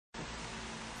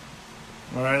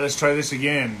All right, let's try this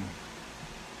again.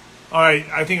 All right,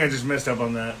 I think I just messed up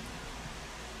on that.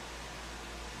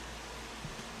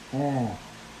 Oh.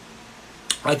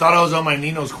 I thought I was on my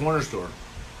Nino's corner store.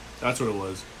 That's what it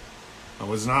was. I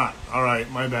was not. All right,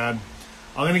 my bad.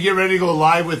 I'm gonna get ready to go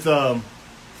live with a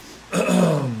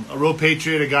real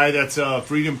patriot, a guy that's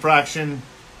Freedom Fraction.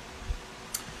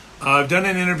 I've done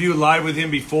an interview live with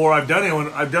him before. I've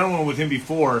done one with him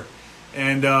before,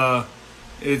 and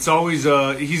it's always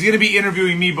he's going to be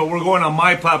interviewing me, but we're going on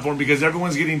my platform because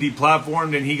everyone's getting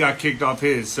deplatformed, and he got kicked off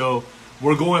his. So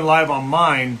we're going live on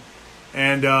mine,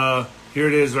 and here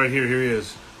it is, right here. Here he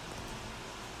is.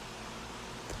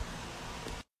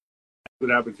 What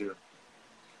happens here?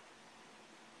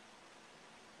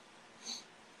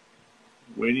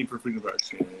 Waiting for Freedom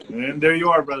Fraction, and there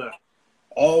you are, brother.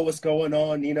 Oh, what's going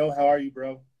on, Nino? How are you,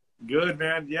 bro? Good,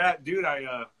 man. Yeah, dude,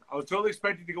 I was totally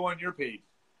expecting to go on your page.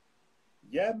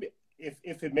 Yeah,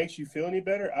 if it makes you feel any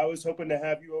better, I was hoping to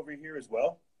have you over here as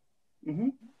well. Mm-hmm.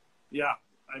 Yeah,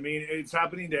 I mean, it's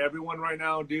happening to everyone right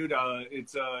now, dude.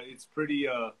 It's pretty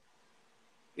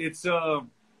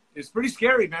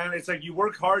scary, man. It's like you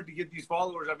work hard to get these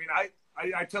followers. I mean,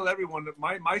 I tell everyone that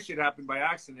my shit happened by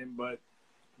accident, but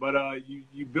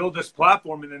you build this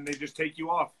platform and then they just take you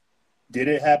off. Did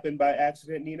it happen by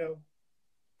accident, Nino?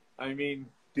 I mean,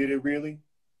 did it really?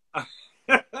 I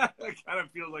kind of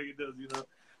feel like it does, you know.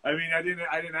 I mean, I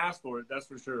didn't ask for it. That's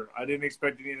for sure. I didn't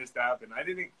expect any of this to happen.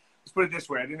 Let's put it this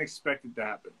way. I didn't expect it to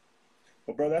happen.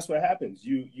 Well, bro, that's what happens.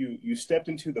 You stepped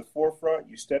into the forefront.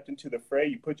 You stepped into the fray.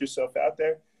 You put yourself out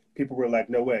there. People were like,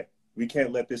 no way. We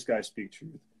can't let this guy speak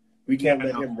truth. We can't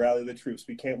let him rally the troops.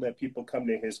 We can't let people come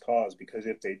to his cause, because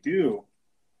if they do,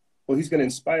 well, he's going to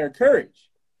inspire courage.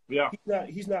 Yeah.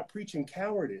 He's not preaching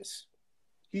cowardice.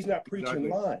 He's not preaching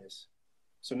lies.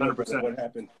 So no,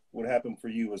 what happened for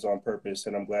you was on purpose,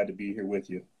 and I'm glad to be here with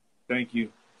you. Thank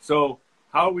you. So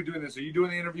how are we doing this? Are you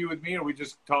doing the interview with me, or are we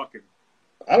just talking?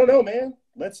 I don't know, man.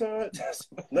 Let's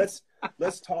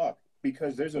talk,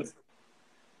 because there's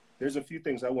a few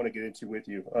things I want to get into with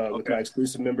you. With my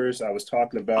exclusive members, I was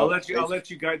talking about. I'll let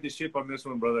you guide the ship on this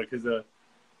one, brother, because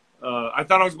I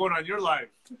thought I was going on your live.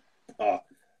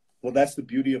 Well, that's the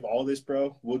beauty of all this,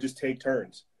 bro. We'll just take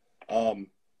turns.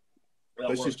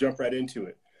 Let's just jump right into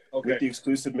it. Okay. With the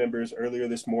exclusive members, earlier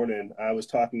this morning, I was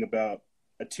talking about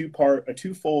a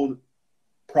twofold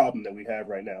problem that we have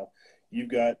right now. You've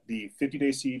got the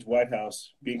 50-day siege White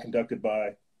House being conducted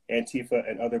by Antifa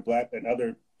and other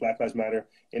Black Lives Matter,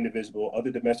 Indivisible, other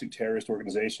domestic terrorist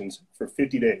organizations for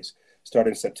 50 days,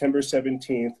 starting September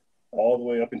 17th all the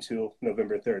way up until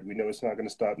November 3rd. We know it's not going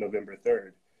to stop November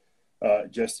 3rd.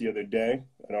 Just the other day,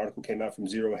 an article came out from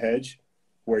Zero Hedge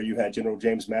where you had General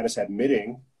James Mattis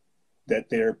admitting that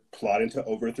they're plotting to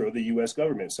overthrow the U.S.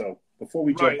 government. So before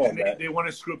we jump on that, they want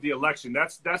to screw up the election.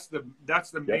 That's the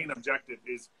main objective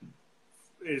is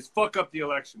fuck up the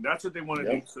election. That's what they want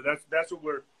to do. So that's what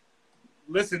we're.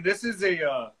 Listen, this is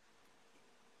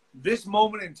this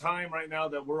moment in time right now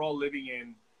that we're all living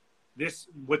in. This,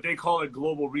 what they call a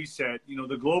global reset. You know,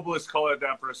 the globalists call it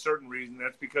that for a certain reason.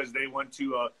 That's because they want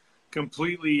to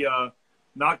completely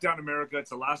knock down America.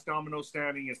 It's the last domino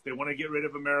standing. They want to get rid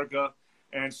of America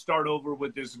and start over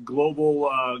with this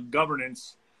global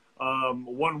governance,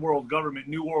 one world government,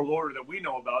 new world order that we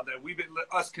know about, that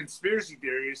us conspiracy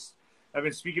theorists have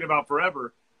been speaking about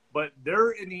forever. But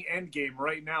they're in the end game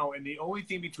right now, and the only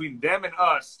thing between them and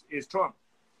us is Trump.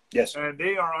 Yes. And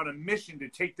they are on a mission to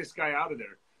take this guy out of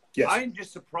there. Yes. I'm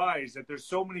just surprised that there's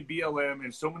so many BLM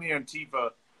and so many Antifa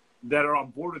that are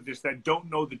on board with this that don't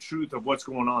know the truth of what's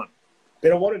going on. They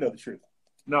don't want to know the truth.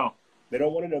 No. They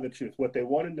don't want to know the truth. What they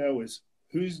want to know is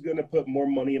who's going to put more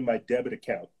money in my debit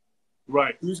account.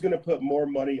 Right. Who's going to put more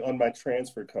money on my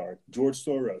transfer card? George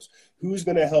Soros. Who's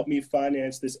going to help me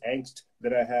finance this angst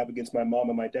that I have against my mom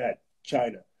and my dad?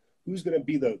 China. Who's going to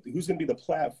be the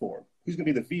platform? Who's going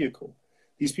to be the vehicle?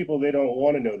 These people, they don't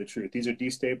want to know the truth. These are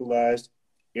destabilized,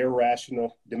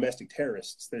 irrational domestic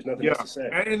terrorists. There's nothing else to say.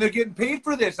 And they're getting paid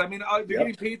for this. I mean, they're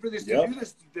getting paid for this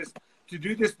to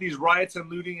do these riots and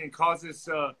looting and cause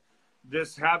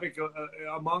this havoc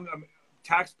among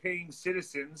tax-paying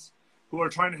citizens who are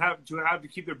trying to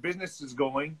keep their businesses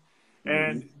going,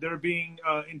 and they're being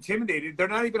intimidated. They're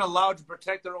not even allowed to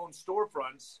protect their own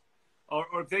storefronts,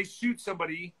 or if they shoot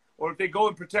somebody, or if they go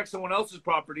and protect someone else's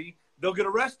property, they'll get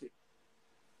arrested.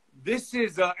 This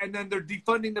is, and then they're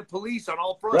defunding the police on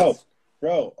all fronts.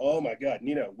 Bro, oh my God,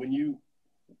 Nino,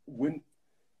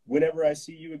 whenever I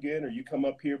see you again or you come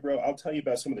up here, bro, I'll tell you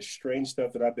about some of the strange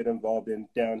stuff that I've been involved in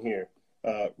down here.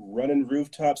 Running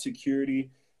rooftop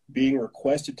security, being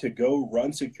requested to go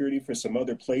run security for some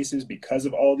other places because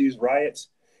of all these riots.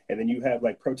 And then you have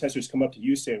like protesters come up to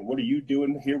you saying, what are you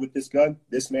doing here with this gun?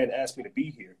 This man asked me to be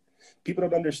here. People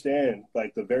don't understand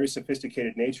like the very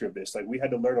sophisticated nature of this. Like we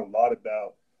had to learn a lot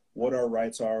about what our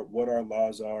rights are, what our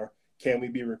laws are. Can we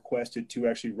be requested to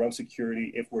actually run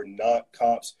security if we're not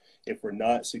cops? If we're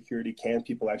not security, can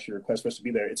people actually request for us to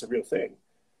be there? It's a real thing.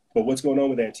 But what's going on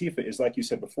with Antifa is, like you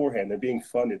said beforehand, they're being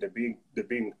funded.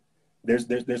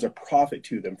 There's a profit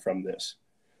to them from this.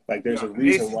 Like there's a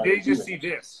reason why they just see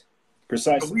this.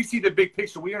 Precisely. So we see the big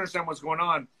picture. We understand what's going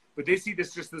on, but they see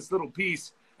this little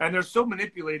piece, and they're so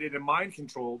manipulated and mind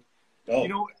controlled. Oh. You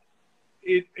know,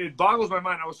 it boggles my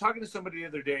mind. I was talking to somebody the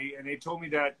other day, and they told me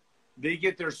that they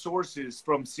get their sources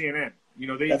from CNN. You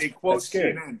know, they quote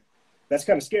CNN. That's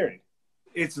kind of scary.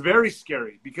 It's very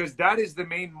scary because that is the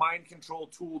main mind control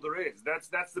tool there is.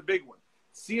 That's the big one.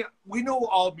 See, we know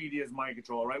all media is mind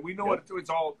control, right? We know it's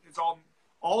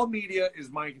all media is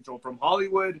mind control, from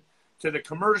Hollywood to the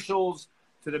commercials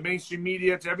to the mainstream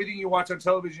media to everything you watch on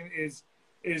television is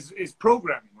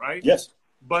programming, right? Yes.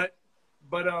 But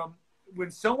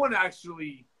when someone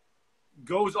actually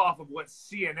goes off of what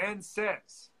CNN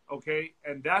says, okay,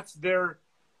 and that's their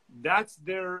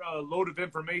load of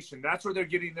information. That's where they're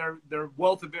getting their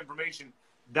wealth of information.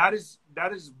 That is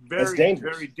very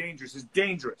dangerous. Very dangerous. It's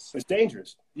dangerous. It's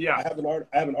dangerous. Yeah. I have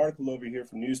an article over here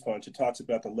from News Punch. It talks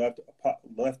about the left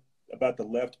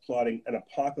plotting an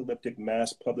apocalyptic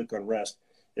mass public unrest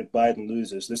if Biden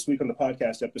loses. This week on the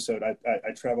podcast episode,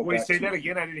 I traveled. Wait, say that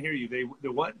again. I didn't hear you.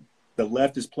 The what? The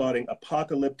left is plotting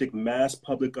apocalyptic mass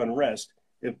public unrest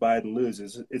if Biden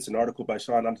loses. It's an article by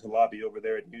Sean Antalabi over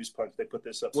there at News Punch. They put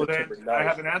this up September 9th. I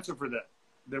have an answer for that.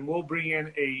 Then we'll bring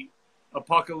in a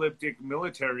apocalyptic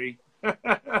military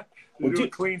do a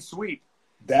clean sweep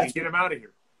and get them out of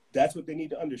here. That's what they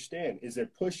need to understand is they're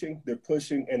pushing,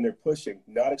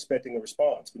 not expecting a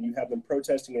response. When you have them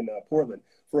protesting in Portland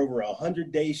for over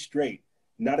 100 days straight,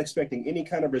 not expecting any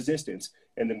kind of resistance,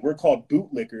 and then we're called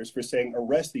bootlickers for saying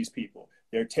arrest these people.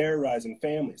 They're terrorizing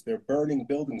families. They're burning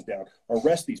buildings down.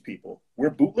 Arrest these people.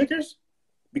 We're bootlickers?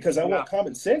 Because I want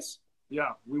common sense?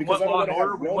 Yeah, we want law and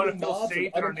order. We want to feel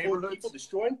safe in our neighborhoods. People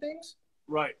destroying things.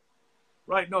 Right.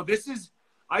 No, this is.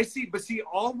 I see, but see,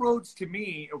 all roads to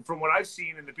me, from what I've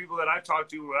seen and the people that I've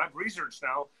talked to, what I've researched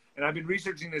now, and I've been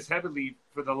researching this heavily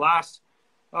for the last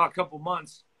couple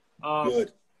months.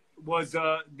 Good. Was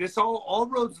this all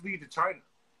roads lead to China?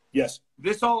 Yes.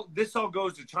 This all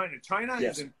goes to China. China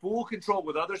is in full control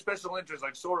with other special interests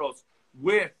like Soros.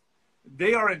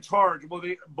 They are in charge. Well,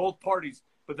 both parties.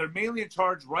 But they're mainly in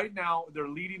charge right now. They're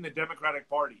leading the Democratic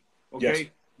Party. Okay, yes.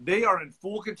 They are in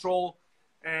full control,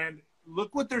 and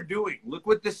look what they're doing. Look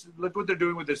what they're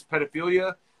doing with this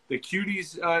pedophilia. The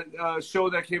Cuties show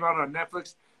that came out on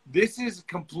Netflix. This is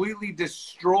completely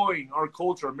destroying our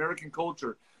culture, American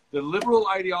culture. The liberal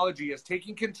ideology has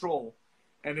taken control,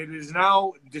 and it is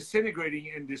now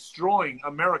disintegrating and destroying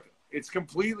America. It's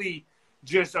completely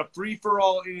just a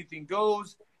free-for-all, anything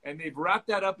goes. And they've wrapped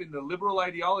that up in the liberal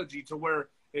ideology to where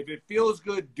if it feels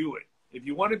good, do it. If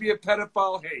you want to be a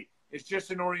pedophile, hey, it's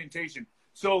just an orientation.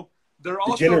 So they're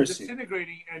also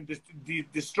disintegrating and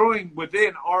destroying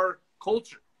within our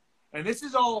culture. And this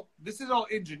is all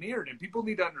engineered, and people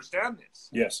need to understand this.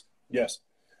 Yes.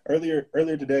 Earlier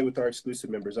today with our exclusive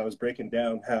members, I was breaking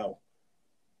down how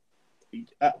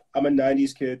I'm a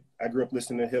 90s kid. I grew up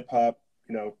listening to hip hop,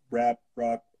 rap,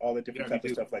 rock, all the different type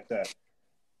of stuff like that.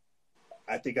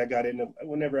 I think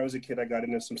whenever I was a kid, I got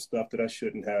into some stuff that I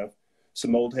shouldn't have.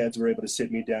 Some old heads were able to sit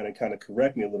me down and kind of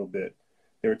correct me a little bit.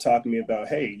 They were talking to me about,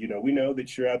 hey, we know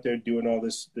that you're out there doing all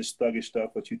this thuggish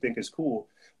stuff, what you think is cool,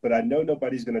 but I know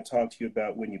nobody's going to talk to you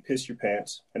about when you piss your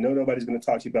pants. I know nobody's going to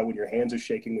talk to you about when your hands are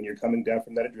shaking when you're coming down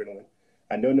from that adrenaline.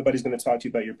 I know nobody's going to talk to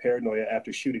you about your paranoia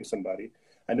after shooting somebody.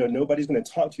 I know nobody's going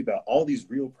to talk to you about all these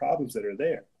real problems that are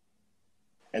there.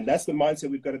 And that's the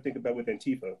mindset we've got to think about with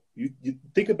Antifa. You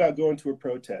think about going to a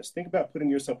protest. Think about putting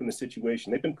yourself in a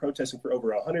situation. They've been protesting for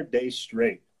over 100 days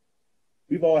straight.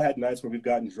 We've all had nights where we've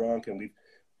gotten drunk and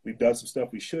we've done some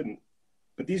stuff we shouldn't.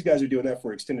 But these guys are doing that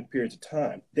for extended periods of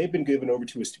time. They've been given over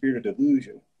to a spirit of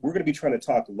delusion. We're going to be trying to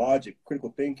talk logic,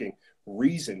 critical thinking,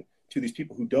 reason to these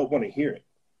people who don't want to hear it.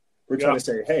 We're trying to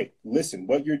say, hey, listen,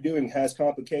 what you're doing has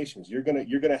complications. You're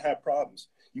gonna have problems.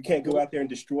 You can't go out there and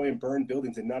destroy and burn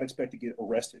buildings and not expect to get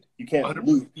arrested. You can't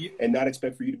loot and not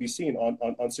expect for you to be seen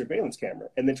on surveillance camera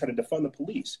and then try to defund the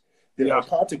police. There are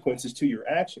consequences to your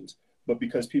actions. But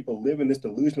because people live in this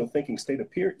delusional thinking state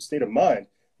of mind,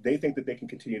 they think that they can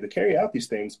continue to carry out these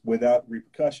things without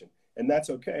repercussion. And that's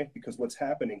okay, because what's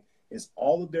happening is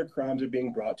all of their crimes are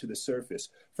being brought to the surface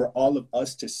for all of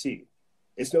us to see.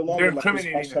 It's no longer like this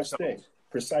hush-hush thing.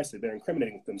 Precisely. They're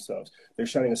incriminating themselves. They're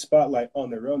shining a spotlight on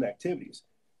their own activities.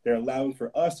 They're allowing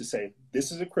for us to say,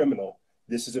 this is a criminal.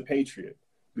 This is a patriot.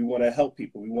 We want to help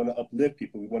people. We want to uplift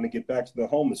people. We want to get back to the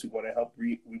homeless. We want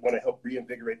to help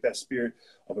reinvigorate that spirit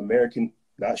of American,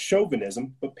 not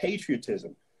chauvinism, but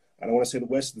patriotism. I don't want to say the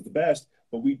West is the best,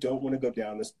 but we don't want to go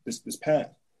down this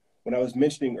path. When I was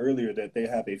mentioning earlier that they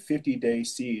have a 50-day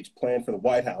siege planned for the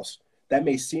White House, that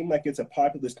may seem like it's a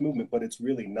populist movement, but it's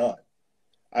really not.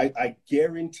 I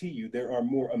guarantee you there are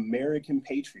more American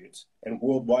patriots and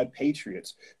worldwide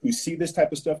patriots who see this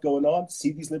type of stuff going on,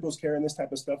 see these liberals carrying this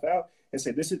type of stuff out, and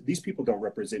say, these people don't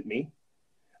represent me.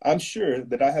 I'm sure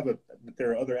that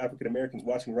there are other African Americans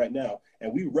watching right now,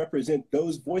 and we represent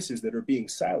those voices that are being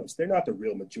silenced. They're not the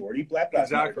real majority. Black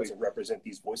Lives Matter doesn't represent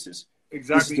these voices.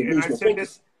 Exactly. And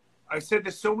I've said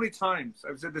this so many times.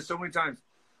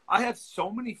 I have so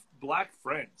many black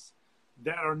friends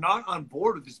that are not on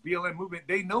board with this BLM movement.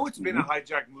 They know it's been a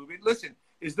hijacked movement. Listen,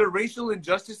 is there racial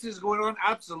injustices going on?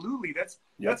 Absolutely. That's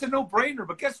a no-brainer.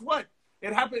 But guess what?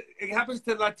 It happens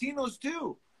to Latinos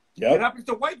too. Yep. It happens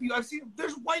to white people.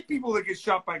 There's white people that get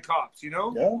shot by cops, you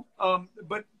know? Yeah.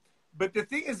 But the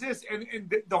thing is this,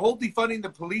 and the whole defunding the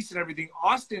police and everything,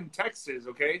 Austin, Texas,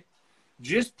 okay,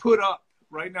 just put up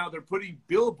right now, they're putting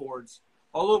billboards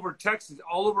all over Texas,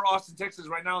 all over Austin, Texas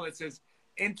right now that says,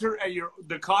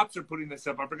 the cops are putting this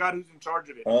up. I forgot who's in charge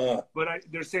of it. But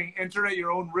they're saying, enter at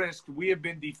your own risk. We have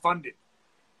been defunded.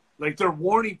 Like, they're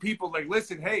warning people, like,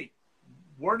 listen, hey,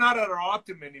 we're not at our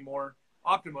optimum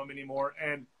anymore,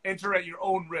 and enter at your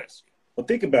own risk. Well,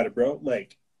 think about it, bro.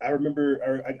 Like, I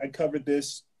remember I covered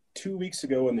this 2 weeks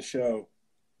ago on the show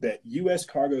that U.S.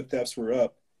 cargo thefts were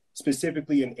up,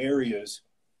 specifically in areas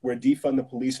where defund the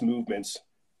police movements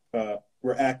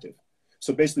were active.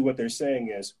 So basically what they're saying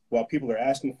is, while people are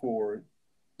asking for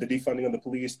the defunding of the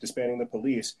police, disbanding the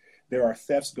police, there are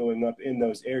thefts going up in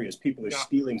those areas. People are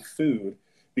stealing food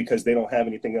because they don't have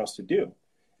anything else to do.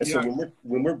 And so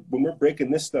when we're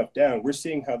breaking this stuff down, we're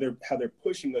seeing how they're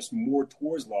pushing us more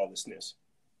towards lawlessness.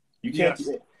 You can't,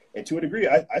 and to a degree,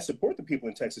 I support the people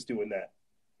in Texas doing that,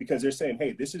 because they're saying,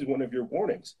 hey, this is one of your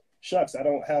warnings. Shucks, I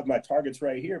don't have my targets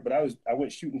right here, but I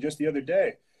went shooting just the other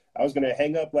day. I was going to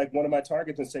hang up like one of my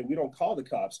targets and say, we don't call the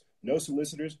cops, no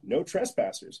solicitors, no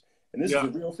trespassers. And this is a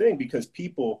real thing, because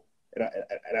people, and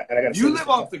I got to say, you live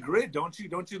off the grid, don't you?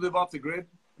 Don't you live off the grid?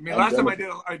 I mean, last time I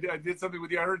did something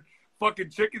with you, I heard fucking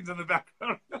chickens in the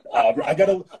background.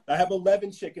 I have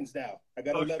 11 chickens now. I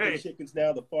got 11 chickens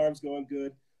now. The farm's going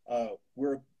good.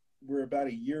 We're about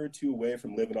a year or two away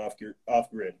from living off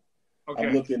grid. Okay.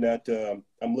 I'm looking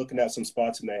at some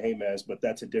spots in the Haymaz, but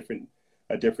that's a different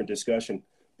discussion.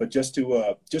 But just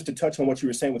to touch on what you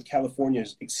were saying with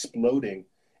California's exploding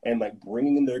and like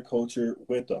bringing in their culture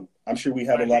with them. I'm sure we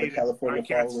have a lot of California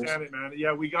followers. I can't stand it, man.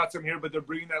 Yeah, we got some here, but they're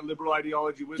bringing that liberal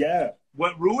ideology with them. Yeah.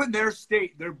 What ruined their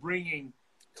state, they're bringing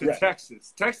to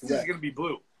Texas. Texas is going to be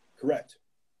blue. Correct.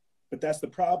 But that's the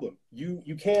problem.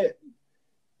 You can't.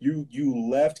 You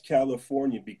left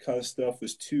California because stuff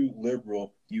was too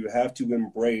liberal. You have to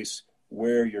embrace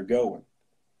where you're going.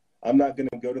 I'm not going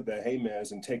to go to the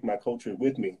Haymaz and take my culture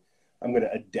with me. I'm going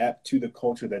to adapt to the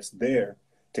culture that's there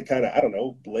to kind of, I don't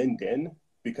know, blend in.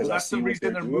 Because that's the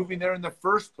reason they're moving there in the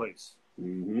first place.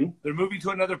 Mm-hmm. They're moving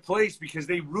to another place because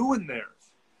they ruined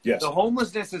theirs. Yes. The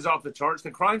homelessness is off the charts.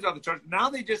 The crime's off the charts. Now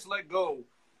they just let go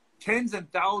tens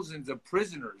and thousands of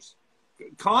prisoners,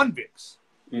 convicts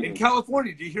in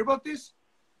California. Do you hear about this?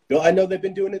 Bill, I know they've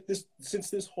been doing it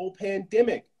since this whole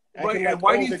pandemic. Right, and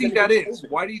why do you think that is?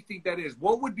 Why do you think that is?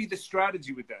 What would be the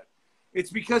strategy with that? It's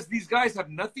because these guys have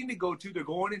nothing to go to. They're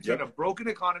going into a broken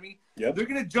economy. Yep. They're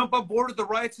going to jump on board with the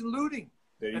riots and looting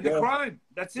and the crime.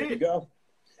 That's it. There you go.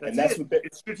 That's it.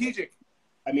 It's strategic.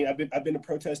 I mean, I've been to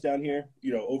protests down here,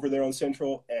 over there on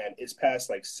Central, and it's past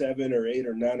like 7 or 8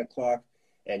 or 9 o'clock,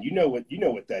 and you know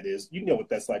what that is. You know what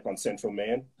that's like on Central,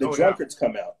 man. The drunkards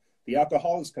come out. The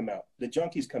alcoholics come out, the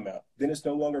junkies come out. Then it's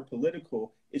no longer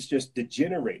political; it's just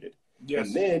degenerated. Yes.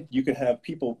 And then you can have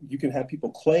people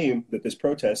claim that this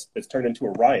protest that's turned into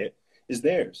a riot is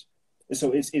theirs. And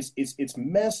so it's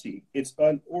messy, it's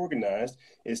unorganized,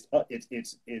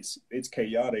 it's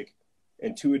chaotic,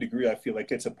 and to a degree, I feel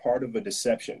like it's a part of a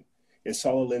deception. It's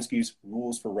Saul Alinsky's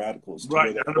rules for radicals,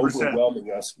 right? They're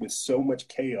overwhelming us with so much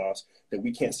chaos that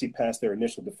we can't see past their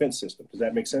initial defense system. Does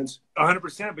that make sense?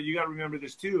 100%. But you got to remember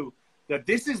this too, that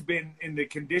this has been in the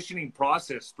conditioning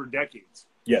process for decades.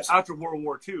 Yes. After World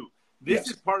War II, this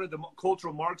is part of the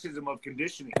cultural Marxism of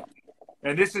conditioning,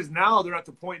 and this is now they're at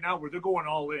the point now where they're going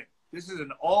all in. This is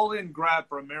an all-in grab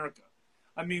for America.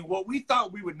 I mean, what we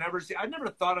thought we would never see. I never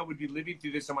thought I would be living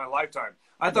through this in my lifetime.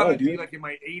 I thought I'd be like in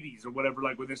my 80s or whatever,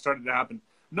 like when this started to happen.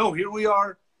 No, here we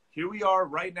are. Here we are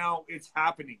right now. It's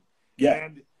happening. Yeah.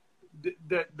 And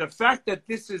the fact that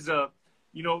this is I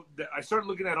started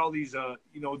looking at all these,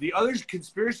 the other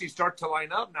conspiracies start to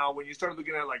line up now. When you start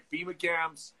looking at like FEMA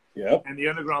camps and the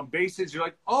underground bases, you're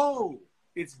like, oh,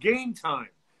 it's game time.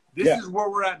 This is where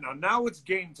we're at now. Now it's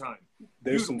game time.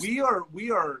 Dude,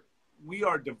 we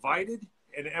are divided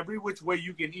in every which way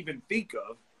you can even think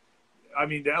of. I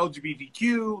mean, the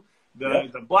LGBTQ,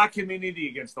 the black community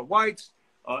against the whites,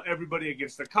 everybody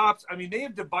against the cops. I mean, they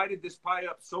have divided this pie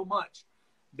up so much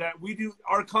that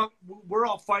we're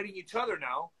all fighting each other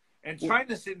now, and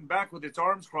China's sitting back with its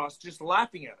arms crossed, just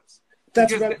laughing at us.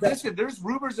 Listen, there's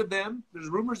rumors of them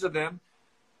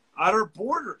at our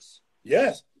borders.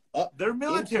 Yes, they're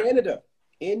military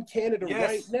in Canada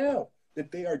right now. That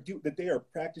they are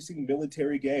practicing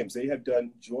military games. They have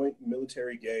done joint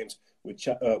military games with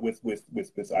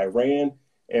Iran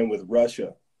and with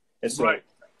Russia. And so,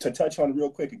 to touch on real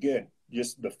quick again,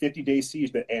 just the 50-day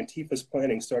siege that Antifa's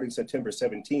planning starting September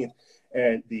 17th,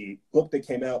 and the book that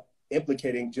came out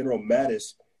implicating General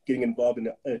Mattis getting involved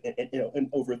in an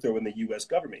overthrow in the U.S.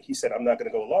 government. He said, I'm not going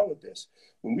to go along with this.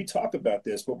 When we talk about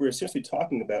this, what we're essentially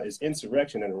talking about is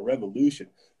insurrection and a revolution.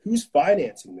 Who's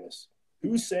financing this?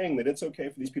 Who's saying that it's okay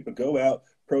for these people to go out,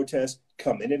 protest,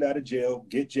 come in and out of jail,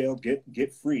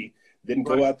 get free, then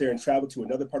go out there and travel to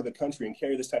another part of the country and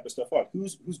carry this type of stuff on?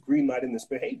 Who's green-lighting this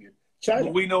behavior? China.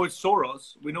 Well, we know it's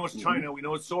Soros. We know it's China. We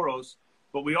know it's Soros.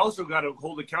 But we also got to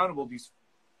hold accountable these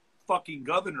fucking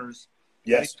governors.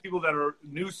 Yes. These people that are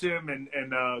Newsom and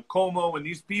Cuomo and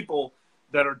these people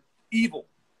that are evil,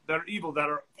 that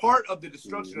are part of the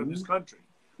destruction of this country.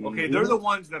 Okay, they're the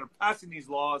ones that are passing these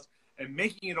laws and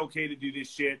making it okay to do this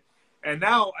shit. And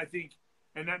now I think,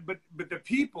 but the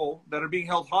people that are being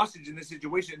held hostage in this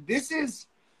situation, this is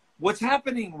what's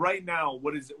happening right now.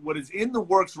 What is in the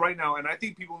works right now, and I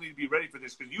think people need to be ready for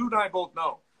this, because you and I both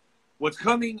know what's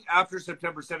coming after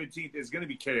September 17th is going to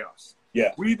be chaos.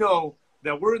 Yeah, we know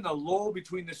that we're in the lull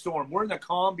between the storm. We're in the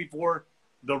calm before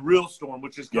the real storm,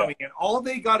 which is coming. And all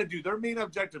they got to do, their main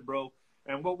objective, bro,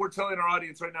 and what we're telling our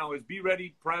audience right now is be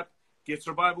ready, prep, get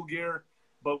survival gear.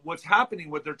 But what's happening,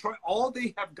 what they're trying, all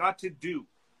they have got to do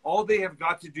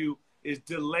is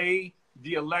delay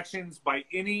the elections by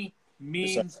any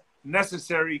means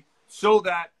necessary, so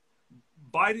that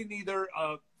Biden either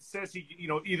says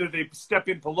either they step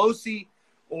in Pelosi,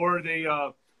 or they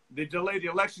delay the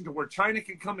election to where China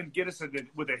can come and get us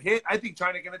with a hit. I think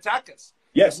China can attack us.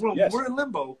 Yes, we're in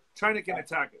limbo. China can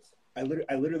attack us. I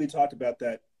literally talked about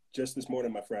that just this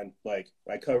morning, my friend. Like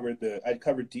I covered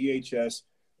DHS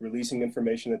releasing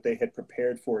information that they had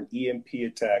prepared for an EMP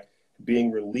attack being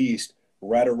released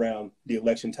right around the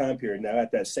election time period. Now,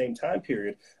 at that same time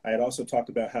period, I had also talked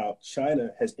about how China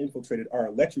has infiltrated our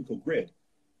electrical grid.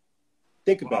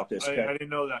 Think about this. I didn't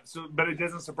know that. But it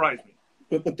doesn't surprise me.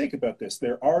 But think about this.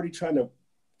 They're already trying to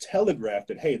telegraph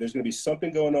that, hey, there's going to be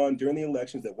something going on during the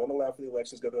elections that won't allow for the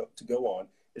elections to go on.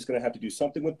 It's going to have to do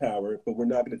something with power, but we're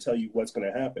not going to tell you what's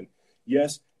going to happen.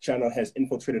 Yes, China has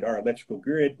infiltrated our electrical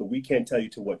grid, but we can't tell you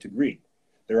to what degree.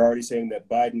 They're already saying that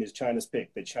Biden is China's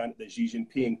pick, that Xi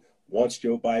Jinping wants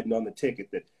Joe Biden on the ticket,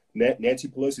 that Nancy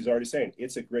Pelosi is already saying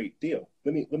it's a great deal.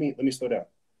 Let me slow down,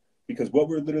 because what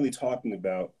we're literally talking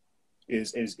about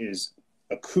is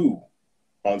a coup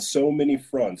on so many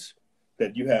fronts,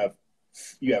 that you have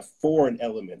foreign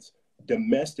elements,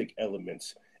 domestic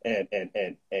elements, and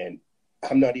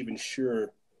I'm not even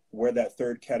sure where that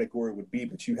third category would be,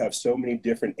 but you have so many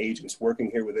different agents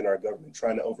working here within our government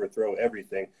trying to overthrow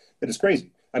everything that is crazy.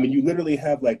 I mean, you literally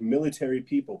have like military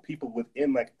people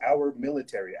within like our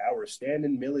military, our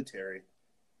stand-in military,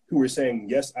 who are saying,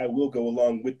 yes, I will go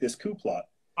along with this coup plot.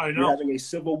 I know. We're having a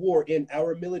civil war in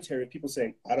our military, people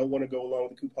saying, I don't want to go along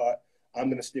with the coup plot. I'm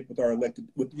going to stick with our elected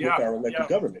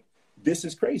government. This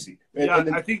is crazy.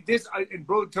 I think this, and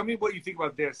bro, tell me what you think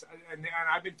about this. And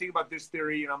I've been thinking about this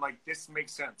theory, and I'm like, this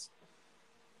makes sense.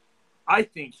 I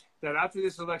think that after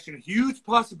this election, huge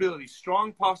possibility,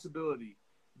 strong possibility,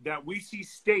 that we see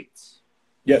states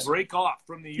break off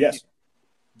from the union,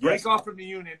 break off from the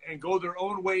union, and go their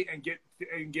own way,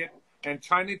 and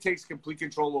China takes complete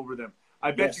control over them.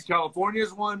 I bet you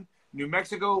California's one, New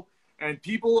Mexico, and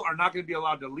people are not going to be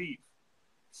allowed to leave.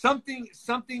 Something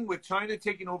with China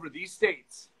taking over these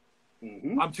states.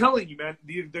 I'm telling you, man,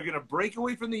 they're going to break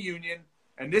away from the union,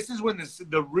 and this is when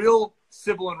the real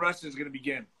civil unrest is going to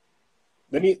begin.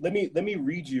 Let me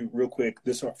read you real quick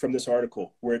from this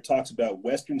article where it talks about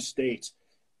Western states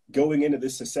going into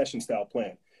this secession style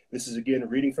plan. This is, again,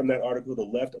 reading from that article, the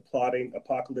left applauding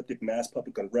apocalyptic mass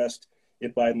public unrest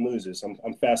if Biden loses.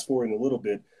 I'm fast forwarding a little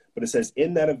bit, but it says,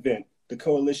 in that event, the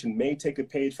coalition may take a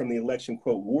page from the election,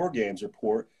 quote, war games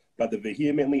report by the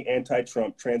vehemently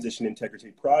anti-Trump Transition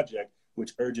Integrity Project,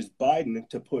 which urges Biden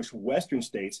to push Western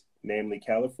states, namely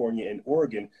California and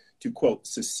Oregon, to, quote,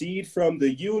 secede from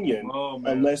the union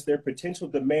unless their potential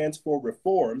demands for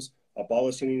reforms,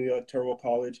 abolishing the Electoral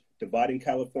College, dividing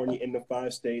California into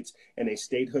 5 states, and a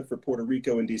statehood for Puerto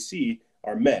Rico and D.C.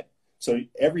 are met. So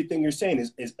everything you're saying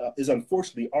is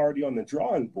unfortunately already on the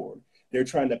drawing board. They're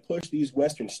trying to push these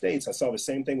Western states. I saw the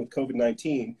same thing with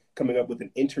COVID-19, coming up with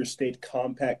an interstate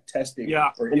compact testing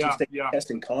or interstate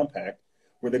testing compact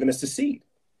where they're going to secede.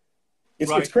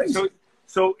 It's crazy.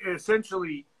 So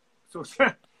essentially,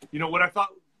 what I thought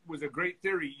was a great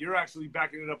theory, you're actually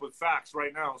backing it up with facts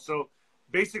right now. So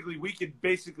basically, we could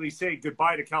say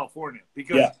goodbye to California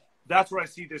because that's where I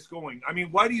see this going. I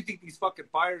mean, why do you think these fucking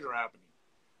fires are happening?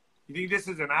 You think this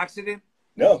is an accident?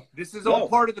 No. This is all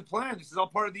part of the plan. This is all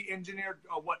part of the engineered,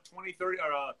 2030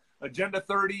 or Agenda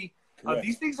 30.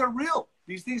 These things are real.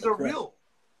 These things are real.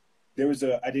 There was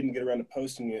I didn't get around to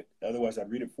posting it. Otherwise, I'd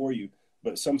read it for you.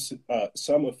 But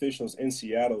some officials in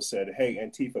Seattle said, hey,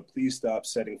 Antifa, please stop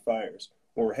setting fires.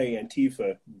 Or, hey,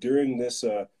 Antifa, during this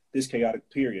chaotic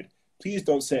period, please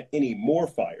don't set any more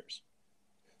fires.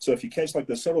 So if you catch like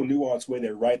the subtle nuanced way they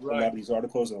write a lot of these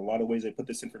articles and a lot of ways they put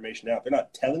this information out, they're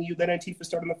not telling you that Antifa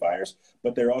started the fires,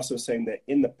 but they're also saying that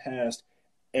in the past,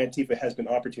 Antifa has been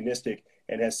opportunistic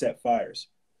and has set fires.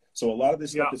 So a lot of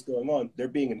this stuff that's going on, they're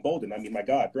being emboldened. I mean, my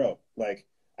God, bro, like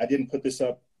I didn't put this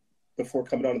up before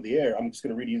coming onto the air. I'm just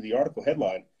going to read you the article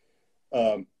headline.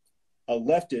 A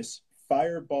leftist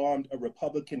firebombed a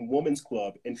Republican women's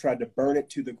club and tried to burn it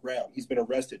to the ground. He's been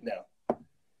arrested now.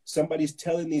 Somebody's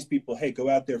telling these people, hey, go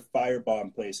out there,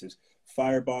 firebomb places,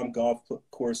 firebomb golf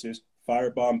courses,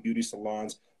 firebomb beauty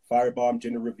salons, firebomb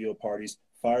gender reveal parties,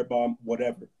 firebomb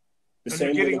whatever.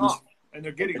 They're getting off.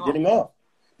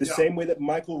 The same way that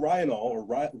Michael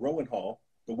Rowenhall,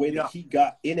 the way that he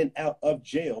got in and out of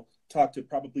jail, talked to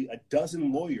probably a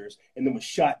dozen lawyers and then was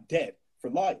shot dead for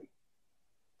lying.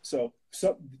 So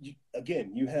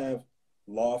again, you have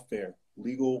lawfare,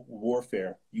 legal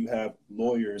warfare. You have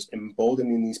lawyers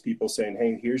emboldening these people saying,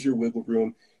 hey, here's your wiggle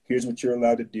room. Here's what you're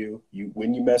allowed to do.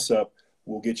 When you mess up,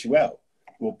 we'll get you out.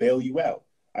 We'll bail you out.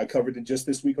 I covered it just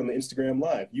this week on the Instagram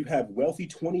Live. You have wealthy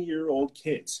 20-year-old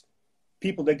kids,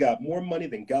 people that got more money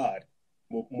than God,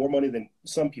 well, more money than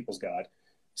some people's God,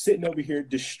 sitting over here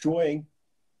destroying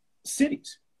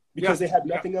cities because they had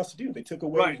nothing else to do. They took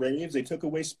away raves, they took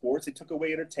away sports, they took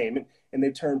away entertainment, and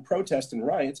they turned protests and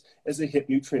riots as a hip,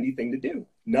 new, trendy thing to do,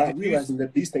 not realizing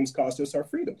that these things cost us our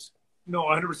freedoms. No,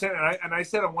 100%. And I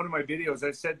said on one of my videos,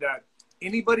 I said that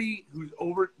anybody who's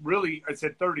over, really, I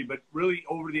said 30, but really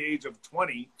over the age of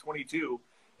 20, 22,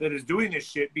 that is doing this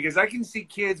shit, because I can see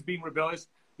kids being rebellious.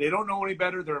 They don't know any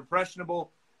better. They're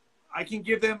impressionable. I can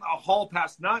give them a hall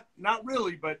pass. Not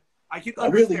really, but I can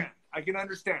understand. Really. I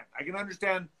can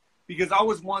understand because I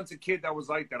was once a kid that was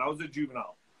like that. I was a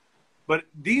juvenile. But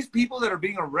these people that are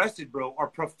being arrested, bro, are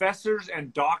professors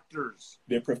and doctors.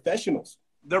 They're professionals.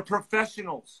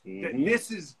 Mm-hmm.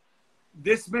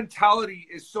 This mentality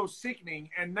is so sickening.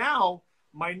 And now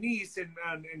my niece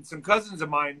and some cousins of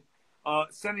mine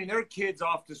sending their kids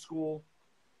off to school.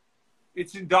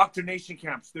 It's indoctrination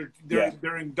camps.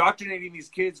 They're indoctrinating these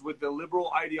kids with the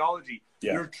liberal ideology.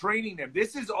 Yeah. They're training them.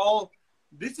 This is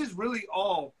really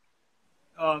all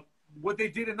what they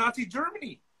did in Nazi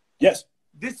Germany. Yes.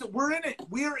 We're in it.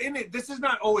 We're in it. This is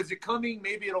not, is it coming?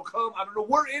 Maybe it'll come. I don't know.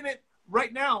 We're in it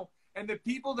right now. And the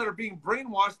people that are being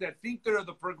brainwashed that think they're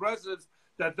the progressives,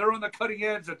 that they're on the cutting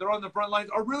edge, that they're on the front lines,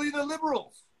 are really the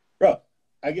liberals. Bro,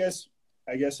 I guess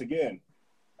again,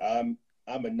 I'm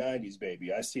a 90s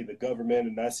baby. I see the government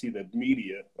and I see the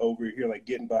media over here like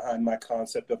getting behind my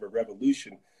concept of a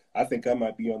revolution. I think I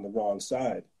might be on the wrong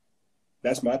side.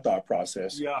 That's my thought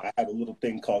process. Yeah. I have a little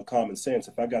thing called common sense.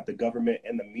 If I got the government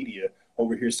and the media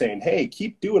over here saying, hey,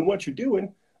 keep doing what you're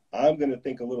doing, I'm going to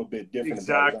think a little bit different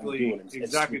about what I'm doing.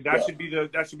 Exactly. That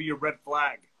should be your red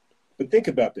flag. But think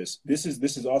about this. This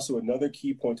is also another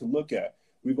key point to look at.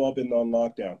 We've all been on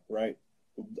lockdown, right?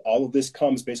 All of this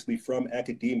comes basically from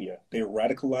academia. They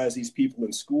radicalized these people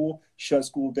in school, shut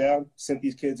school down, sent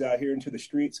these kids out here into the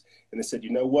streets, and they said,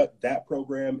 you know what? That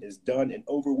program is done and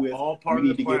over with. All part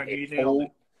of the plan.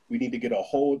 We need to get a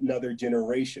whole nother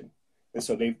generation. And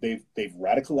so they've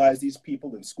radicalized these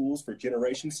people in schools for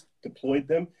generations, deployed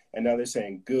them, and now they're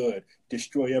saying, good,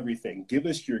 destroy everything. Give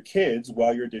us your kids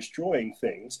while you're destroying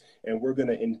things, and we're going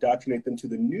to indoctrinate them to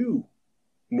the new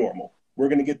normal. We're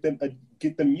going to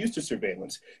get them used to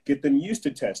surveillance, get them used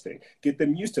to testing, get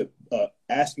them used to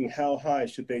asking how high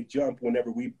should they jump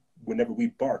whenever we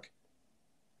bark.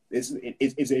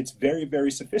 It's very,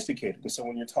 very sophisticated. And so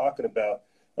when you're talking about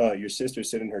your sister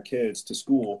sending her kids to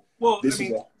school, well,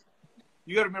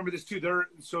 you got to remember this too.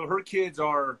 So her kids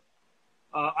are.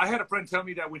 I had a friend tell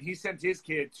me that when he sent his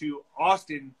kid to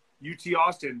Austin, UT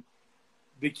Austin,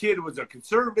 the kid was a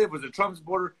conservative, was a Trump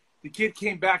supporter. The kid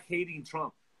came back hating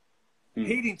Trump.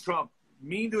 Hating Trump,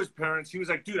 mean to his parents. He was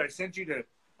like, dude, I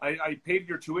paid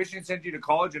your tuition, sent you to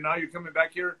college, and now you're coming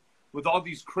back here with all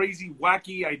these crazy,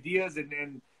 wacky ideas,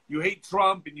 and you hate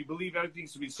Trump, and you believe everything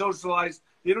should be socialized.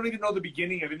 They don't even know the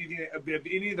beginning of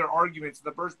any of their arguments in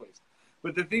the first place.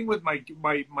 But the thing with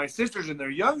my sisters and their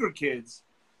younger kids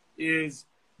is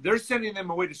they're sending them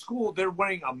away to school. They're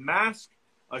wearing a mask,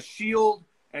 a shield,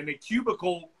 and a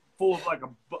cubicle full of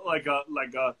like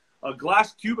a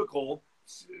glass cubicle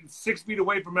 6 feet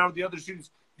away from the other students.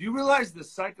 Do you realize the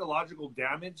psychological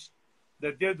damage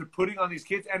that they're putting on these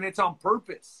kids? And it's on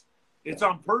purpose. It's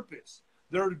on purpose.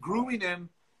 They're grooming them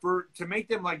to make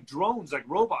them like drones, like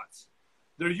robots.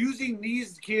 They're using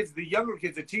these kids, the younger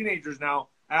kids, the teenagers now,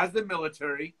 as the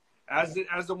military, as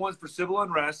the ones for civil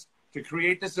unrest, to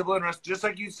create the civil unrest, just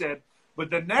like you said. But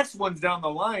the next ones down the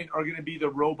line are going to be the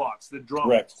robots, the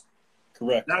drones.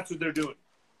 Correct. That's what they're doing.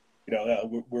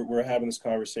 We're having this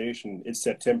conversation. It's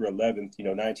September 11th.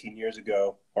 19 years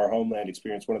ago, our homeland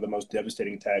experienced one of the most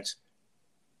devastating attacks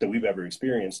that we've ever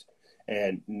experienced.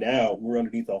 And now we're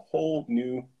underneath a whole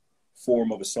new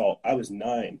form of assault. I was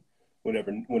 9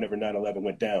 whenever 9/11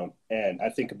 went down. And I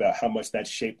think about how much that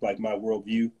shaped like my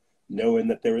worldview, knowing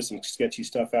that there was some sketchy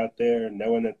stuff out there,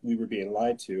 knowing that we were being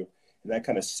lied to. And that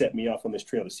kind of set me off on this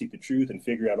trail to seek the truth and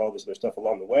figure out all this other stuff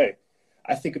along the way.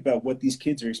 I think about what these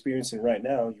kids are experiencing right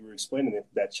now. You were explaining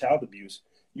that child abuse.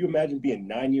 You imagine being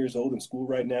 9 years old in school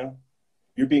right now?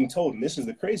 You're being told, and this is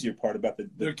the crazier part about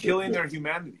they're killing their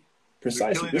humanity.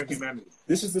 Precisely.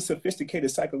 This is the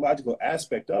sophisticated psychological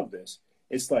aspect of this.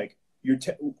 It's like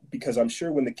because I'm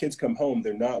sure when the kids come home,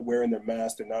 they're not wearing their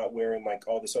mask. They're not wearing like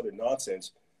all this other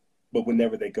nonsense. But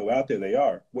whenever they go out there, they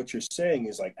are. What you're saying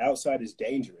is like outside is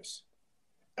dangerous.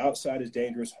 Outside is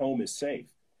dangerous. Home is safe.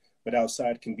 But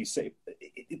outside can be safe.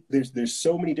 There's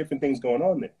so many different things going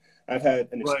on there. I've had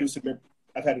an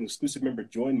exclusive member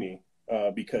join me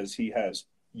because he has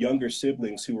younger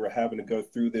siblings who are having to go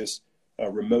through this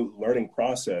remote learning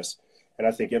process. And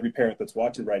I think every parent that's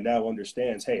watching right now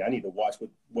understands, hey, I need to watch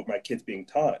what my kid's being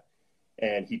taught.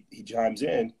 And he chimes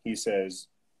in. He says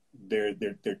they're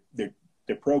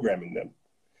programming them.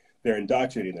 They're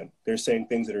indoctrinating them. They're saying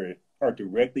things that are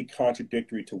directly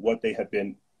contradictory to what they have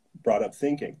been brought up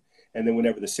thinking. And then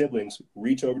whenever the siblings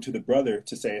reach over to the brother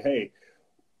to say, hey,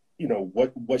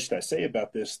 what should I say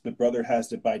about this? The brother has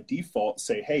to by default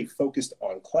say, hey, focused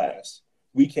on class.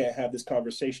 We can't have this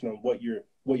conversation on what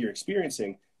you're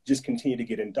experiencing. Just continue to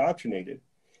get indoctrinated.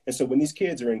 And so when these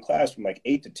kids are in class from like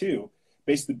 8 to 2,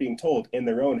 basically being told in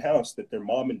their own house that their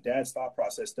mom and dad's thought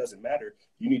process doesn't matter.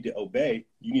 You need to obey.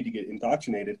 You need to get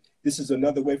indoctrinated. This is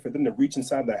another way for them to reach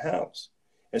inside the house.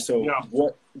 And so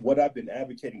what I've been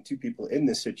advocating to people in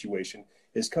this situation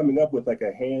is coming up with like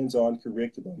a hands-on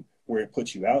curriculum where it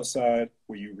puts you outside,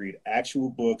 where you read actual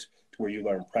books, to where you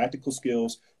learn practical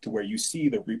skills, to where you see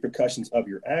the repercussions of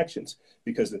your actions.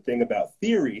 Because the thing about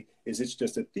theory is it's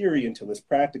just a theory until it's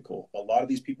practical. A lot of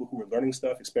these people who are learning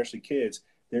stuff, especially kids,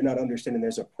 they're not understanding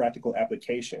there's a practical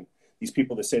application. These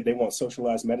people that say they want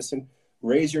socialized medicine,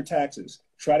 raise your taxes.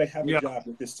 Try to have a job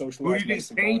with this socialized medicine. Who do you think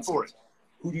is paying for it?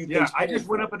 Who do you think? I just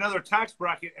went up another tax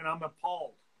bracket and I'm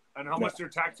appalled on how much they're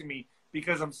taxing me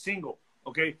because I'm single.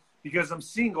 Okay, because I'm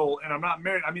single and I'm not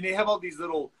married. I mean, they have all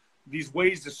these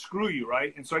ways to screw you,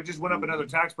 right? And so I just went up another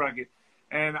tax bracket,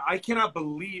 and I cannot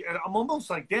believe. And I'm almost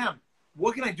like, damn,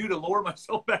 what can I do to lower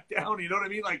myself back down? You know what I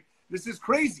mean? Like, this is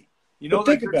crazy.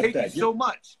 Like they're taking so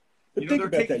much. But think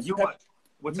about that. You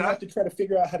have to try to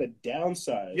figure out how to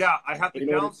downsize. Yeah, I have to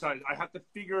downsize. I have to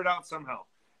figure it out somehow.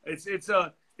 It's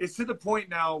to the point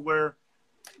now where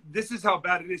this is how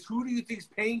bad it is. Who do you think is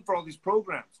paying for all these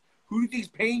programs? Who do you think is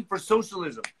paying for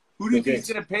socialism? Who do you think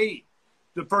is going to pay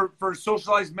for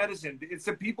socialized medicine? It's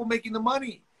the people making the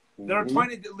money that are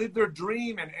trying to live their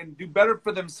dream and do better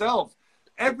for themselves.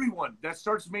 Everyone that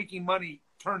starts making money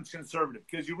turns conservative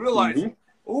because you realize,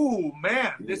 oh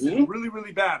man, this is really,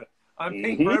 really bad. I'm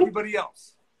paying for everybody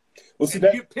else. Well, and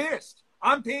you get pissed.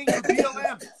 I'm paying for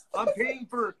BLM. I'm paying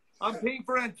for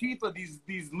Antifa,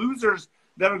 these losers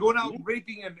that are going out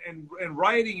raping and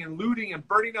rioting and looting and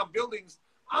burning down buildings.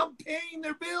 I'm paying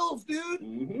their bills,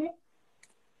 dude.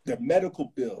 Their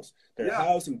medical bills, their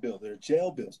housing bill, their jail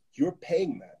bills. You're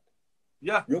paying that.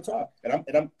 Yeah. Real talk.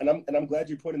 And I'm glad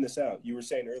you're pointing this out. You were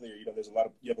saying earlier, you have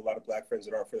a lot of black friends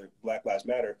that are for Black Lives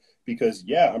Matter because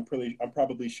I'm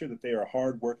probably sure that they are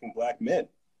hardworking black men.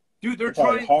 Dude, they're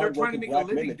trying to make a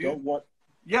living, dude.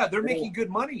 They're making good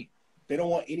money. They don't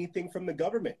want anything from the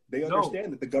government. They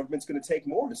understand that the government's going to take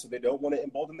more, so they don't want to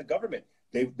embolden the government.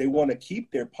 They want to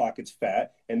keep their pockets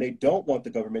fat, and they don't want the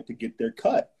government to get their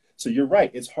cut. So you're right.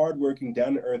 It's hardworking,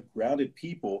 down-to-earth, grounded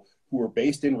people who are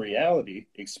based in reality,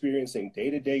 experiencing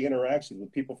day-to-day interactions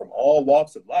with people from all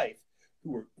walks of life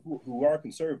who are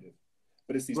conservative.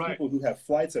 But it's these people who have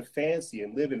flights of fancy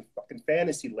and live in fucking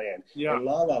fantasy land and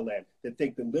la-la land that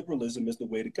think that liberalism is the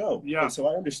way to go. Yeah. And so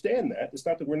I understand that. It's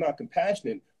not that we're not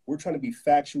compassionate. We're trying to be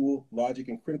factual, logic,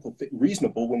 and critical,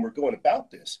 reasonable when we're going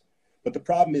about this. But the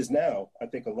problem is now, I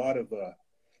think a lot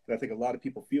of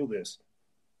people feel this.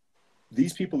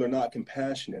 These people are not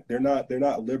compassionate. They're not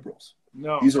liberals.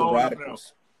 No, these are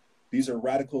radicals. No. These are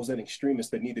radicals and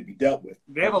extremists that need to be dealt with.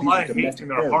 They have a lot of hate in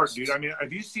their heart, dude. I mean,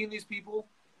 have you seen these people?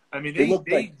 I mean, they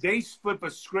flip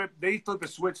a script, they flip a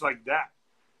switch like that,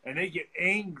 and they get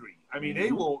angry. I mean,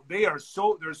 they're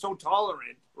so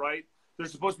tolerant, right? They're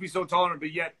supposed to be so tolerant,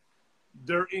 but yet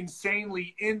they're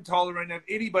insanely intolerant of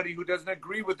anybody who doesn't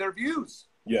agree with their views.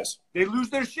 Yes. They lose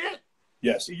their shit.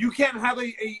 Yes. You can't have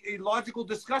a logical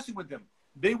discussion with them.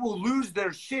 They will lose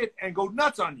their shit and go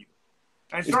nuts on you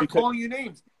and start calling you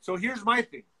names. So here's my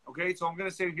thing, okay? So I'm going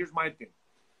to say, here's my thing.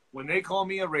 When they call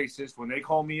me a racist, when they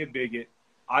call me a bigot,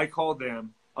 I call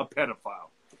them a pedophile.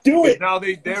 Do it. Now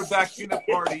they're back in the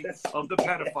party of the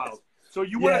pedophiles. So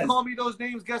you want to call me those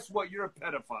names? Guess what? You're a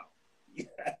pedophile.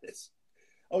 Yes.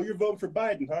 Oh, you're voting for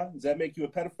Biden, huh? Does that make you a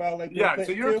pedophile? Like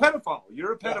so you're a pedophile.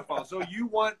 You're a pedophile. So you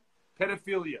want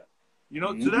pedophilia. You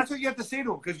know, so that's what you have to say to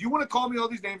them, because you want to call me all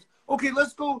these names. Okay,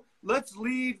 let's go. Let's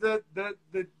leave the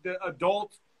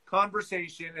adult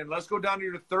conversation and let's go down to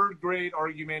your third grade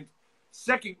argument.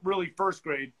 First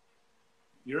grade.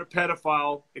 You're a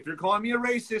pedophile. If you're calling me a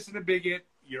racist and a bigot,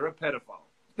 you're a pedophile.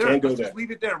 Let's just leave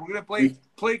it there. We're going to play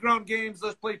playground games.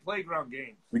 Let's play playground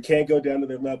games. We can't go down to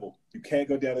their level. You can't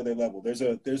go down to their level. There's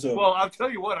a. Well, I'll tell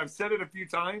you what. I've said it a few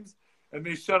times, and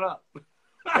they shut up.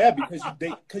 Yeah,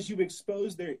 because you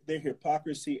expose their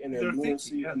hypocrisy and their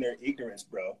lunacy and their ignorance,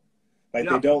 bro. Like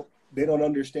they don't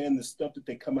understand the stuff that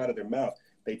they come out of their mouth.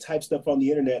 They type stuff on the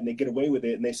internet and they get away with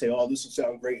it, and they say, "Oh, this will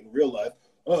sound great in real life."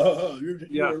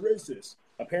 You're a racist.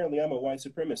 Apparently, I'm a white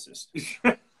supremacist.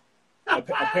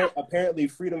 Apparently,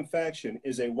 Freedom Faction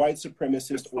is a white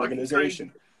supremacist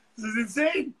organization. This is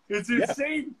insane. It's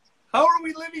insane. How are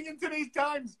we living in today's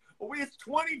times? Well, it's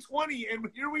 2020, and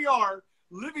here we are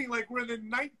living like we're in the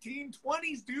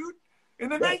 1920s, dude. In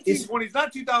the 1920s,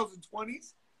 not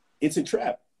 2020s. It's a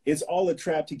trap. It's all a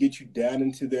trap to get you down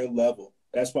into their level.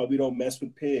 That's why we don't mess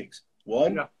with pigs.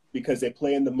 One, because they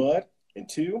play in the mud, and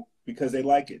two, because they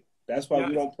like it. That's why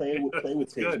we don't play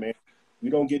with pigs, man. We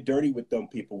don't get dirty with them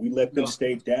people. We let them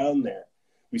stay down there.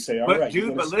 We say, all right.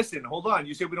 Dude, but listen, hold on.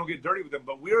 You say we don't get dirty with them,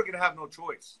 but we are going to have no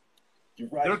choice. You're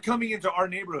right. They're coming into our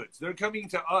neighborhoods. They're coming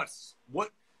to us.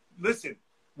 Listen,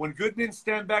 when good men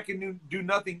stand back and do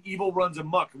nothing, evil runs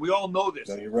amok. We all know this.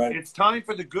 No, you're right. It's time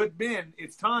for the good men.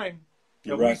 It's time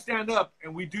that we stand up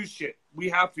and we do shit. We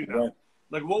have to now. Right.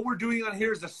 Like what we're doing on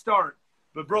here is a start.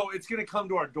 But, bro, it's going to come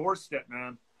to our doorstep,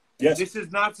 man. Yes. This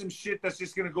is not some shit that's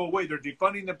just going to go away. They're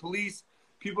defunding the police.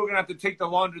 People are going to have to take the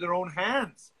law into their own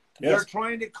hands. Yes. They're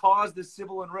trying to cause the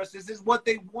civil unrest. This is what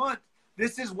they want.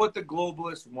 This is what the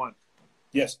globalists want.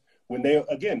 Yes. When they're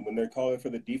calling for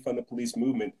the defund the police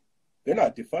movement, they're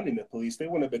not defunding the police. They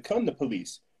want to become the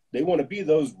police. They want to be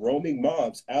those roaming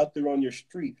mobs out there on your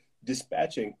street,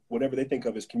 dispatching whatever they think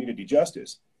of as community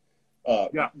justice.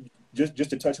 Just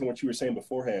to touch on what you were saying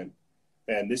beforehand,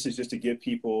 and this is just to give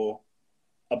people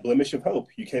a blemish of hope.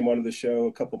 You came onto the show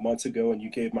a couple months ago and you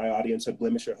gave my audience a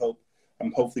blemish of hope.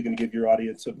 I'm hopefully going to give your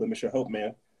audience a blemish of hope,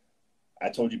 man. I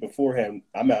told you beforehand,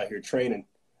 I'm out here training.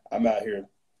 I'm out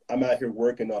here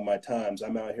working on my times.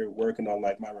 I'm out here working on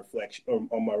like my reflection,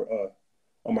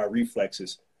 on my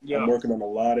reflexes. Yeah. I'm working on a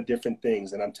lot of different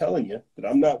things, and I'm telling you that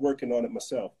I'm not working on it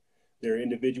myself. There are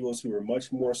individuals who are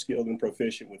much more skilled and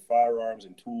proficient with firearms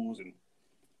and tools and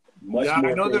much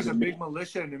more. I know there's a big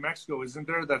militia in New Mexico, isn't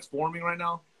there, that's forming right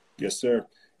now? Yes, sir.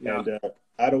 Yeah. And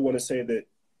I don't want to say that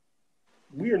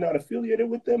we are not affiliated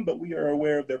with them, but we are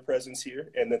aware of their presence here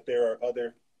and that there are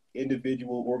other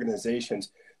individual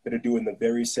organizations that are doing the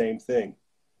very same thing.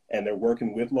 And they're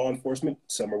working with law enforcement.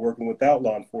 Some are working without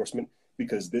law enforcement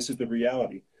because this is the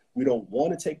reality. We don't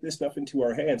want to take this stuff into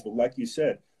our hands, but like you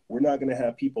said, we're not going to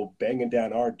have people banging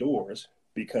down our doors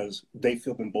because they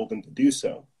feel emboldened to do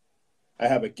so. I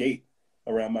have a gate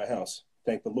around my house,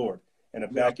 thank the Lord. and a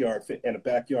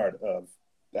backyard of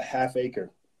a half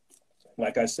acre,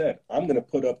 like I said, I'm going to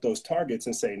put up those targets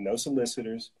and say no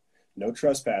solicitors, no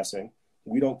trespassing.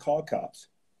 We don't call cops.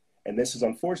 And this is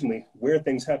unfortunately where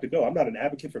things have to go. I'm not an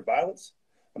advocate for violence.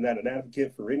 I'm not an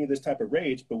advocate for any of this type of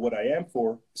rage, but what I am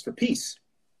for is for peace,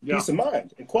 peace of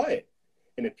mind and quiet.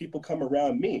 And if people come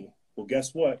around me, well,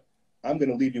 guess what? I'm going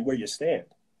to leave you where you stand.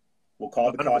 We'll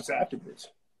call the 100%. Cops afterwards.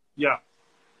 Yeah.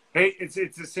 Hey, it's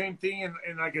the same thing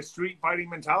in like a street fighting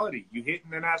mentality. You hit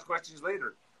and then ask questions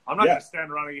later. I'm not going to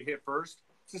stand around and get hit first.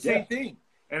 It's the same thing.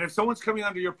 And if someone's coming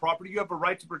onto your property, you have a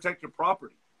right to protect your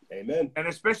property. Amen. And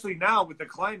especially now with the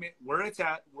climate where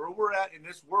we're at in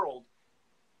this world,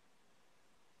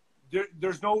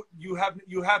 there's no, you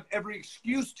have every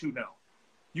excuse to now.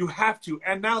 You have to.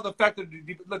 And now the fact that,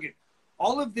 look at,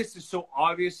 all of this is so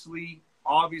obviously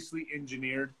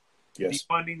engineered. Yes.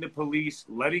 Defunding the police,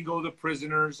 letting go the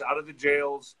prisoners out of the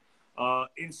jails,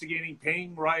 instigating,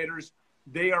 paying rioters.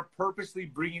 They are purposely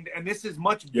bringing, and this is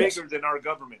much bigger than our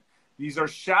government. These are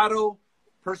shadow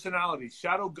personalities,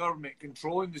 shadow government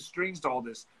controlling the strings to all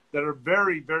this that are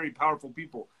very, very powerful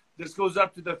people. This goes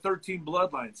up to the 13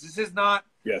 bloodlines. This is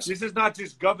not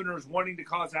just governors wanting to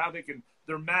cause havoc and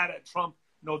they're mad at Trump.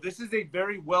 No, this is a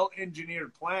very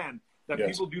well-engineered plan that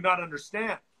people do not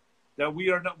understand, that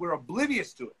we're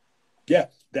oblivious to it. Yeah,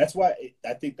 that's why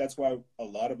I think that's why a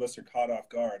lot of us are caught off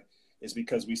guard, is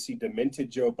because we see demented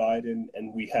Joe Biden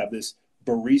and we have this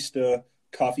barista,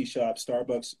 coffee shop,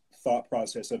 Starbucks thought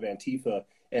process of Antifa,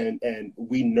 and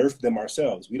we nerf them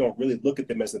ourselves. We don't really look at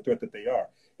them as the threat that they are.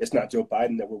 It's not Joe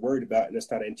Biden that we're worried about, and it's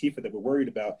not Antifa that we're worried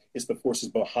about. It's the forces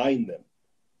behind them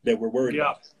that we're worried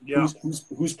about. Yeah.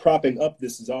 Who's propping up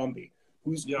this zombie?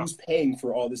 Who's paying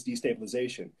for all this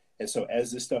destabilization? And so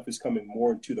as this stuff is coming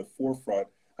more into the forefront,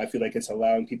 I feel like it's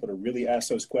allowing people to really ask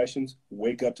those questions,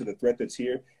 wake up to the threat that's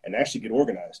here, and actually get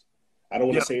organized. I don't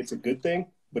want to say it's a good thing,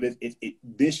 but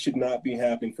this should not be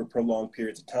happening for prolonged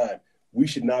periods of time. We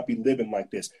should not be living like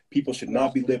this. People should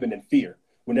not be living in fear.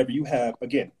 Whenever you have,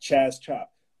 again, Chaz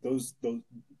Chop, those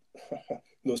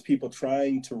people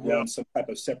trying to run some type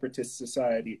of separatist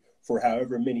society for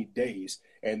however many days,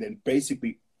 and then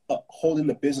basically holding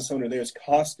the business owner there as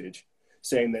hostage,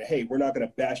 saying that, hey, we're not going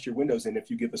to bash your windows in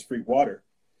if you give us free water.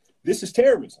 This is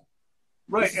terrorism.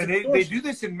 Right, and they do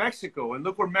this in Mexico, and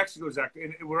look where Mexico's at.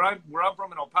 And where I'm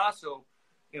from in El Paso,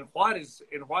 in Juarez,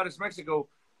 Mexico,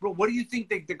 bro, what do you think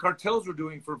the cartels were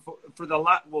doing for the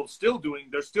lot? Well,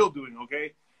 they're still doing,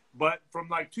 okay? But from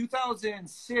like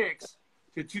 2006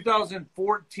 to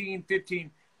 2014,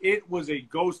 15, it was a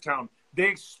ghost town. They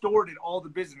extorted all the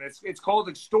business. It's called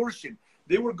extortion.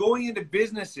 They were going into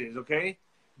businesses, okay?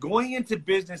 Going into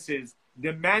businesses,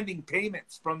 demanding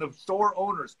payments from the store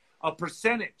owners, a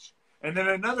percentage. And then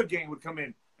another gang would come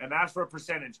in and ask for a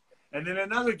percentage. And then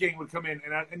another gang would come in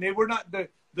and they were not,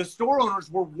 the store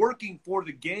owners were working for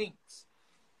the gangs.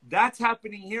 That's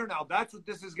happening here now. That's what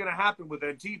this is going to happen with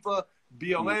Antifa,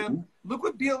 BLM. Mm-hmm. Look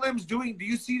what BLM's doing. Do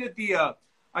you see that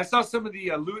I saw some of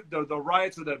the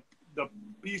riots or the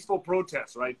peaceful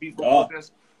protests, right? Peaceful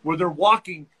protests where they're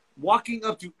walking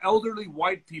up to elderly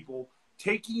white people,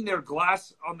 taking their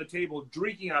glass on the table,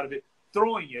 drinking out of it,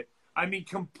 throwing it. I mean,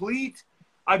 complete.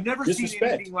 I've never seen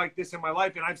anything like this in my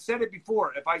life. And I've said it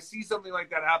before. If I see something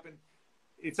like that happen,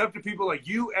 it's up to people like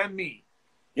you and me.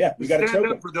 Yeah, we got to stand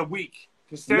up for the weak.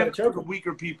 To stand up for the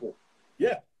weaker people.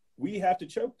 Yeah, we have to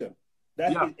choke them.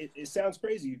 It sounds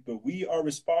crazy, but we are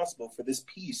responsible for this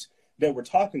peace that we're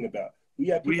talking about. We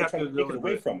have people trying to take it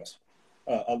away from us.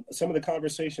 Some of the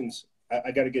conversations,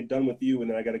 I got to get done with you,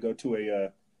 and then I got to go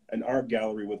to an art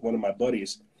gallery with one of my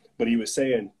buddies. But he was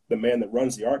saying, the man that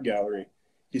runs the art gallery,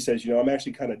 he says, I'm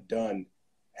actually kind of done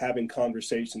having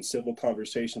civil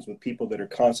conversations with people that are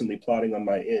constantly plotting on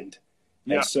my end.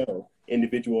 Yeah. And so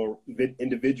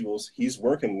individuals he's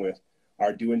working with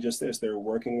are doing just this. They're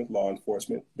working with law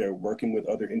enforcement. They're working with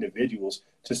other individuals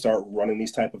to start running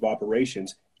these type of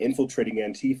operations, infiltrating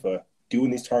Antifa,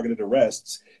 doing these targeted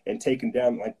arrests, and taking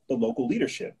down like the local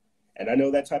leadership. And I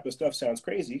know that type of stuff sounds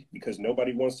crazy because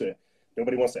nobody wants to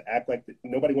act like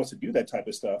nobody wants to do that type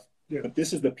of stuff. Yeah. But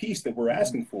this is the peace that we're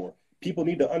asking for. People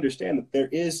need to understand that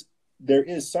there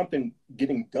is something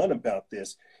getting done about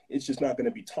this. It's just not going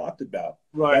to be talked about.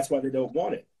 Right. That's why they don't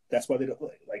want it. That's why they don't.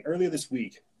 Like earlier this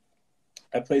week,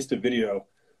 I placed a video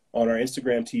on our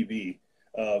Instagram TV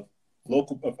of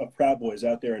Proud Boys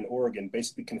out there in Oregon,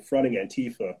 basically confronting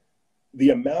Antifa. The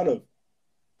amount of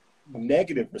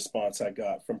negative response I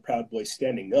got from Proud Boys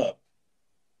standing up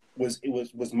was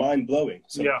mind blowing.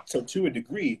 So to a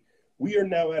degree, we are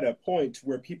now at a point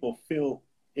where people feel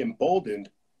emboldened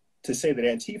to say that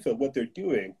Antifa, what they're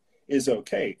doing is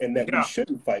okay and that we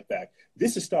shouldn't fight back.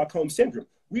 This is Stockholm Syndrome.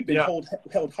 We've been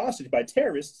held hostage by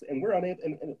terrorists, and we're unable,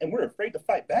 and we're afraid to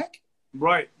fight back.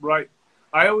 Right.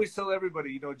 I always tell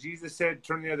everybody, Jesus said,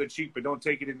 turn the other cheek, but don't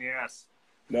take it in the ass.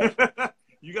 No.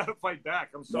 You got to fight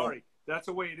back. I'm sorry. No. That's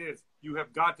the way it is. You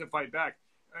have got to fight back.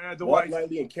 Walk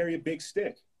lightly and carry a big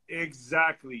stick.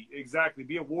 Exactly.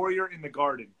 Be a warrior in the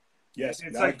garden. Yes,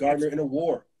 it's not like a gardener in a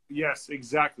war. Yes,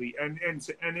 exactly. And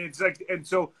it's like, and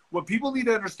so what people need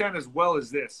to understand as well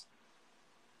is this.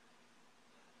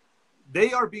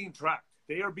 They are being tracked.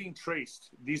 They are being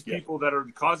traced. These people that are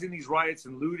causing these riots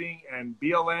and looting and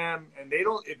BLM, and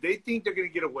if they think they're going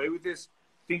to get away with this,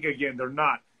 think again. They're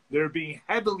not. They're being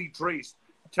heavily traced.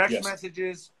 Text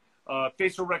messages,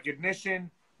 facial recognition.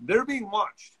 They're being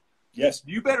watched. Yes.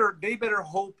 They better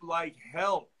hope like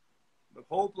hell.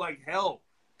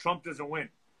 Trump doesn't win.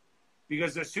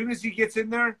 Because as soon as he gets in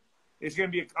there, it's going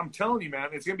to be, I'm telling you, man,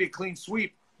 it's going to be a clean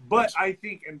sweep. But I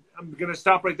think, and I'm going to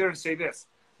stop right there and say this.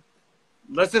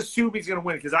 Let's assume he's going to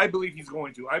win, because I believe he's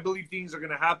going to. I believe things are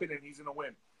going to happen and he's going to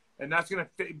win. And that's going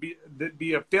to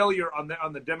be a failure on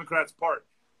the Democrats' part.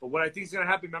 But what I think is going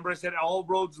to happen, remember I said all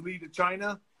roads lead to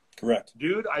China? Correct.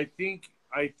 Dude, I think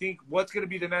what's going to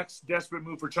be the next desperate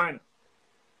move for China?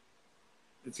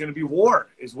 It's going to be war,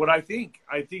 is what I think.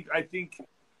 I think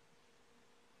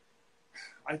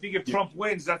if Trump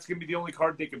wins, that's going to be the only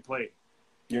card they can play.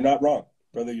 You're not wrong,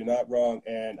 brother. You're not wrong.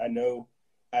 And I know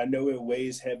it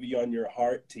weighs heavy on your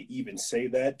heart to even say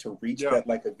that, to reach that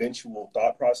like eventual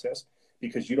thought process,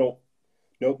 because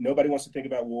nobody wants to think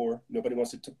about war. Nobody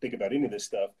wants to think about any of this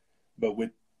stuff. But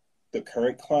with the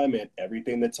current climate,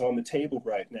 everything that's on the table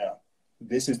right now,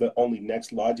 this is the only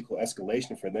next logical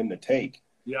escalation for them to take.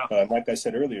 Yeah. Like I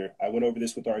said earlier, I went over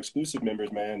this with our exclusive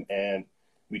members, man, and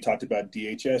we talked about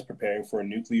DHS preparing for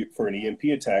an EMP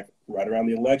attack right around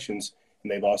the elections.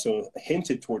 And they've also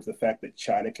hinted towards the fact that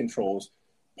China controls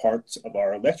parts of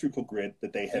our electrical grid,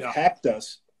 that they have hacked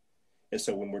us. And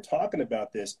so when we're talking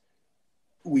about this,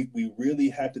 we really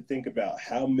have to think about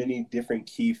how many different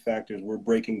key factors we're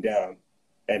breaking down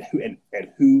and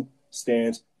who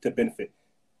stands to benefit.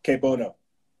 Que bono,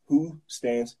 who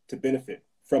stands to benefit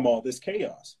from all this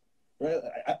chaos? Right?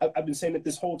 I've been saying it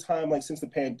this whole time, like since the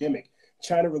pandemic.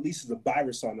 China releases a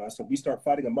virus on us and we start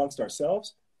fighting amongst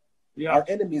ourselves. Our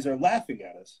enemies are laughing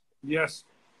at us. Yes,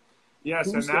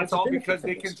 and that's all because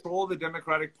they control the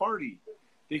Democratic Party.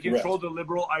 They control the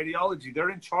liberal ideology. They're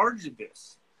in charge of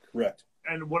this. Correct.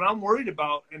 And what I'm worried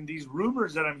about, and these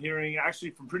rumors that I'm hearing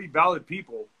actually from pretty valid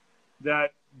people,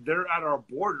 that they're at our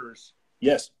borders.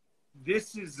 Yes.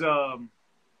 This is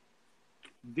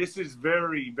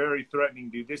very, very threatening,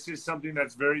 dude. This is something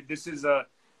that's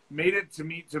made it to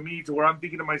me to where I'm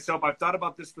thinking to myself, I've thought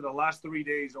about this for the last 3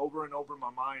 days over and over in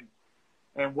my mind.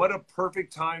 And what a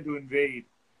perfect time to invade.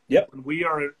 Yep. When we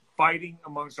are fighting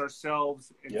amongst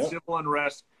ourselves in civil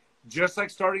unrest, just like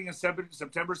starting on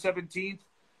September 17th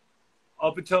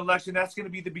up until election, that's going to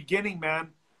be the beginning, man.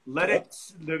 They're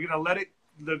going to let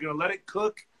it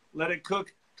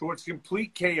cook towards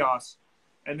complete chaos.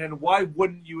 And then why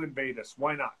wouldn't you invade us?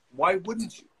 Why not? Why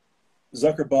wouldn't you?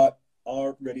 Zuckerbot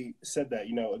already said that.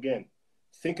 Again,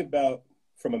 think about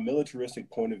from a militaristic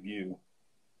point of view,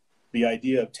 the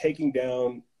idea of taking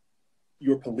down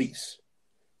your police,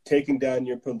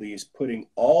 putting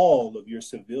all of your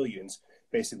civilians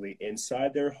basically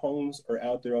inside their homes or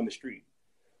out there on the street.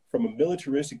 From a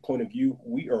militaristic point of view,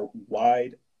 we are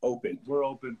wide open. We're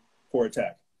open for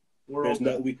attack. No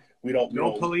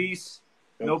police.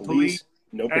 No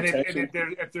protection.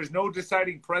 And if there's no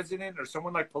deciding president or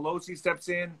someone like Pelosi steps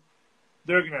in,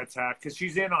 they're going to attack because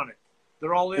she's in on it.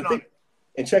 They're all in on it.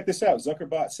 And check this out.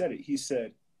 Zuckerbot said it. He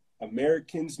said,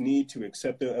 Americans need to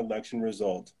accept the election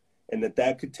result and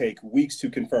that could take weeks to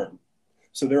confirm.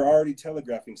 So they're already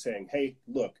telegraphing saying, hey,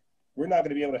 look, we're not going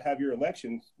to be able to have your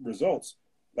election results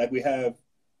like we have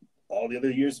all the other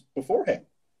years beforehand.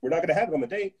 We're not going to have it on the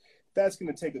date. That's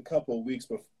going to take a couple of weeks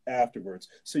afterwards.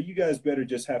 So you guys better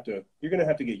you're going to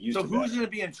have to get used to that. So who's going to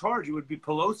be in charge? It would be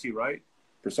Pelosi, right?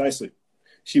 Precisely.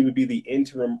 She would be the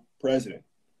interim president.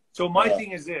 So my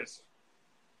thing is this.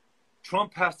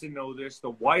 Trump has to know this.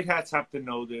 The White Hats have to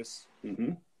know this.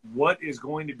 Mm-hmm. What is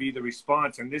going to be the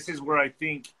response? And this is where I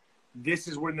think this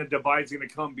is when the divide's going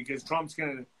to come because Trump's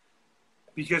going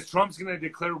to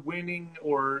declare winning,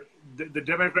 or the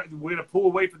Democrat. We're going to pull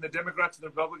away from the Democrats, and the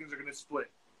Republicans are going to split.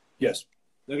 Yes,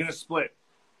 they're going to split.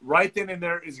 Right then and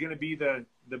there is going to be the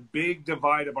big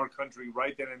divide of our country.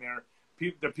 Right then and there,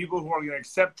 the people who are going to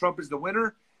accept Trump as the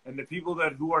winner, and the people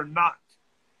who are not.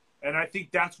 And I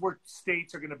think that's where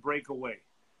states are going to break away.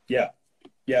 Yeah.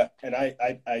 And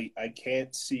I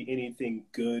can't see anything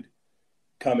good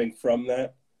coming from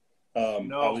that.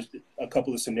 No. I was a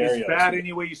couple of scenarios. It's bad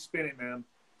any way you spin it, man.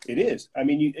 It is. I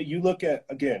mean, you look at,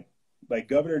 again, like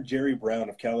Governor Jerry Brown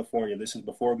of California. This is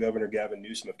before Governor Gavin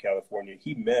Newsom of California.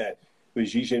 He met with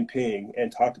Xi Jinping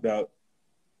and talked about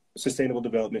sustainable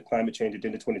development, climate change,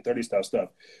 Agenda 2030 style stuff.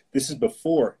 This is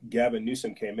before Gavin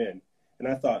Newsom came in. And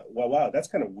I thought, wow, that's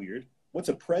kind of weird. What's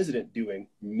a president doing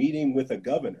meeting with a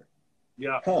governor?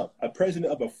 Yeah. A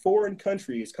president of a foreign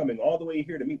country is coming all the way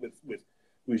here to meet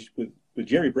with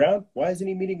Jerry Brown. Why isn't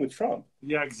he meeting with Trump?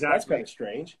 Yeah, exactly. That's kind of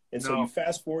strange. And so you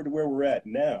fast forward to where we're at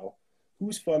now.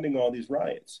 Who's funding all these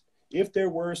riots? If there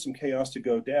were some chaos to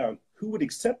go down, who would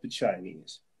accept the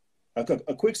Chinese?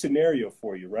 A quick scenario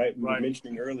for you, right? We were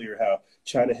mentioning earlier how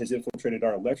China has infiltrated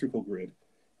our electrical grid.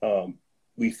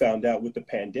 We found out with the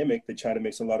pandemic that China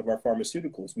makes a lot of our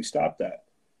pharmaceuticals. We stopped that.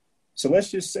 So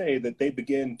let's just say that they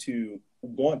begin to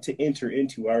want to enter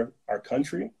into our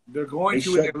country. They're going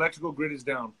to when the electrical grid is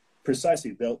down.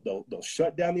 Precisely. They'll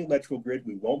shut down the electrical grid.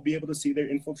 We won't be able to see their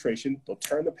infiltration. They'll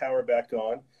turn the power back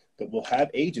on. That we'll have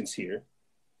agents here,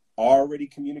 already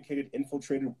communicated,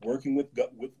 infiltrated, working with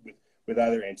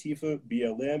either Antifa,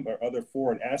 BLM, or other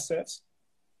foreign assets.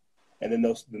 And then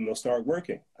they'll start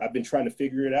working. I've been trying to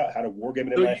figure it out, how to war game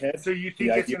it in my head. So you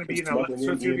think it's going to be it's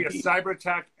going to be a cyber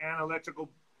attack and electrical,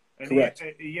 correct?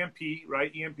 EMP,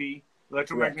 right? EMP,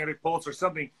 electromagnetic pulse, or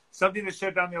something to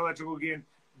shut down the electrical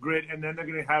grid, and then they're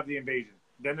going to have the invasion.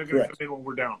 Then they're going to come in when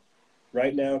we're down.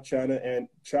 Right now, China,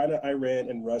 Iran,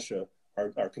 and Russia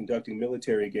are conducting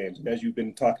military games. And as you've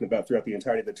been talking about throughout the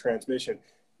entirety of the transmission,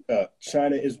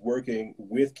 China is working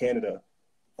with Canada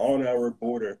on our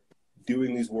border,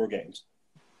 doing these war games.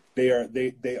 They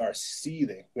are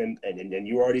seething, and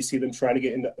you already see them trying to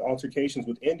get into altercations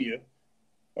with India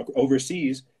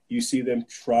overseas. You see them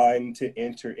trying to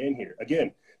enter in here.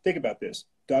 Again, think about this.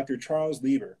 Dr. Charles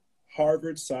Lieber,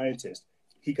 Harvard scientist,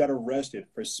 he got arrested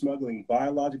for smuggling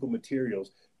biological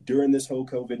materials during this whole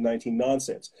COVID-19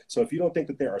 nonsense. So if you don't think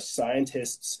that there are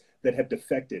scientists that have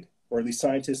defected, or at least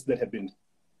scientists that have been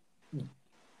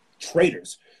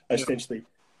traitors, essentially,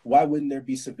 why wouldn't there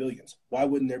be civilians? Why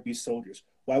wouldn't there be soldiers?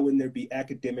 Why wouldn't there be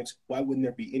academics? Why wouldn't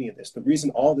there be any of this? The reason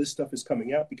all this stuff is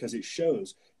coming out because it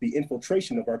shows the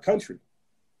infiltration of our country.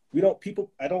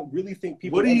 I don't really think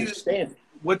people understand it.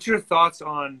 What's your thoughts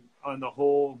on the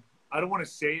whole, I don't want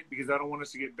to say it because I don't want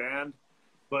us to get banned,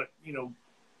 but,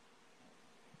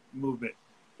 movement.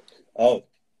 Oh.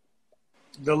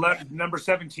 The number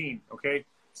 17, okay?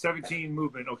 17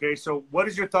 movement, okay? So what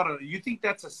is your thought on it? You think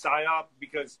that's a psyop?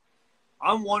 Because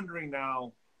I'm wondering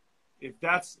now if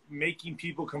that's making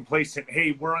people complacent.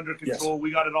 Hey, we're under control. Yes.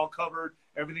 We got it all covered.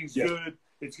 Everything's good.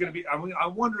 It's going to be –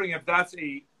 I'm wondering if that's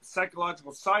a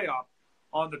psychological psyop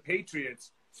on the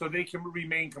Patriots so they can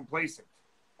remain complacent.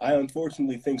 I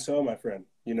unfortunately think so, my friend.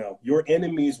 Your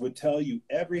enemies would tell you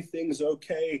everything's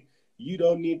okay. You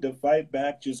don't need to fight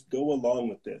back. Just go along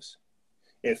with this.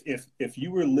 If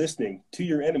you were listening to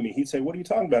your enemy, he'd say, what are you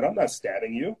talking about? I'm not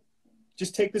stabbing you.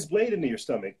 Just take this blade into your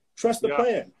stomach. Trust the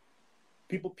plan.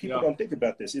 People don't think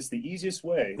about this. It's the easiest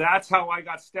way. That's how I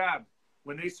got stabbed.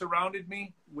 When they surrounded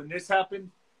me, when this happened,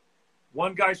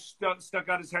 one guy stuck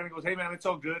out his hand and goes, hey, man, it's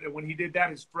all good. And when he did that,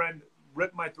 his friend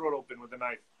ripped my throat open with a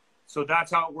knife. So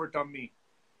that's how it worked on me.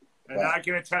 And I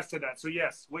can attest to that. So,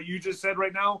 yes, what you just said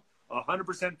right now,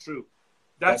 100% true.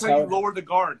 That's how you lower the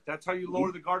guard. That's how you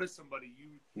lower the guard of somebody.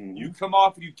 You come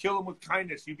off, you kill them with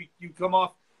kindness. You come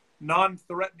off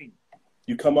non-threatening.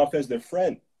 You come off as their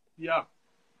friend. Yeah.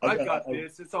 I've got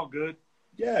this. It's all good.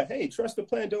 Yeah, hey, trust the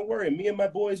plan. Don't worry. Me and my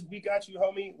boys, we got you,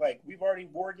 homie. Like, we've already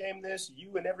war gamed this.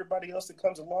 You and everybody else that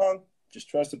comes along, just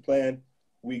trust the plan.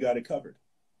 We got it covered.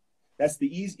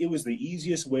 It was the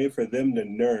easiest way for them to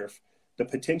nerf the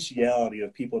potentiality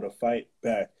of people to fight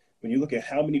back. When you look at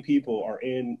how many people are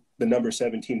in the number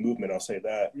 17 movement, I'll say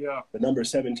that. Yeah. The number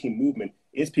 17 movement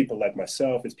is people like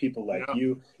myself. It's people like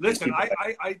you. Listen,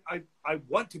 I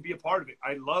want to be a part of it.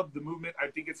 I love the movement. I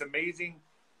think it's amazing.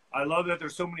 I love that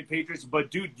there's so many patriots.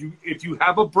 But, dude, if you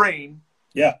have a brain,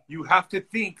 you have to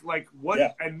think like what.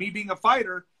 Yeah. And me being a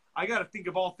fighter, I got to think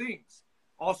of all things,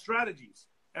 all strategies.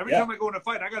 Every time I go in a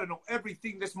fight, I got to know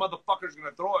everything this motherfucker's going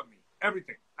to throw at me.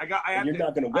 Everything. I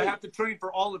have to train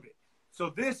for all of it. So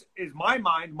this is my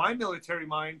mind, my military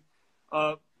mind,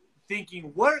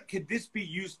 thinking, what could this be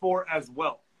used for as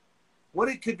well? What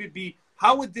it could be?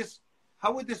 How would this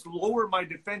lower my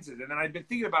defenses? And then I've been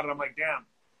thinking about it. I'm like, damn,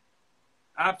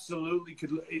 absolutely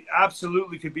could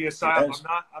be a psyop. Yes.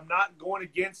 I'm not going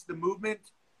against the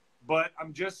movement, but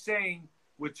I'm just saying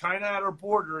with China at our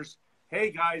borders,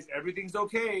 hey guys, everything's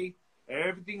okay,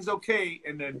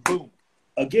 and then boom.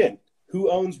 Again,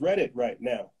 who owns Reddit right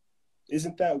now?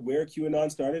 Isn't that where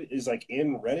QAnon started? Is like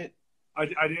in Reddit? I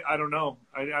don't know.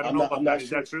 I don't know about that.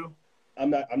 Is that true? I'm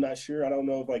not sure. I don't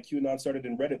know if like QAnon started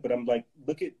in Reddit, but I'm like,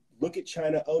 look at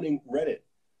China owning Reddit.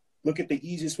 Look at the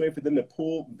easiest way for them to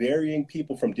pull varying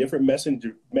people from different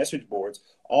message boards,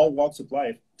 all walks of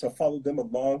life, to follow them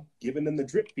along, giving them the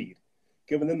drip feed,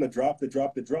 giving them the drop,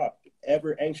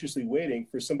 ever anxiously waiting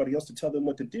for somebody else to tell them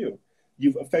what to do.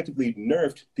 You've effectively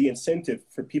nerfed the incentive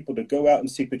for people to go out and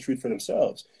seek the truth for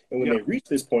themselves. And when they reach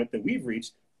this point that we've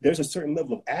reached, there's a certain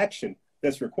level of action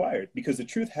that's required, because the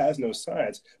truth has no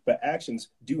sides, but actions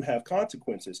do have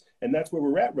consequences. And that's where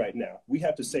we're at right now. We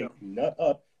have to say, nut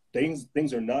up.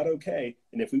 Things are not okay,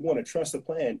 and if we want to trust the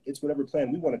plan, it's whatever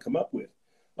plan we want to come up with.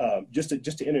 Just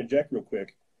to interject real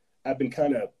quick, I've been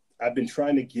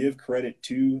trying to give credit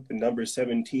to the number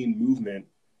 17 movement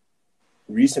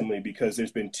recently, because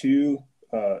there's been two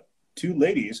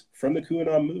ladies from the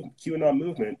QAnon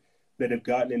movement that have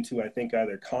gotten into, I think,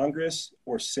 either Congress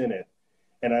or Senate,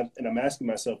 and I'm asking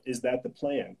myself, is that the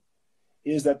plan?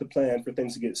 Is that the plan for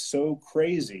things to get so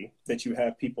crazy that you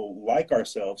have people like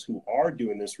ourselves who are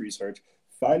doing this research,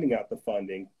 finding out the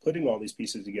funding, putting all these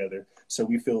pieces together, so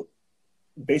we feel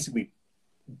basically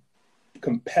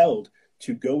compelled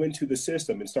to go into the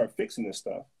system and start fixing this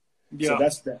stuff? Yeah.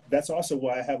 So that's also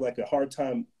why I have like a hard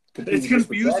time. It's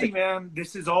confusing, man.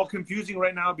 This is all confusing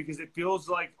right now, because it feels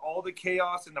like all the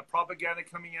chaos and the propaganda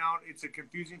coming out. It's a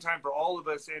confusing time for all of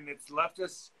us, and it's left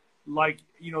us like,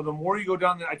 you know, the more you go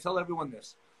down, I tell everyone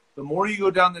this, the more you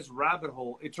go down this rabbit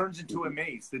hole, it turns into a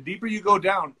maze. The deeper you go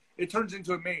down, it turns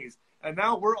into a maze. And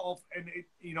now we're all,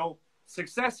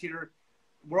 success here,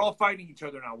 we're all fighting each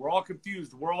other now. We're all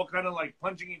confused. We're all kind of like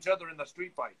punching each other in the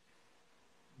street fight.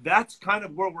 That's kind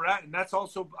of where we're at. And that's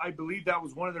also, I believe that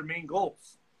was one of their main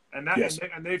goals. And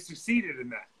and they've succeeded in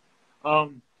that.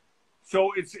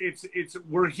 So it's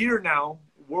we're here now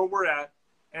where we're at.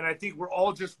 And I think we're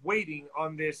all just waiting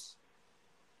on this.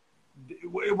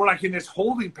 We're like in this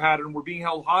holding pattern. We're being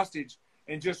held hostage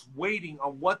and just waiting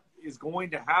on what is going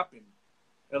to happen.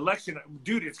 Election,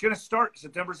 dude, it's going to start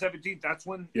September 17th. That's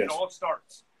when it all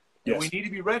starts. And we need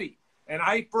to be ready. And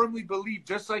I firmly believe,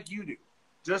 just like you do,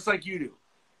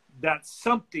 that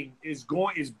something is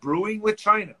brewing with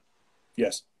China.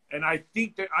 Yes. And I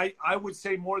think that I would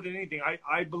say more than anything,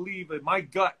 I believe in my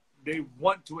gut, they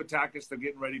want to attack us. They're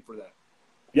getting ready for that.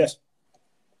 Yes.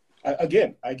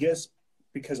 I guess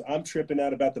because I'm tripping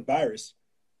out about the virus,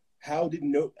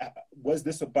 was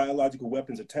this a biological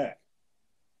weapons attack?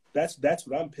 That's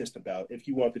what I'm pissed about. If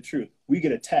you want the truth, we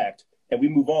get attacked and we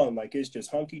move on like it's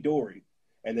just hunky dory.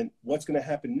 And then what's going to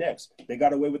happen next? They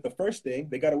got away with the first thing.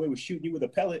 They got away with shooting you with a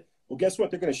pellet. Well, guess what?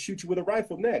 They're going to shoot you with a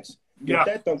rifle next. If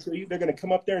that don't kill you, they're going to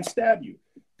come up there and stab you.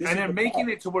 And they're making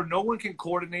it to where no one can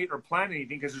coordinate or plan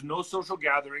anything, because there's no social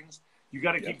gatherings. You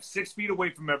got to keep 6 feet away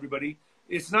from everybody.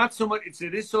 It's not so much,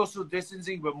 it is social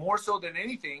distancing, but more so than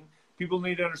anything, people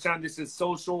need to understand this is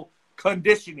social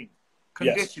conditioning.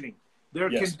 They're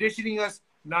conditioning us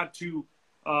not to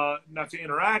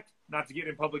interact, not to get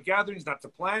in public gatherings, not to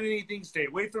plan anything, stay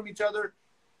away from each other.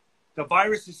 The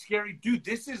virus is scary. Dude,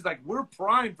 this is like, we're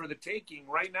primed for the taking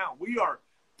right now. We are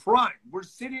primed. We're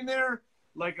sitting there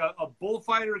like a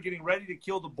bullfighter getting ready to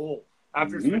kill the bull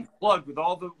after it's been plugged with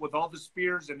all the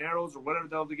spears and arrows or whatever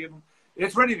the hell they give them.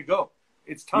 It's ready to go.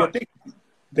 It's time.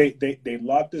 They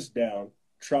locked us down,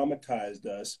 traumatized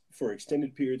us for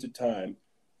extended periods of time,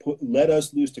 let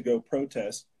us loose to go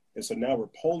protest. And so now we're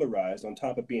polarized on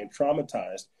top of being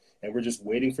traumatized, and we're just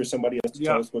waiting for somebody else to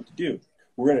tell us what to do.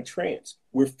 We're in a trance.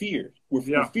 We're feared. We're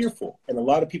fearful. And a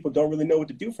lot of people don't really know what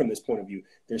to do from this point of view.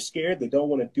 They're scared. They don't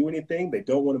want to do anything. They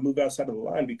don't want to move outside of the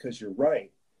line, because you're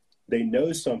right. They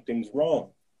know something's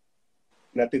wrong.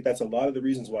 And I think that's a lot of the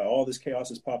reasons why all this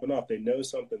chaos is popping off. They know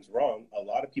something's wrong. A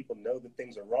lot of people know that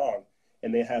things are wrong,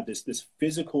 and they have this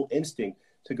physical instinct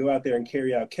to go out there and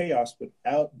carry out chaos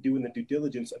without doing the due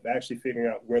diligence of actually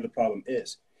figuring out where the problem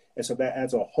is. And so that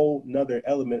adds a whole nother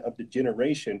element of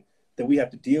degeneration that we have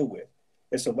to deal with.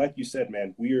 And so, like you said,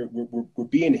 man, we're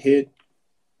being hit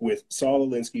with Saul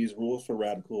Alinsky's Rules for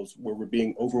Radicals, where we're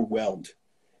being overwhelmed.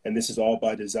 And this is all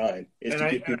by design. It's to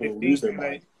get people to lose their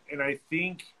mind. And I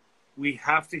think we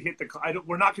have to hit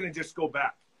we're not going to just go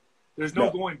back. There's no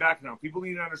going back now. People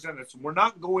need to understand this. We're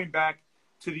not going back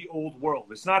to the old world.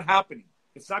 It's not happening.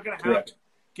 It's not going to happen. Correct.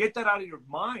 Get that out of your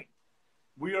mind.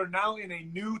 We are now in a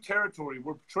new territory.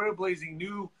 We're trailblazing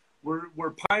new.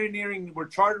 We're pioneering. We're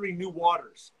chartering new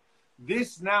waters.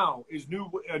 This now is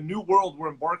a new world we're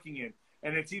embarking in,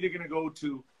 and it's either going to go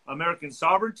to American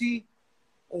sovereignty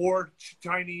or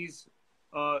Chinese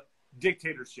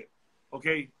dictatorship.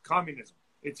 Okay, communism.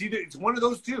 It's one of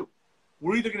those two.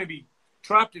 We're either going to be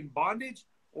trapped in bondage,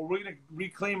 or we're going to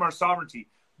reclaim our sovereignty.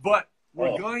 But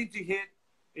we're going to hit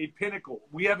a pinnacle.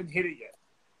 We haven't hit it yet.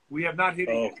 We have not hit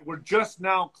it yet. We're just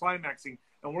now climaxing,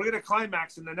 and we're going to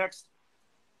climax in the next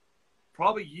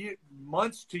probably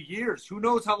months to years. Who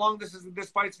knows how long this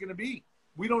fight's going to be?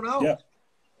 We don't know. Yeah.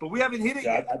 But we haven't hit it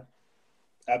yet.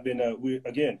 I've been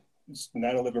again, it's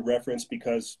 9/11 reference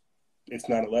because it's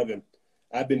 9/11.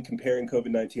 I've been comparing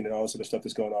COVID-19 and all this other stuff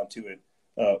that's going on to it.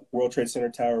 World Trade Center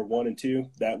Tower 1 and 2,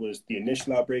 that was the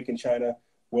initial outbreak in China.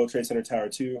 World Trade Center Tower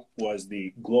 2 was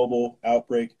the global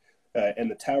outbreak.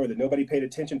 And the tower that nobody paid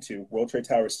attention to, World Trade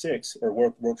Tower 6 or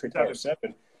World Trade Tower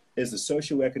 7, is the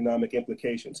socioeconomic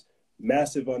implications.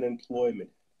 Massive unemployment,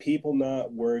 people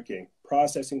not working,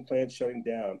 processing plants shutting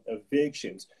down,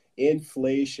 evictions,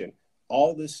 inflation.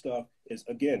 All this stuff is,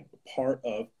 again, part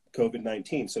of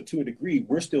COVID-19. So to a degree,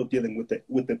 we're still dealing with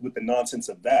the nonsense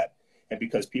of that. And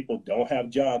because people don't have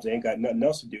jobs, they ain't got nothing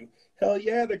else to do. Hell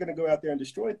yeah, they're going to go out there and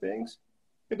destroy things.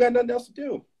 They've got nothing else to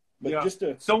do. But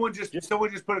yeah. Someone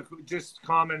just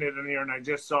commented in here, and I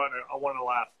just saw it. And I want to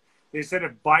laugh. They said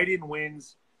if Biden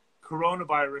wins,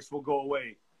 coronavirus will go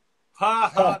away.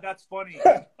 Ha ha! That's funny.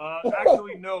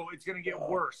 Actually, no. It's going to get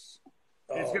worse.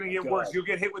 It's going to get worse. You'll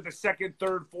get hit with the second,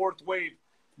 third, fourth wave.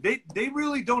 They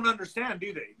really don't understand,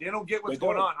 do they? They don't get what's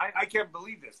going on. I can't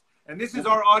believe this. And this is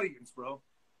our audience, bro.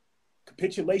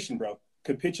 Capitulation, bro.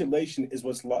 Capitulation is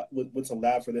what's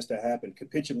allowed for this to happen.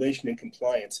 Capitulation and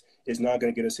compliance is not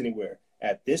going to get us anywhere.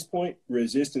 At this point,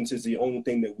 resistance is the only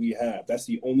thing that we have. That's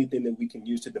the only thing that we can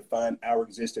use to define our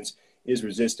existence is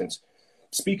resistance.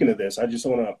 Speaking of this, I just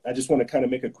want to kind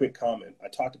of make a quick comment. I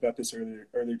talked about this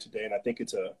earlier today, and I think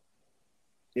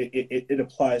it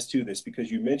applies to this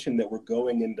because you mentioned that we're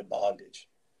going into bondage.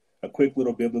 A quick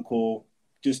little biblical,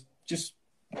 just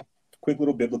quick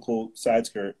little biblical side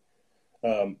skirt.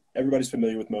 Everybody's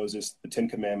familiar with Moses, the 10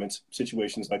 Commandments,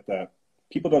 situations like that.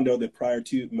 People don't know that prior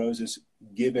to Moses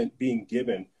being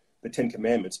given the 10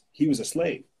 Commandments, he was a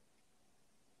slave.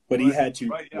 But he had to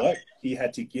He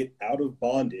had to get out of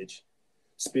bondage,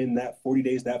 spend that 40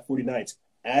 days, that 40 nights,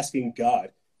 asking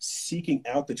God, seeking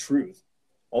out the truth,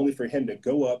 only for him to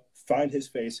go up, find his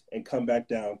face, and come back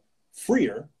down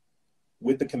freer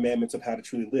with the commandments of how to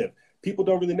truly live. People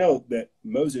don't really know that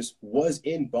Moses was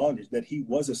in bondage, that he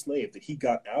was a slave, that he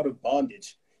got out of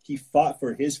bondage. He fought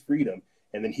for his freedom,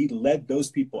 and then he led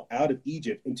those people out of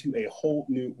Egypt into a whole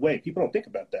new way. People don't think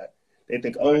about that. They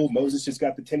think, Moses just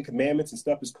got the 10 Commandments and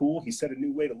stuff is cool. He set a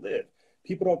new way to live.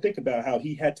 People don't think about how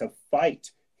he had to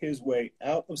fight his way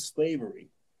out of slavery,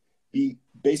 be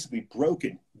basically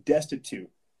broken, destitute,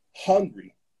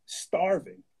 hungry,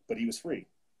 starving, but he was free.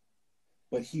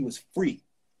 But he was free.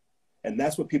 And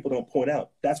that's what people don't point out.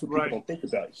 That's what people don't think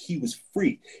about. He was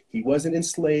free. He wasn't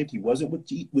enslaved. He wasn't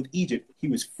with Egypt. He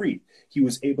was free. He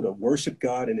was able to worship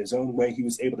God in his own way. He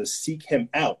was able to seek him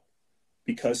out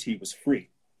because he was free.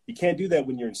 You can't do that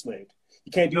when you're enslaved.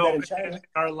 You can't do that in China.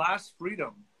 Our last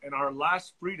freedom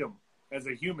as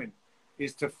a human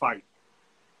is to fight.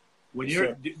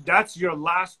 That's your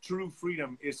last true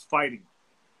freedom is fighting.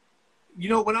 You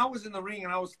know, when I was in the ring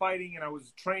and I was fighting and I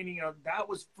was training, that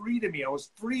was free to me. I was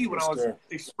free when I was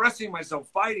expressing myself,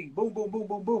 fighting, boom, boom, boom,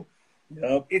 boom, boom.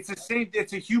 Yep. It's the same.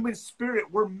 It's a human spirit.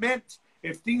 We're meant,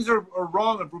 if things are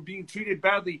wrong, if we're being treated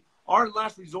badly, our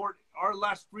last resort, our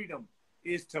last freedom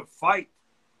is to fight,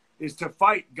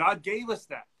 God gave us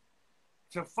that,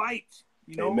 to fight,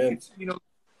 you know. Amen.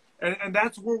 And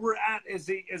that's where we're at as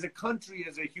a country,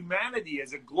 as a humanity,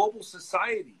 as a global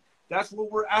society. That's where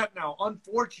we're at now.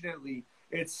 Unfortunately,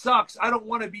 it sucks. I don't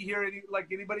want to be here like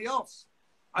anybody else.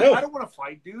 No. I don't want to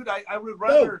fight, dude. I would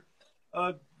rather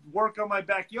work on my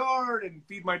backyard and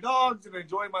feed my dogs and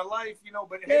enjoy my life, you know.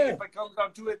 But hey, if it comes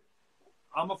down to it,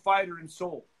 I'm a fighter in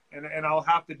soul, and I'll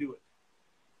have to do it.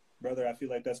 Brother, I feel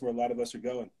like that's where a lot of us are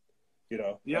going. You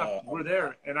know. Yeah, we're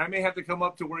there, and I may have to come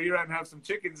up to where you're at and have some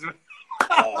chickens.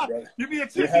 Give me a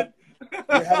chicken.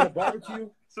 We're having a barbecue.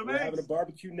 We're having a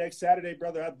barbecue next Saturday,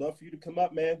 brother. I'd love for you to come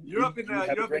up, man. You're up in I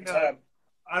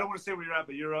don't want to say where you're at,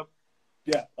 but you're up.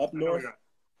 Yeah, up north.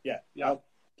 Yeah.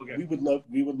 Okay. We would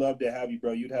love to have you,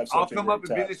 bro. You'd have such I'll come up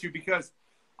and visit you because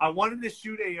I wanted to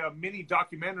shoot a mini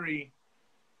documentary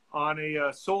on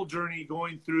a soul journey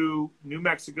going through New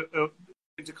Mexico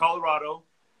into Colorado.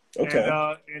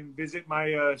 Okay. And visit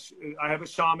my I have a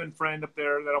shaman friend up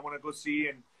there that I want to go see,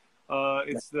 and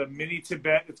it's the mini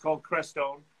Tibet. It's called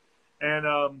Crestone.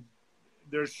 And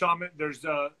there's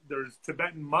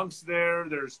Tibetan monks there.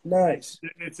 Nice.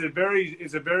 It's a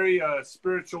very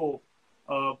spiritual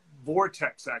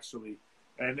vortex actually,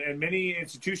 and many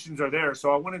institutions are there.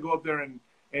 So I want to go up there and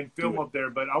film up there.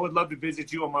 But I would love to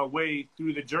visit you on my way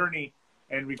through the journey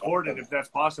and record it if that's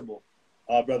possible.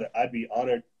 Brother, I'd be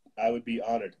honored. I would be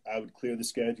honored. I would clear the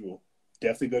schedule.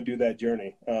 Definitely go do that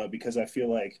journey because I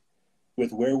feel like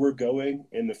with where we're going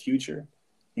in the future,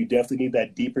 you definitely need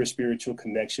that deeper spiritual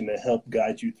connection to help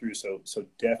guide you through. So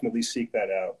definitely seek that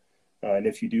out. And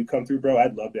if you do come through, bro,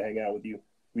 I'd love to hang out with you.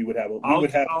 We would have too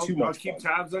much fun. I'll keep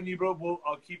tabs on you, bro.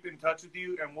 I'll keep in touch with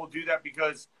you, and we'll do that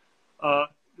because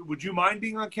would you mind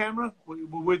being on camera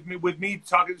with me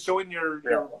talking, showing your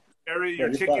area,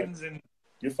 your chickens, fine. And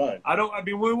you're fine.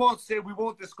 We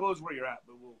won't disclose where you're at,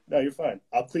 but we'll. No, you're fine.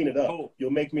 I'll clean it up. Cool.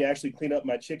 You'll make me actually clean up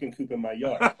my chicken coop in my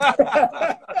yard.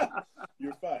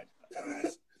 You're fine.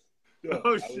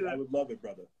 No, shit. I would love it,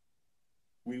 brother.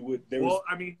 We would.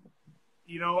 I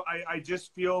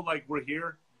just feel like we're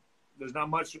here. There's not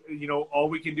much, all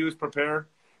we can do is prepare.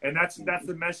 And that's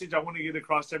the message I want to get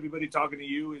across to everybody talking to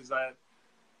you is that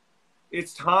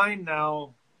it's time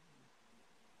now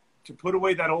to put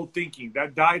away that old thinking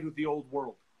that died with the old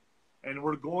world. And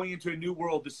we're going into a new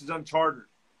world. This is uncharted.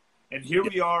 And here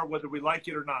we are, whether we like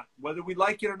it or not. Whether we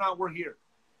like it or not, we're here.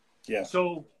 Yeah.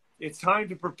 So it's time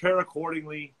to prepare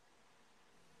accordingly.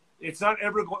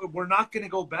 We're not going to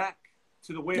go back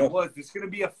to the way it was. It's going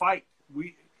to be a fight.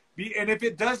 And if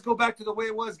it does go back to the way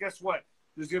it was, guess what?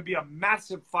 There's going to be a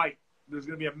massive fight. There's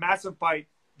going to be a massive fight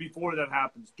before that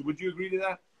happens. Would you agree to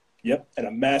that? Yep, and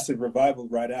a massive revival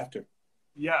right after.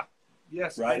 Yeah.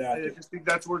 Yes. After. I just think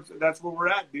that's where we're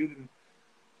at, dude. And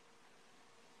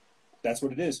that's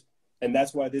what it is, and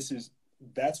that's why this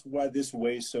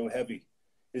weighs so heavy,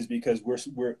 is because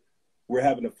we're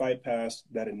having to fight past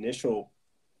that initial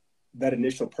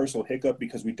personal hiccup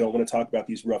because we don't want to talk about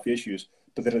these rough issues.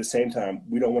 But then at the same time,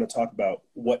 we don't want to talk about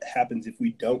what happens if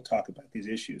we don't talk about these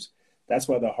issues. That's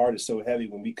why the heart is so heavy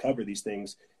when we cover these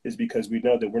things, is because we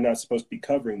know that we're not supposed to be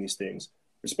covering these things.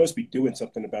 We're supposed to be doing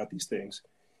something about these things.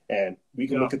 And we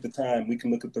can look at the time, we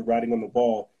can look at the writing on the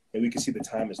wall, and we can see the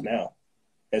time is now.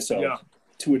 And so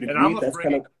to a degree, I'm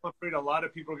afraid a lot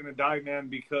of people are going to die, man,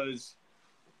 because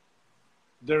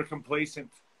they're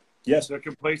complacent. Yes. They're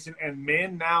complacent. And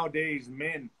men nowadays,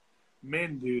 men,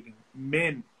 dude,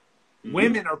 men. Mm-hmm.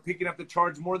 Women are picking up the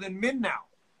charge more than men now.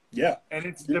 Yeah. And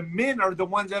it's the men are the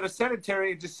ones that are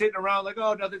sedentary and just sitting around like,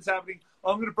 oh, nothing's happening.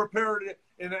 I'm going to prepare it.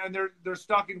 And they're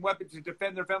stocking weapons to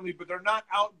defend their family, but they're not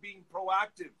out being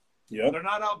proactive. Yeah. They're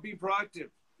not out being proactive.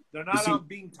 They're not out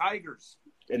being tigers.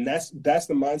 And that's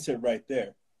the mindset right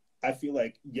there. I feel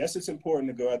like, yes, it's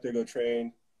important to go out there, go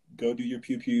train, go do your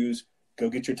pew-pews, go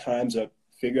get your times up,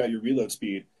 figure out your reload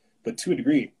speed. But to a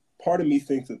degree, part of me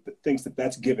thinks that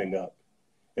that's giving up.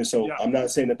 And so I'm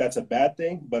not saying that that's a bad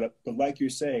thing, but like you're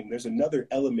saying, there's another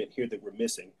element here that we're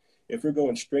missing. If we're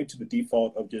going straight to the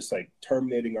default of just like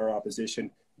terminating our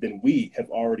opposition, then we have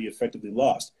already effectively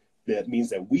lost. That means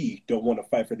that we don't want to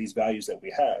fight for these values that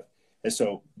we have. And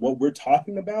so what we're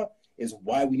talking about is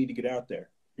why we need to get out there.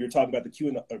 You're talking about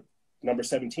the number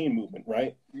 17 movement,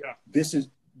 right? Yeah.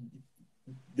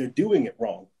 They're doing it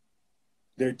wrong.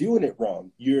 They're doing it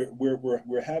wrong.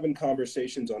 We're having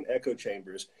conversations on echo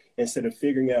chambers instead of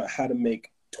figuring out how to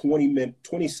make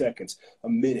 20 seconds, a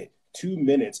minute, 2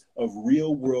 minutes of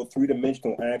real world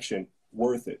 3-dimensional action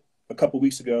worth it. A couple of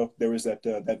weeks ago, there was that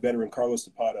veteran Carlos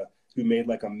Zapata who made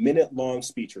like a 1-minute-long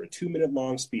speech or a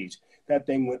 2-minute-long speech. That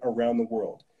thing went around the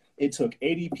world. It took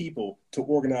 80 people to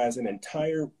organize an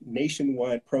entire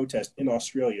nationwide protest in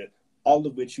Australia, all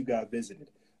of which you got visited.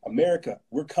 America,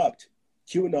 we're cucked.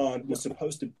 QAnon was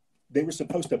supposed to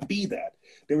be that.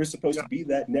 They were supposed to be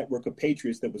that network of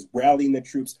patriots that was rallying the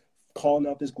troops, calling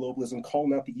out this globalism,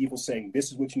 calling out the evil, saying,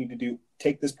 this is what you need to do.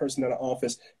 Take this person out of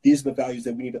office. These are the values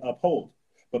that we need to uphold.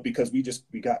 But because we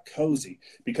got cozy,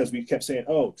 because we kept saying,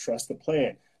 oh, trust the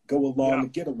plan, go along to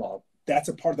get along. That's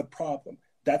a part of the problem.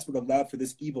 That's what allowed for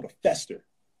this evil to fester.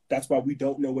 That's why we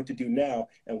don't know what to do now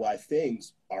and why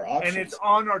things are options. And it's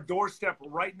on our doorstep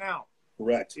right now.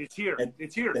 Correct. It's here.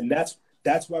 It's here. And that's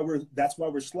why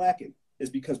we're slacking, is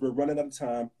because we're running out of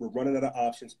time, we're running out of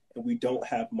options, and we don't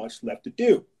have much left to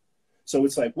do. So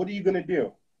it's like, what are you going to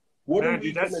do?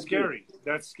 That's scary.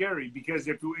 That's scary because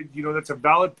if that's a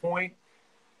valid point.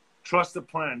 Trust the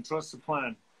plan. Trust the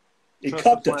plan. It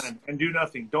cupped us. And do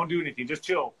nothing. Don't do anything. Just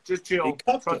chill. Just chill.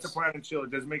 Trust the plan and chill. It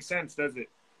doesn't make sense, does it?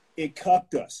 It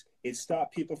cupped us. It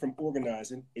stopped people from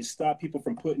organizing. It stopped people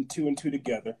from putting 2 and 2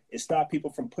 together. It stopped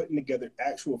people from putting together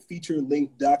actual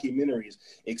feature-length documentaries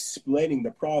explaining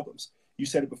the problems. You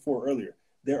said it before earlier.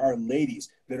 There are ladies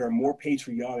that are more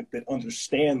patriotic, that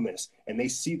understand this, and they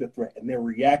see the threat, and they're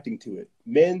reacting to it.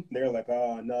 Men, they're like,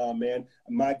 oh, no, man,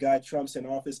 my guy Trump's in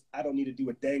office. I don't need to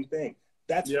do a dang thing.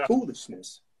 That's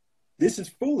foolishness. This is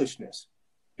foolishness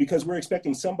because we're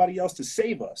expecting somebody else to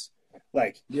save us.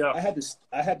 Like, yeah, I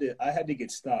had to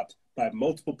get stopped by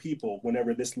multiple people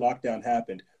whenever this lockdown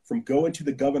happened from going to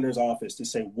the governor's office to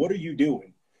say, "What are you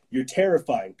doing? You're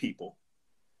terrifying people."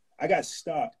 I got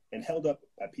stopped and held up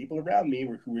by people around me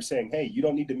who were saying, "Hey, you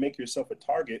don't need to make yourself a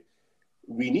target.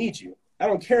 We need you. I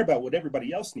don't care about what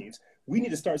everybody else needs. We need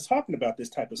to start talking about this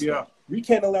type of stuff. yeah. We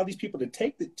can't allow these people to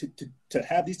to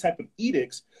have these type of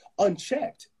edicts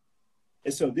unchecked."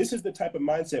 And so this is the type of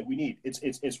mindset we need.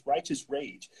 It's righteous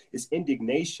rage. It's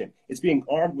indignation. It's being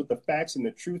armed with the facts and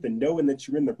the truth and knowing that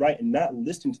you're in the right and not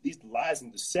listening to these lies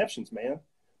and deceptions, man.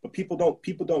 But people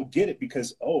don't get it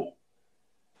because, oh,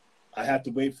 I have to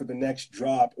wait for the next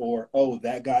drop, or, oh,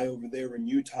 that guy over there in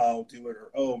Utah will do it, or,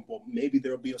 oh, well, maybe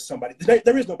there'll be somebody.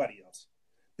 There is nobody else.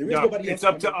 There is nobody else. It's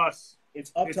up to us.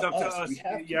 It's up to us. We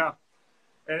have to. Yeah.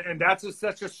 And that's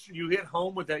you hit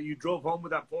home with that. You drove home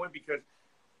with that point, because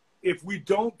if we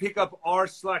don't pick up our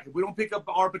slack, if we don't pick up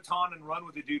our baton and run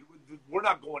with it, dude, we're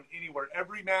not going anywhere.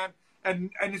 Every man, and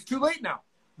it's too late now.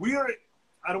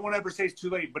 I don't want to ever say it's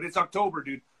too late, but it's October,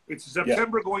 dude. It's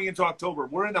September going into October.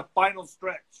 We're in the final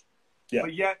stretch. Yeah.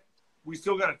 But yet, we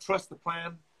still got to trust the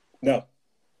plan. No.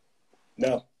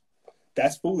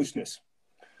 That's foolishness.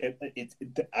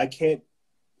 I can't,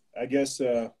 I guess.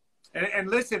 And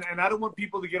listen, and I don't want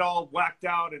people to get all whacked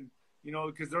out, and, you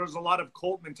know, because there's a lot of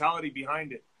cult mentality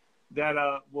behind it that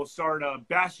will start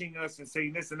bashing us and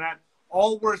saying this and that.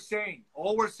 All we're saying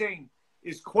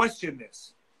is question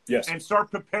this. Yes. And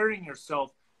start preparing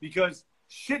yourself, because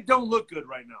shit don't look good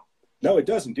right now. No, it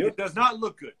doesn't, dude. It does not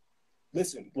look good.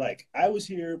 Listen, like, I was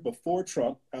here before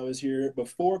Trump. I was here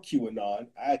before QAnon.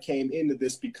 I came into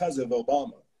this because of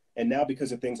Obama. And now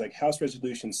because of things like House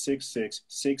Resolution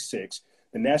 6666,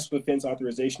 the National Defense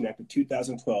Authorization Act of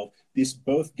 2012, this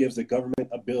both gives the government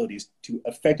abilities to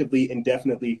effectively,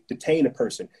 indefinitely detain a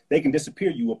person. They can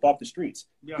disappear you up off the streets.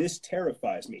 Yeah. This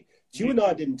terrifies me.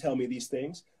 QAnon didn't tell me these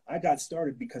things. I got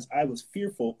started because I was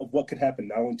fearful of what could happen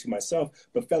not only to myself,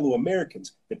 but fellow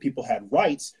Americans, that people had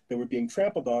rights that were being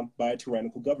trampled on by a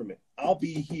tyrannical government. I'll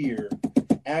be here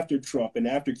after Trump and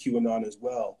after QAnon as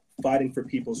well, fighting for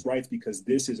people's rights, because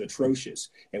this is atrocious.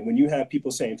 And when you have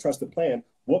people saying, trust the plan,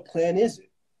 what plan is it?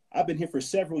 I've been here for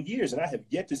several years, and I have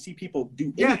yet to see people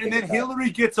do anything. Yeah, and then Hillary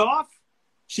gets off.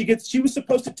 She was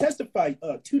supposed to testify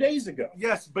 2 days ago.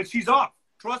 Yes, but she's off.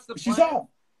 Trust the plan. She's off.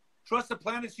 Trust the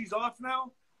plan, and she's off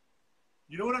now.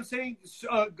 You know what I'm saying?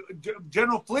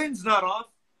 General Flynn's not off.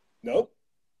 Nope.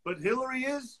 But Hillary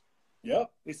is?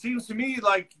 Yep. It seems to me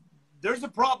like there's a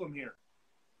problem here.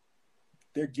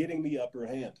 They're getting the upper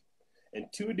hand.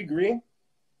 And to a degree,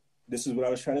 this is what I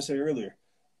was trying to say earlier.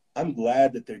 I'm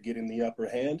glad that they're getting the upper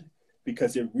hand,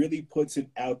 because it really puts it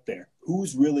out there.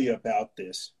 Who's really about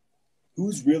this?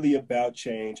 Who's really about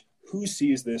change? Who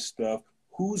sees this stuff?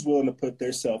 Who's willing to put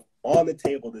themselves on the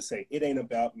table to say, it ain't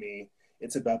about me.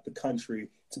 It's about the country.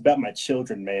 It's about my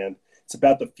children, man. It's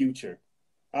about the future.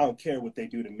 I don't care what they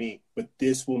do to me, but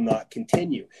this will not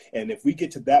continue. And if we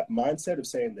get to that mindset of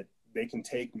saying that they can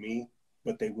take me,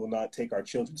 but they will not take our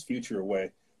children's future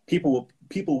away, people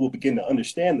will begin to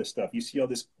understand this stuff. You see all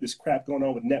this crap going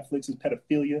on with Netflix's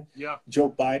pedophilia. Yeah.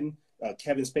 Joe Biden,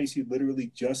 Kevin Spacey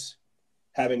literally just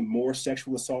having more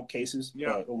sexual assault cases,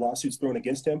 lawsuits thrown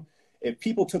against him. If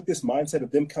people took this mindset of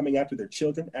them coming after their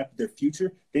children, after their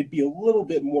future, they'd be a little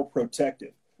bit more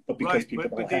protective. But because people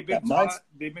don't have that mindset.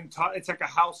 They've been taught, it's like a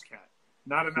house cat,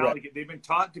 not an alligator. They've been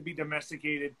taught to be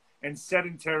domesticated and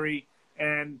sedentary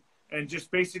and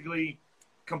just basically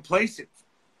complacent.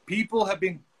 People have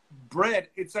been bred.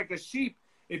 It's like a sheep.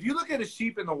 If you look at a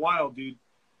sheep in the wild, dude,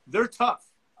 they're tough.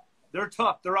 They're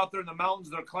tough. They're out there in the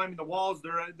mountains. They're climbing the walls.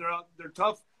 They're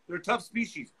tough. They're a tough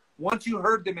species. Once you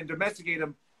herd them and domesticate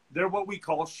them, they're what we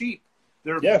call sheep.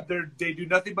 They do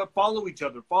nothing but follow each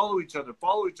other.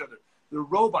 They're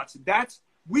robots.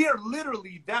 We are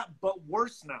literally that, but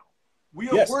worse now. We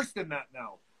are worse than that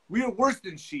now. We are worse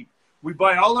than sheep. We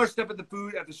buy all our stuff at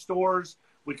the stores.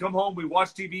 We come home, we watch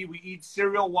TV, we eat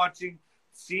cereal watching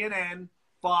CNN,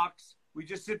 Fox. We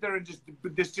just sit there and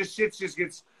shit just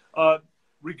gets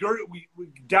we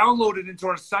download it into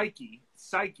our psyche,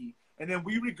 and then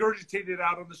we regurgitate it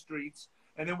out on the streets,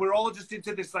 and then we're all just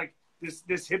into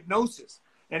this hypnosis.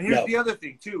 And here's the other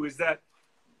thing too, is that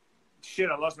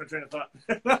shit, I lost my train of thought.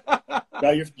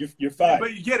 No, you're fine.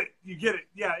 But you get it.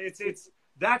 Yeah, it's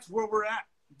that's where we're at.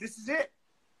 This is it.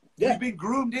 Yeah. We've been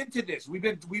groomed into this. We've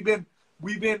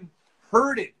been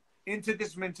herded into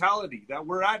this mentality that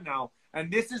we're at now,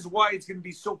 and this is why it's going to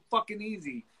be so fucking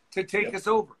easy to take us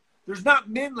over. There's not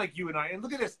men like you and I. And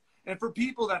look at this. And for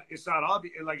people that it's not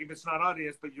obvious, like if it's not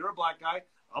obvious, but you're a black guy,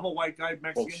 I'm a white guy,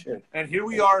 Mexican, and here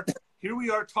we are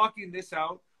talking this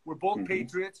out. We're both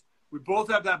patriots. We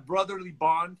both have that brotherly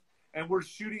bond, and we're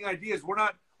shooting ideas. You're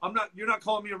not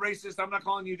calling me a racist. I'm not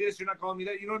calling you this. You're not calling me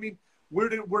that. You know what I mean?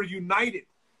 We're united.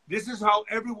 This is how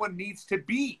everyone needs to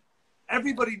be.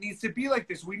 Everybody needs to be like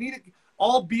this. We need it.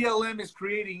 All BLM is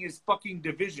creating is fucking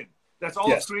division. That's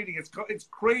all it's creating. It's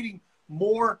creating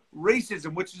more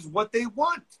racism, which is what they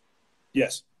want.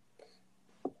 Yes.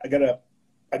 I gotta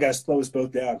slow us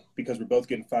both down because we're both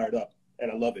getting fired up,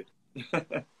 and I love it.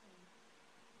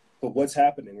 But what's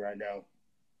happening right now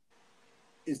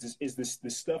is this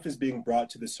stuff is being brought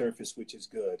to the surface, which is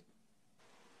good.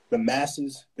 The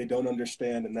masses, they don't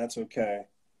understand, and that's okay.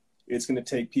 It's going to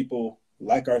take people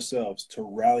like ourselves to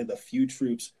rally the few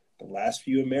troops, the last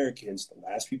few Americans, the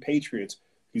last few patriots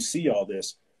who see all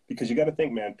this. Because you got to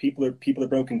think, man, people are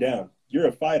broken down. You're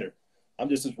a fighter. I'm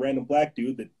just this random black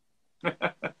dude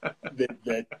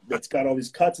that's got all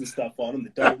these cuts and stuff on him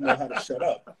that don't know how to shut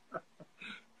up.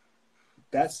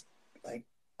 That's like,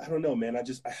 I don't know, man.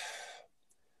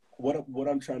 What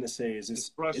I'm trying to say is it's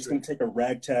going to take a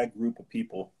ragtag group of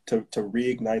people to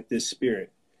reignite this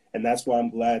spirit. And that's why I'm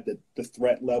glad that the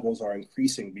threat levels are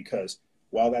increasing, because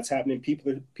while that's happening,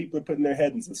 people are putting their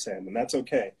heads in the sand, and that's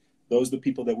okay. Those are the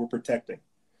people that we're protecting.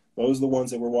 Those are the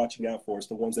ones that we're watching out for. It's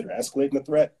the ones that are escalating the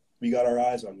threat. We got our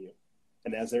eyes on you.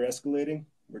 And as they're escalating,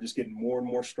 we're just getting more and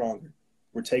more stronger.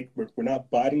 We're not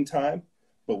biding time,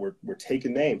 but we're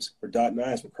taking names. We're dotting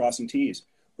I's. We're crossing T's.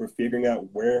 We're figuring out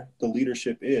where the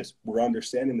leadership is. We're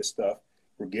understanding this stuff.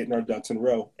 We're getting our ducks in a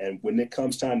row. And when it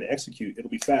comes time to execute, it'll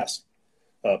be fast.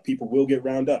 People will get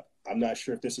round up. I'm not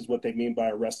sure if this is what they mean by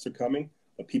arrests are coming,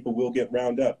 but people will get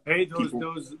round up. Hey,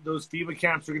 those FEMA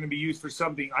camps are going to be used for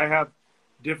something. I have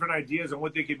different ideas on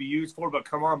what they could be used for, but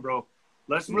come on, bro.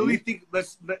 Let's really think.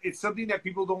 It's something that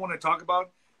people don't want to talk about,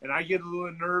 and I get a little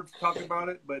unnerved talking about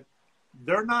it, but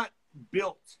they're not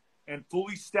built and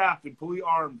fully staffed and fully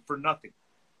armed for nothing.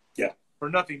 Yeah. For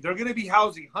nothing. They're going to be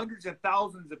housing hundreds of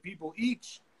thousands of people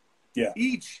each. Yeah.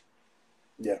 Each.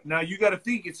 Yeah. Now you got to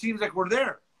think. It seems like we're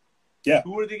there. Yeah.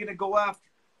 Who are they going to go after?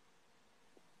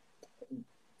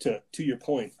 To your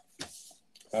point,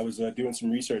 I was doing some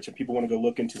research, and people want to go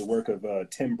look into the work of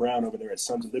Tim Brown over there at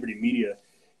Sons of Liberty Media.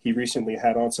 He recently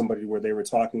had on somebody where they were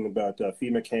talking about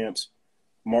FEMA camps,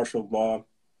 martial law,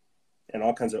 and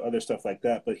all kinds of other stuff like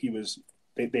that. But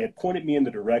they had pointed me in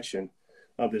the direction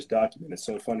of this document. It's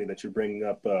so funny that you're bringing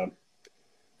up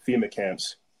FEMA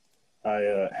camps.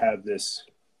 I have this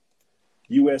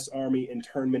U.S. Army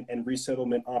Internment and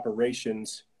Resettlement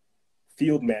Operations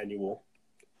Field Manual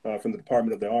from the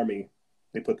Department of the Army.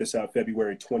 They put this out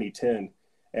February 2010,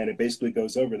 and it basically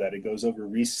goes over that. It goes over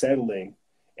resettling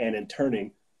and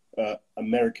interning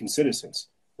American citizens,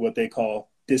 what they call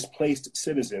displaced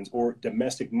citizens or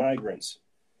domestic migrants.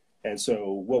 And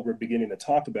so what we're beginning to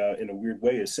talk about in a weird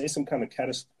way is, say, some kind of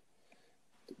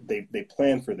they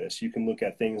plan for this. You can look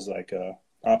at things like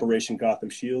Operation Gotham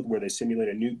Shield, where they simulate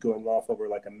a nuke going off over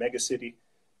like a mega city,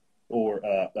 or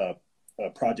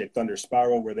Project Thunder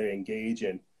Spiral, where they engage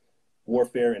in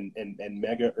warfare and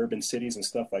mega urban cities and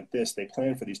stuff like this. They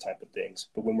plan for these type of things.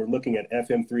 But when we're looking at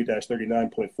FM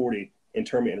 3-39.40,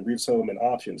 internment and resettlement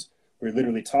options, we're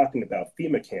literally talking about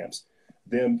FEMA camps,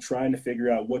 them trying to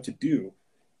figure out what to do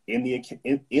in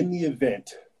the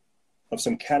event of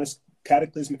some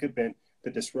cataclysmic event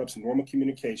that disrupts normal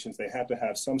communications. They have to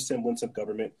have some semblance of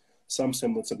government, some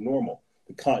semblance of normal,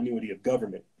 the continuity of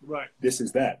government. Right. This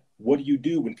is that. What do you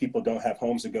do when people don't have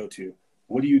homes to go to?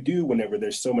 What do you do whenever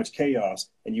there's so much chaos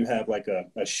and you have like a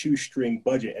shoestring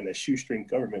budget and a shoestring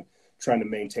government trying to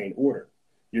maintain order?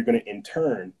 You're going to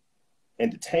intern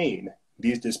and detain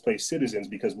these displaced citizens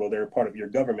because, well, they're a part of your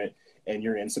government and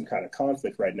you're in some kind of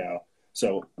conflict right now.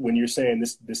 So when you're saying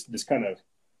this kind of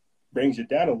brings you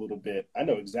down a little bit, I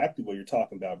know exactly what you're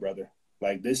talking about, brother.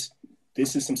 Like this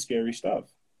is some scary stuff.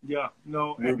 Yeah,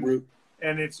 no. I'm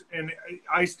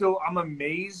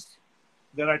amazed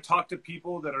that I talk to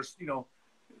people that are,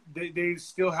 they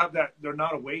still have that. They're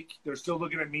not awake. They're still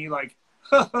looking at me like,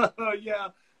 yeah,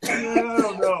 I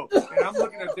don't know. And I'm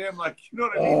looking at them like, you know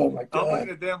what I mean? Oh my God. I'm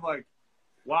looking at them like,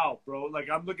 wow, bro. Like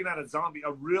I'm looking at a zombie,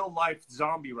 a real life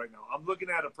zombie right now. I'm looking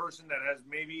at a person that has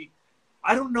maybe,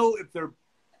 I don't know if they're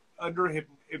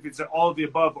if it's all of the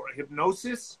above, or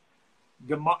hypnosis,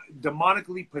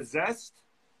 demonically possessed,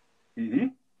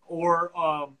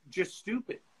 or just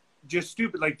stupid.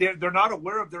 Like they're not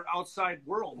aware of their outside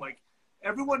world. Like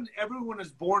everyone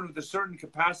is born with a certain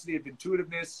capacity of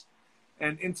intuitiveness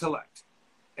and intellect.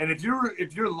 And if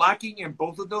you're lacking in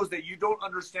both of those, that you don't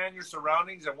understand your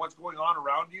surroundings and what's going on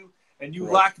around you, and you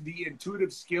lack the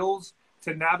intuitive skills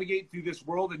to navigate through this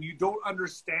world, and you don't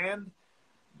understand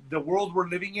the world we're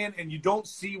living in, and you don't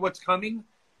see what's coming,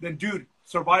 then dude,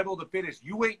 survival of the fittest.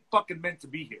 You ain't fucking meant to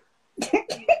be here.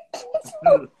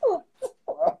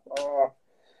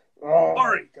 Oh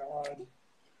Sorry. my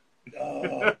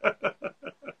God.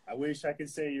 I wish I could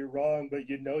say you're wrong, but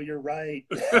you know you're right.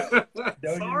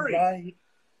 You're right.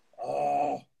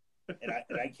 Oh, and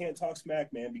I can't talk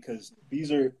smack, man, because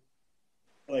these are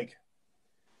like,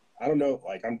 I don't know,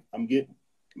 like I'm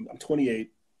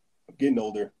 28, I'm getting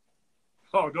older.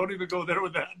 Oh, don't even go there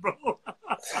with that, bro.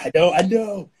 I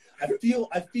know. I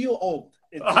feel old.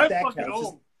 I'm fucking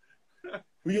old.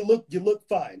 Well, you look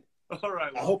fine. All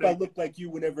right. Well, I hope I look like you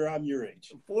whenever I'm your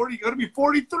age. 40, gonna be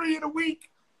 43 in a week.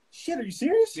 Shit, are you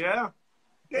serious? Yeah.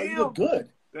 Damn. Oh, you look good.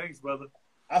 Thanks, brother.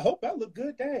 I hope I look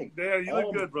good. Dang. Yeah, you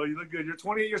look good, bro. You look good. You're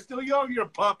 28. You're still young. You're a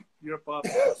pup.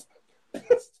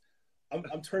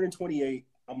 I'm turning 28.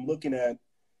 I'm looking at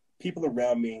people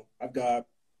around me. I've got,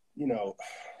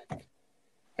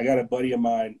 I got a buddy of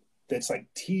mine that's like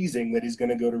teasing that he's going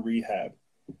to go to rehab.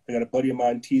 I got a buddy of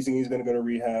mine teasing he's going to go to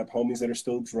rehab. Homies that are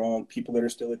still drunk. People that are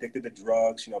still addicted to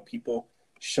drugs. People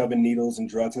shoving needles and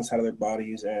drugs inside of their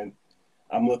bodies. And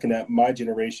I'm looking at my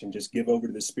generation just give over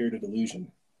to the spirit of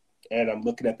delusion. And I'm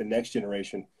looking at the next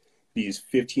generation, these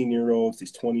 15-year-olds,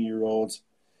 these 20-year-olds,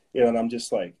 and I'm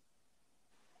just like,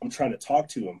 I'm trying to talk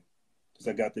to them because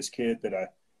I got this kid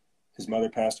that his mother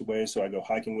passed away. So I go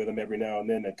hiking with him every now and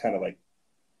then and kind of like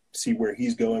see where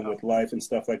he's going with life and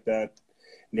stuff like that.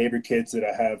 Neighbor kids that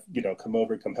I have,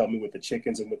 come help me with the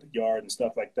chickens and with the yard and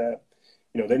stuff like that.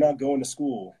 They're not going to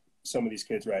school. Some of these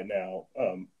kids right now,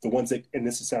 the ones that, and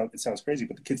it sounds crazy,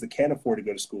 but the kids that can't afford to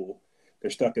go to school, they're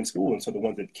stuck in school. And so the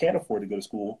ones that can't afford to go to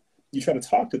school, you try to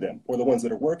talk to them, or the ones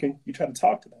that are working, you try to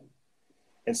talk to them.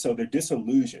 And so they're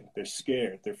disillusioned, they're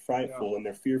scared, they're frightful, and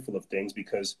they're fearful of things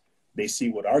because they see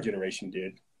what our generation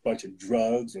did, a bunch of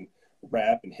drugs and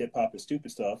rap and hip hop and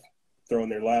stupid stuff, throwing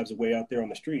their lives away out there on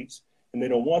the streets. And they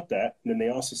don't want that. And then they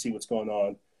also see what's going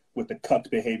on with the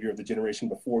cucked behavior of the generation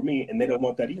before me, and they don't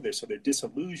want that either. So they're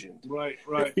disillusioned. Right.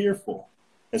 They're fearful.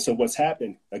 And so what's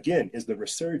happened, again, is the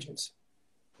resurgence.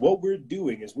 What we're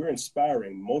doing is we're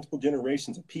inspiring multiple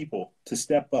generations of people to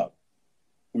step up.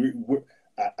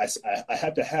 I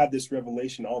have to have this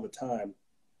revelation all the time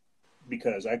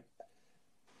because I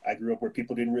grew up where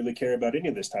people didn't really care about any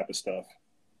of this type of stuff.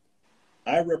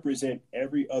 I represent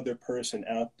every other person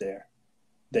out there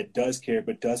that does care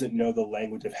but doesn't know the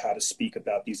language of how to speak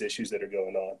about these issues that are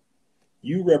going on.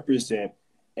 You represent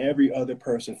every other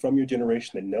person from your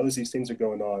generation that knows these things are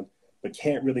going on but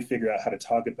can't really figure out how to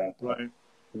talk about them. Right.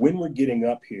 When we're getting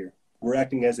up here, we're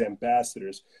acting as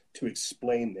ambassadors to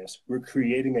explain this. We're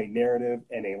creating a narrative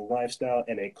and a lifestyle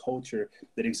and a culture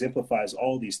that exemplifies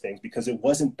all these things because it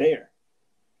wasn't there.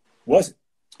 Wasn't.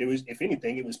 It was, if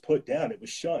anything, it was put down. It was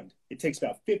shunned. It takes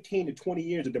about 15 to 20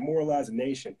 years to demoralize a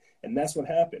nation. And that's what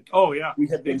happened. Oh, yeah.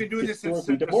 They've been doing this since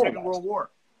the Second World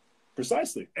War.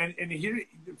 Precisely. And here,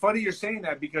 funny you're saying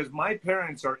that because my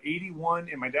parents are 81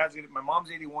 and my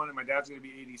mom's 81 and my dad's going to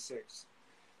be 86.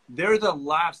 They're the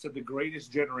last of the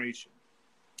greatest generation.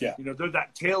 Yeah. They're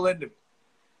that tail end of it.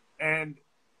 And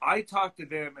I talk to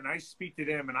them and I speak to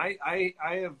them and I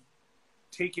have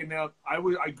taken up,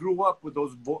 I grew up with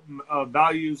those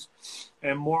values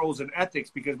and morals and ethics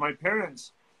because my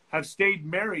parents have stayed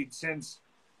married since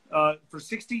for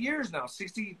 60 years now,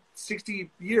 60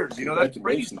 years, that's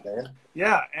crazy. Man.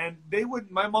 Yeah. And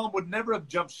my mom would never have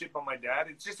jumped ship on my dad.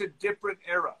 It's just a different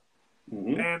era.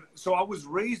 Mm-hmm. And so I was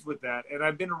raised with that. And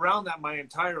I've been around that my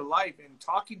entire life and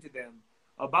talking to them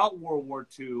about World War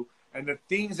II and the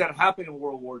things that happened in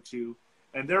World War II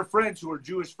and their friends who are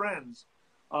Jewish friends,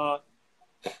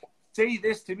 say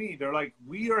this to me. They're like,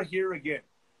 we are here again.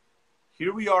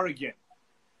 Here we are again.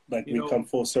 Like we've come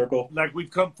full circle? Like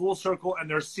we've come full circle and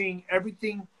they're seeing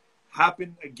everything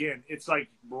happen again. It's like,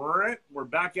 we're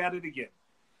back at it again.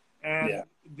 And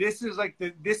this is like,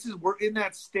 we're in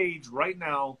that stage right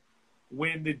now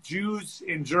when the Jews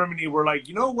in Germany were like,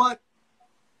 you know what?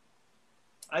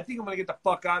 I think I'm going to get the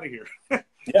fuck out of here.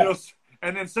 Yeah.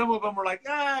 And then some of them were like,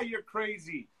 you're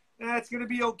crazy. It's going to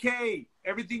be okay.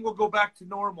 Everything will go back to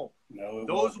normal. No,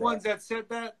 those ones that said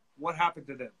that, what happened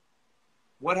to them?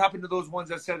 What happened to those ones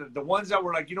that said it? The ones that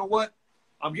were like, you know what?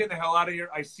 I'm getting the hell out of here.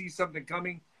 I see something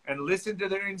coming and listened to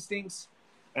their instincts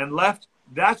and left.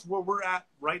 That's where we're at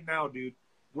right now, dude.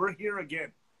 We're here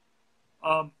again.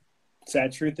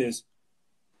 Sad truth is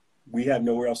we have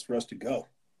nowhere else for us to go.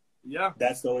 Yeah.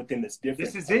 That's the only thing that's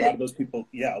different. This is a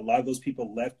lot of those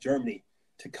people left Germany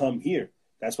to come here.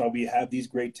 That's why we have these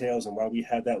great tales and why we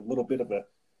have that little bit of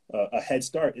a head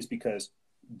start is because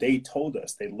they told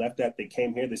us. They left that. They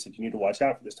came here. They said, you need to watch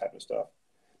out for this type of stuff.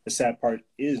 The sad part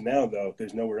is now, though,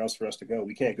 there's nowhere else for us to go.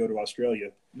 We can't go to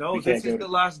Australia. No, this is the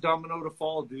last domino to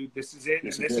fall, dude. This is it.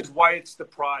 This and is this is why it's the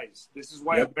prize. This is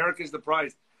why Yep. America is the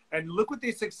prize. And look what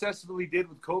they successfully did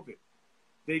with COVID.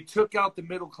 They took out the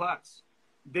middle class.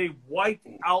 They wiped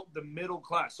out the middle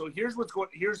class. So here's what's going.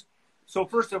 So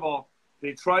first of all,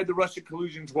 they tried the Russia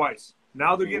collusion twice.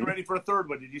 Now they're getting ready for a third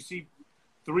one. Did you see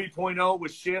 3.0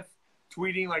 with Schiff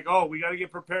tweeting like, "Oh, we got to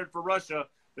get prepared for Russia.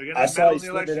 They're going to meddle in the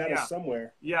election." Out of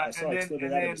somewhere. Yeah, I saw it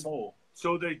slithered out of his hole.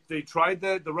 So they tried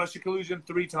the Russia collusion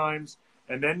 3 times,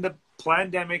 and then the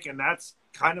pandemic, and that's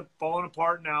kind of falling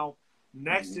apart now.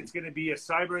 Next, it's going to be a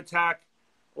cyber attack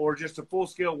or just a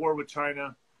full-scale war with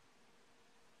China.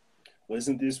 Well,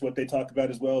 isn't this what they talk about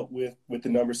as well with the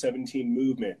number 17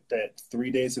 movement, that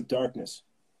 3 days of darkness?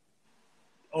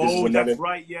 Oh, that's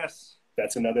right, yes.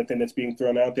 That's another thing that's being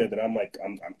thrown out there that I'm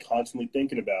constantly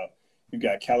thinking about. You've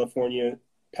got California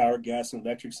Power, Gas, and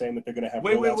Electric saying that they're going to have...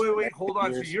 Wait. Hold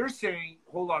on. So you're saying...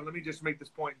 Hold on. Let me just make this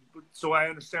point so I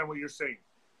understand what you're saying.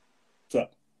 What's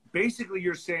up? Basically,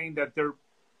 you're saying that they're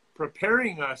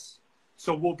preparing us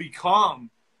so we'll be calm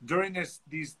during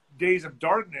these days of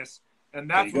darkness, and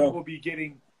that's when we'll be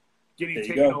getting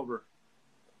taken over.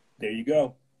 There you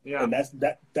go. Yeah. And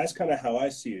that's kind of how I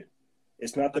see it.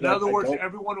 It's not that... In other words,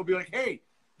 everyone will be like, hey,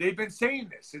 they've been saying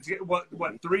this. It's what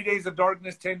 3 days of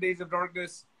darkness, 10 days of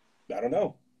darkness? I don't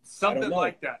know. Something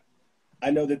like that.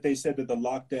 I know that they said that the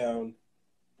lockdown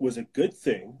was a good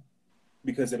thing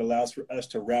because it allows for us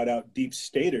to rout out deep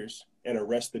staters and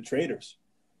arrest the traitors.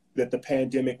 That the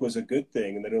pandemic was a good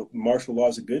thing, and that martial law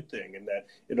is a good thing, and that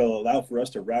it'll allow for us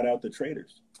to rout out the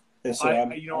traitors. And so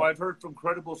I've heard from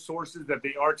credible sources that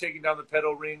they are taking down the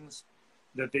pedo rings,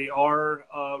 that they are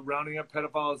rounding up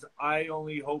pedophiles. I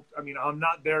only hope. I mean, I'm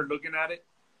not there looking at it,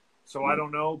 so I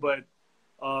don't know. But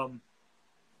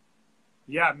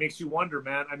yeah, it makes you wonder,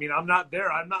 man. I mean, I'm not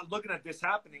there. I'm not looking at this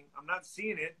happening. I'm not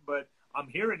seeing it, but I'm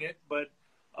hearing it. But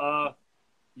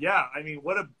yeah, I mean,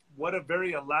 what a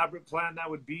very elaborate plan that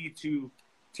would be to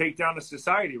take down a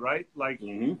society, right? Like,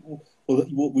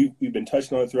 well, we've been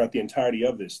touching on it throughout the entirety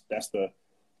of this. That's the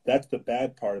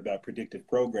bad part about predictive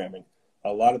programming.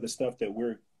 A lot of the stuff that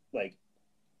we're like,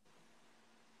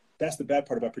 that's the bad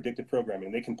part about predictive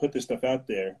programming. They can put this stuff out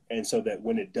there, and so that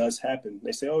when it does happen,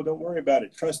 they say, "Oh, don't worry about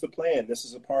it. Trust the plan. This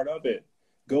is a part of it.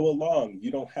 Go along. You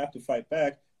don't have to fight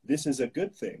back. This is a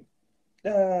good thing."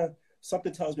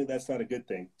 Something tells me that's not a good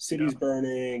thing. Cities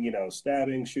burning,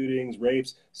 stabbing, shootings,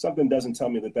 rapes. Something doesn't tell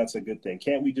me that that's a good thing.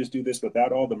 Can't we just do this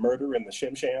without all the murder and the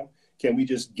shim-sham? Can we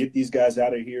just get these guys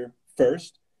out of here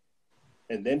first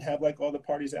and then have like all the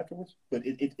parties afterwards? But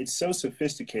it's so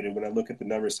sophisticated when I look at the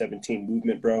number 17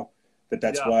 movement, bro,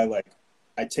 that's why like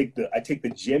I take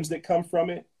the gems that come from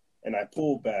it and I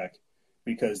pull back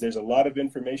because there's a lot of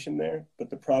information there. But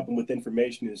the problem with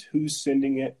information is who's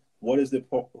sending it, what is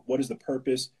the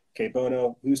purpose? Que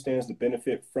bono, who stands to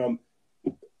benefit from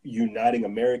uniting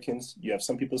Americans? You have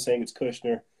some people saying it's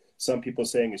Kushner, some people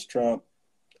saying it's Trump.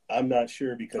 I'm not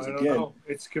sure because, again,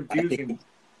 it's confusing.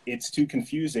 It's too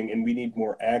confusing, and we need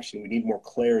more action. We need more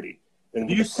clarity. And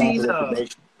with the proper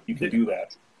information, you can do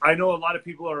that. I know a lot of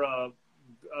people are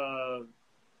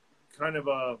kind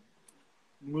of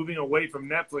moving away from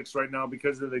Netflix right now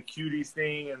because of the cuties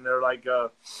thing, and they're like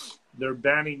they're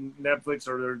banning Netflix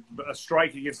or they're a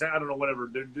strike against I don't know, whatever.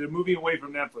 They're moving away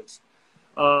from Netflix.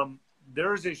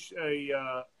 There's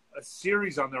a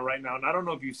series on there right now, and I don't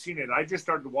know if you've seen it. I just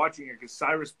started watching it because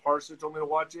Cyrus Parser told me to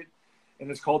watch it,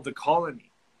 and it's called The Colony.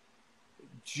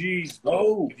 Jeez,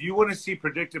 bro. If you want to see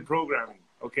predictive programming,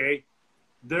 okay,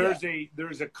 there's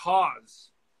a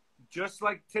cause, just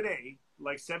like today,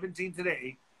 like 17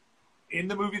 today, in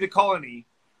the movie The Colony.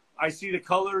 I see the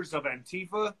colors of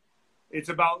Antifa. It's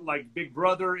about like Big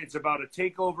Brother. It's about a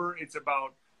takeover. It's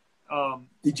about.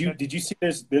 Did you see?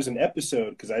 There's an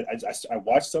episode because I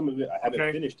watched some of it. I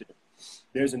haven't finished it.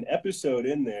 There's an episode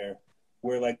in there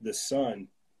where like the son,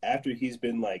 after he's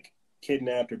been like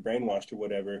kidnapped or brainwashed or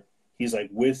whatever, he's like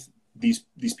with these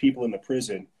people in the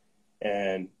prison,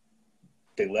 and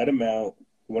they let him out.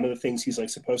 One of the things he's like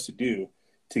supposed to do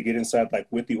to get inside like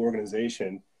with the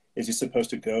organization is he's supposed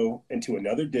to go into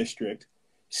another district,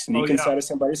 sneak inside of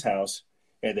somebody's house,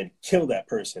 and then kill that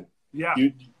person. Yeah.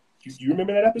 You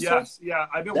remember that episode? Yes. Yeah.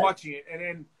 I've been watching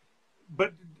it,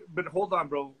 but hold on,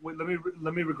 bro. Wait, let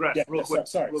me regress real quick.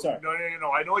 Sorry.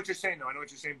 No. I know what you're saying.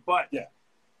 But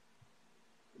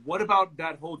what about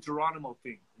that whole Geronimo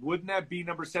thing? Wouldn't that be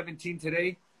number 17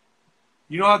 today?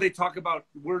 You know how they talk about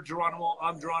we're Geronimo,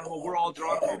 I'm Geronimo, we're all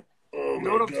Geronimo. You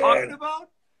know what I'm talking about?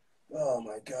 Oh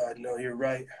my God! No, you're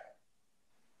right.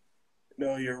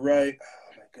 Oh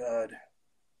my God!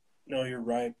 No, you're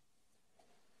right.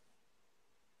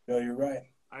 No, you're right.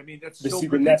 I mean, that's But so see,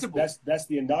 predictable. that's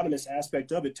the anonymous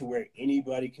aspect of it, to where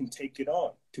anybody can take it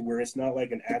on, to where it's not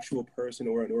like an actual person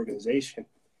or an organization.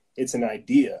 It's an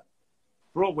idea.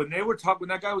 Bro, when they were talking, when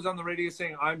that guy was on the radio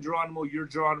saying, I'm Geronimo, you're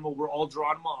Geronimo, we're all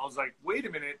Geronimo, I was like, wait a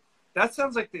minute. That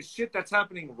sounds like the shit that's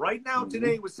happening right now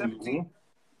today with 17.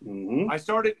 I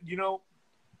started,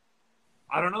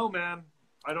 I don't know, man.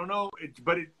 I don't know.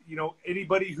 But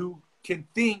anybody who can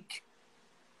think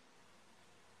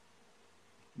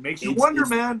makes you wonder,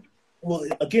 man. Well,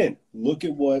 again, look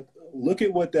at what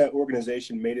that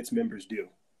organization made its members do.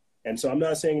 And so I'm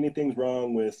not saying anything's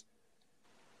wrong with,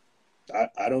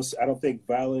 I don't think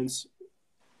violence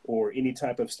or any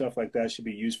type of stuff like that should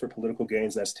be used for political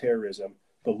gains. That's terrorism.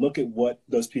 But look at what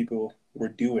those people were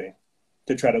doing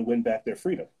to try to win back their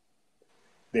freedom.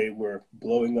 They were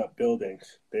blowing up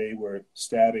buildings. They were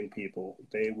stabbing people.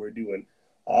 They were doing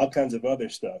all kinds of other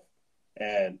stuff.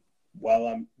 And while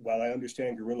I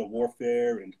understand guerrilla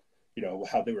warfare and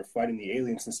how they were fighting the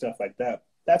aliens and stuff like that,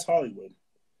 that's Hollywood.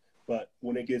 But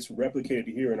when it gets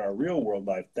replicated here in our real world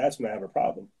life, that's when I have a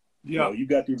problem. Yeah, you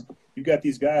got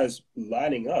these guys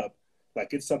lining up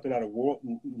like it's something out of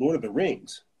Lord of the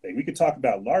Rings. Like, we could talk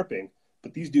about LARPing,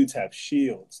 but these dudes have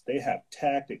shields. They have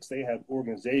tactics. They have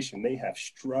organization. They have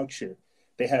structure.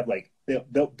 They have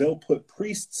they'll put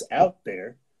priests out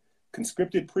there,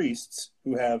 conscripted priests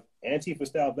who have Antifa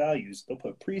style values. They'll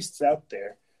put priests out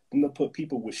there. Then they'll put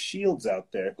people with shields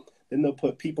out there. Then they'll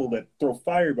put people that throw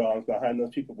firebombs behind those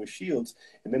people with shields.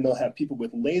 And then they'll have people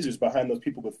with lasers behind those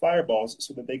people with fireballs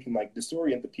so that they can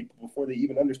disorient the people before they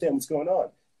even understand what's going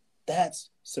on. That's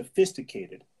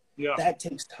sophisticated. Yeah. That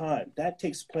takes time. That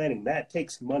takes planning. That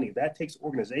takes money. That takes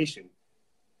organization.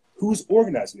 Who's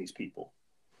organizing these people?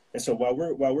 And so while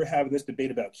we're having this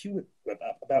debate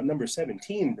about number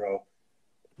 17, bro,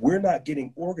 we're not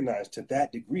getting organized to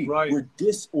that degree. Right. We're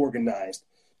disorganized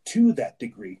to that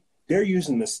degree. They're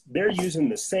using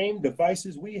the same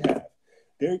devices we have.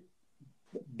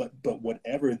 But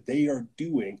whatever they are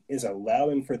doing is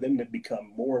allowing for them to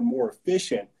become more and more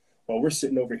efficient, while we're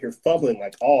sitting over here fumbling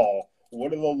like, oh,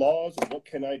 what are the laws and what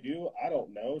can I do? I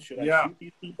don't know. Should I shoot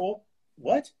these people?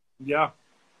 What? Yeah.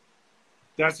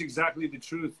 That's exactly the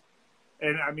truth.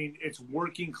 And I mean, it's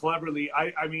working cleverly.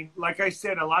 I mean, like I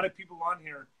said, a lot of people on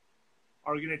here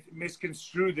are going to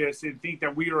misconstrue this and think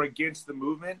that we are against the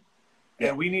movement. Yeah.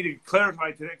 And we need to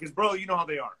clarify today because, bro, you know how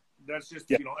they are. That's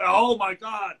just, oh my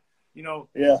God. No,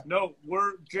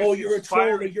 we're just. Oh, you're a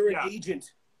troll or you're an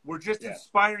agent. We're just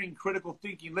inspiring critical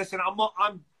thinking. Listen,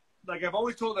 I'm like I've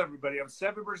always told everybody, I'm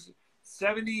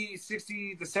 70,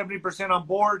 60 to 70% on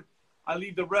board. I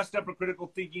leave the rest up for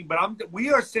critical thinking. But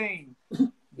we are saying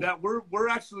that we're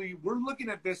looking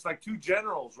at this like two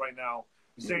generals right now,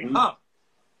 saying,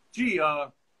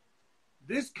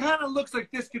 this kind of looks like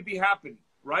this could be happening,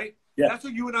 right? Yeah. That's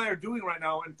what you and I are doing right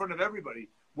now in front of everybody.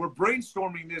 We're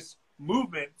brainstorming this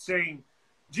movement, saying,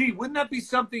 gee, wouldn't that be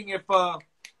something if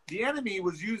the enemy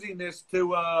was using this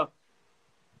to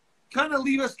kind of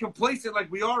leave us complacent like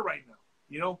we are right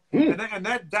now,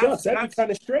 that's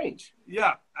kind of strange.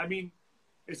 Yeah, I mean,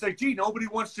 it's like, gee, nobody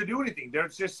wants to do anything. They're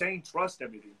just saying, trust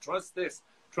everything, trust this,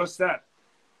 trust that,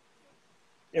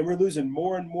 and we're losing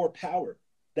more and more power.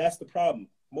 That's the problem.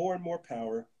 More and more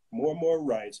power, more and more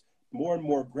rights, more and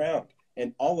more ground,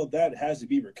 and all of that has to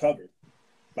be recovered.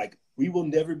 Like, we will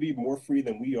never be more free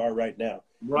than we are right now,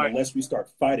 unless we start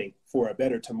fighting for a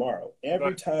better tomorrow.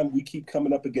 Every time we keep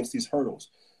coming up against these hurdles,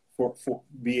 for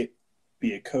be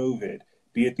it COVID,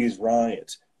 be it these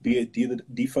riots, be it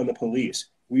defund the police,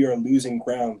 we are losing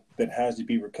ground that has to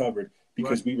be recovered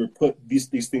because we were put these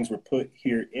things were put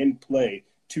here in play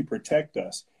to protect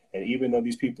us. And even though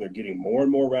these people are getting more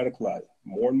and more radicalized,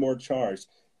 more and more charged,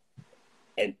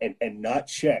 and not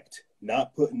checked,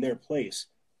 not put in their place,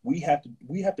 we have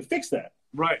to fix that.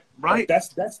 Right.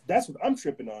 That's what I'm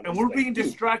tripping on. And we're being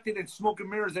distracted and smoke and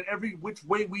mirrors at every which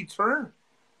way we turn.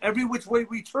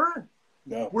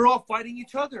 No. We're all fighting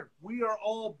each other. We are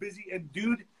all busy. And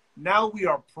dude, now we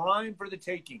are prime for the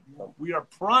taking. No. We are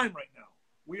prime right now.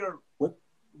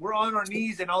 We're on our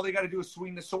knees, and all they got to do is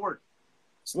swing the sword.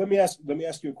 So let me ask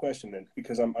you a question then,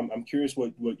 because I'm curious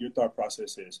what your thought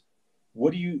process is.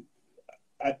 What do you?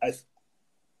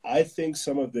 I think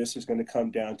some of this is going to come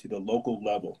down to the local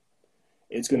level.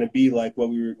 It's going to be like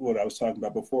what I was talking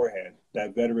about beforehand.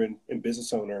 That veteran and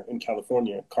business owner in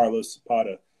California, Carlos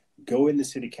Zapata, go into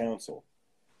city council,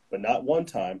 but not one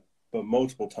time, but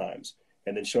multiple times,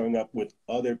 and then showing up with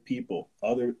other people,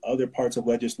 other parts of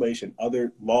legislation,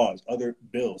 other laws, other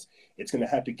bills. It's going to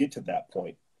have to get to that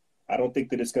point. I don't think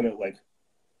that it's going to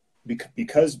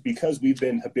because we've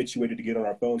been habituated to get on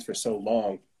our phones for so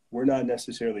long. we're not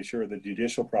necessarily sure the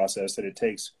judicial process that it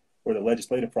takes or the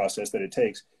legislative process that it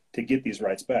takes to get these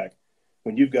rights back.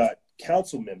 When you've got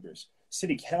council members,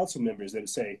 city council members that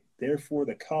say they're for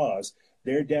the cause,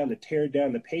 they're down to tear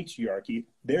down the patriarchy,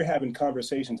 they're having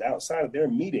conversations outside of their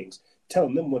meetings,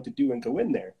 telling them what to do and go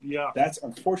in there. Yeah. That's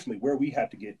unfortunately where we have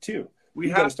to get to. We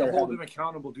have to hold them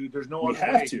accountable, dude. There's no other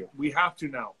way. We have to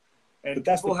now. And but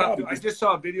that's people have to. I just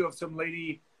saw a video of some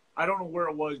lady, I don't know where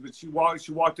it was, but she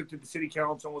walked up to the city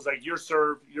council and was like, "You're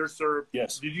served. You're served."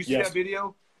 Yes. Did you see that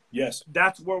video? Yes.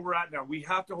 That's where we're at now. We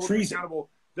have to hold them accountable.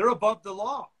 They're above the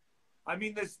law. I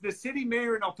mean, the city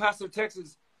mayor in El Paso,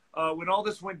 Texas, when all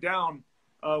this went down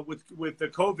with the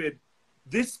COVID,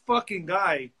 this fucking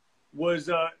guy was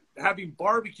having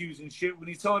barbecues and shit when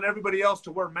he's telling everybody else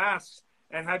to wear masks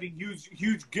and having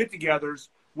huge get-togethers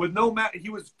with no mask. He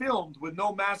was filmed with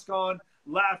no mask on,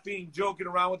 laughing, joking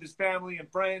around with his family and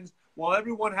friends, while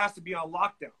everyone has to be on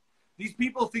lockdown. These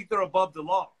people think they're above the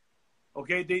law.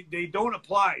 Okay, they don't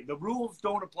apply. The rules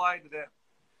don't apply to them.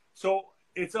 So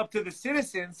it's up to the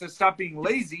citizens to stop being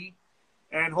lazy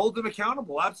and hold them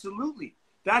accountable. Absolutely.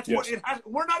 That's what it has.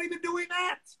 We're not even doing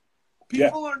that.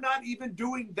 People are not even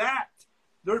doing that.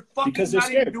 They're fucking not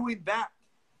scared. Even doing that.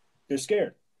 They're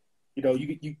scared. You know,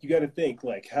 you got to think,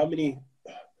 like, how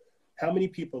many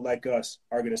people like us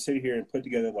are going to sit here and put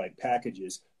together like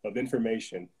packages of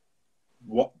information,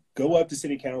 go up to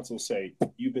city council, say,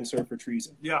 you've been served for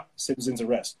treason. Yeah. Citizens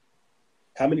arrest.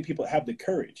 How many people have the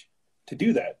courage to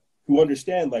do that, who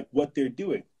understand like what they're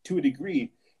doing to a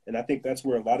degree? And I think that's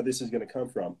where a lot of this is going to come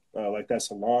from. Like that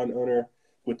salon owner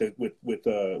with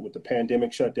the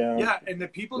pandemic shutdown. Yeah, and the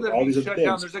people that are being shut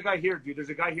down, there's a guy here, dude. There's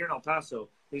a guy here in El Paso.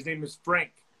 His name is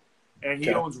Frank. And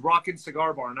he owns Rockin'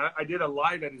 Cigar Bar. And I did a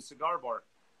live at his cigar bar.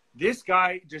 This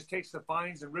guy just takes the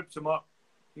fines and rips them up.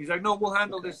 He's like, no, we'll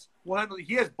handle this. We'll handle it.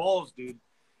 He has balls, dude.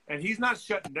 And he's not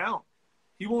shutting down.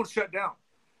 He won't shut down.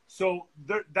 So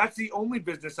that's the only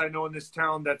business I know in this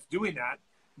town that's doing that.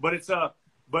 But it's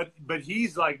but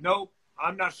he's like, no,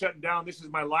 I'm not shutting down. This is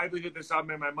my livelihood. This is how I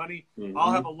make my money. Mm-hmm.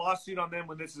 I'll have a lawsuit on them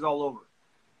when this is all over.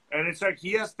 And it's like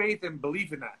he has faith and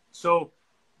belief in that. So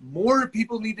more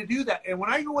people need to do that. And when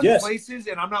I go into places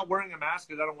and I'm not wearing a mask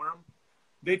because I don't wear them,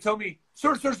 they tell me,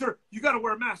 sir, you got to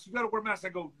wear a mask. You got to wear a mask. I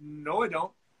go, no, I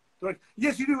don't. They're like,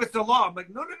 yes, you do. It's the law. I'm like,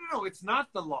 no. It's not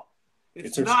the law.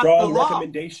 It's a not strong the law.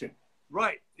 recommendation.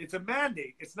 Right. It's a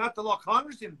mandate. It's not the law.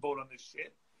 Congress didn't vote on this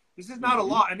shit. This is not a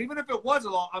law. And even if it was a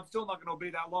law, I'm still not going to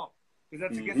obey that law because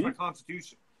that's against my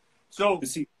Constitution. So,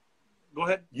 go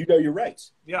ahead. You know your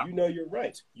rights. Yeah. You know your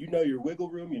rights. You know your wiggle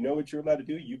room. You know what you're allowed to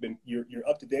do. You're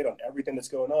up to date on everything that's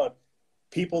going on.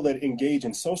 People that engage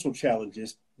in social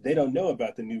challenges, they don't know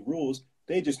about the new rules.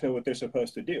 They just know what they're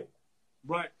supposed to do.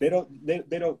 Right. They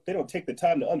don't take the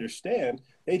time to understand.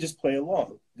 They just play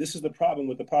along. This is the problem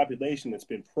with the population that's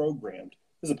been programmed.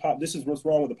 This is what's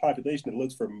wrong with the population that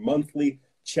looks for monthly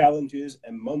challenges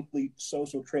and monthly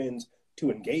social trends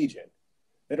to engage in.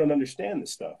 They don't understand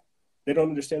this stuff. They don't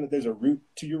understand that there's a root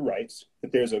to your rights,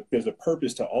 that there's a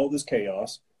purpose to all this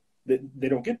chaos. They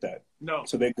don't get that. No.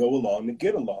 So they go along to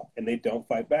get along, and they don't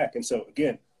fight back. And so,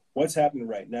 again, what's happening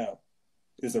right now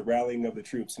is the rallying of the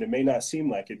troops. And it may not seem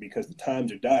like it because the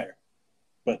times are dire,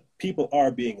 but people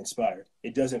are being inspired.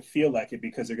 It doesn't feel like it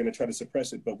because they're going to try to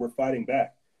suppress it, but we're fighting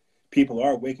back. People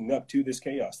are waking up to this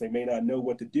chaos. They may not know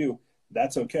what to do.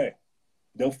 That's okay.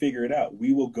 They'll figure it out.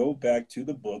 We will go back to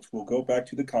the books. We'll go back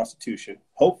to the Constitution,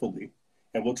 hopefully,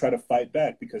 and we'll try to fight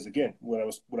back because, again, what I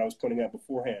was pointing out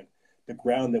beforehand, the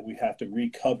ground that we have to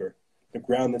recover, the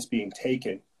ground that's being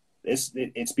taken, it's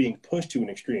being pushed to an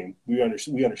extreme. We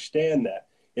understand that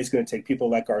it's going to take people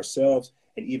like ourselves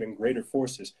and even greater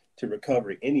forces to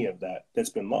recover any of that's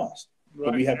been lost. Right.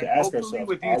 But we have to ask ourselves,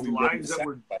 are we ready to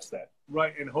sacrifice that?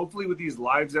 Right, and hopefully with these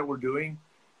lives that we're doing,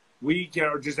 we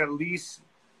are just at least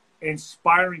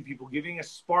inspiring people, giving a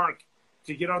spark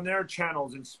to get on their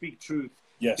channels and speak truth.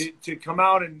 Yes. To come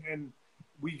out and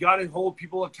we got to hold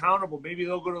people accountable. Maybe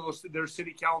they'll go to their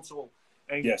city council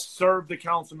and serve the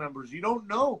council members. You don't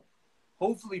know,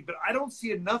 hopefully, but I don't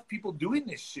see enough people doing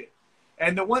this shit.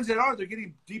 And the ones that are, they're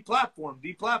getting deplatformed.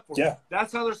 Yeah.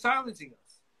 That's how they're silencing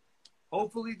us.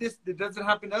 Hopefully it doesn't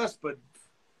happen to us, but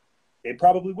it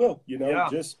probably will. You know,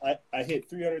 I hit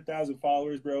 300,000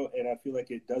 followers, bro, and I feel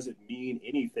like it doesn't mean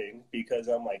anything because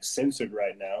I'm like censored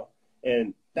right now,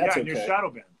 and that's and okay. you're shadow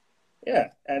banned. Yeah,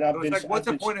 and I've been. Like, what's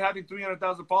the point of having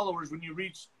 300,000 followers when you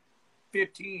reach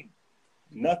 15?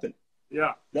 Nothing.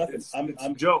 Yeah, nothing. It's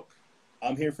a joke.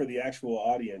 I'm here for the actual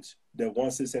audience that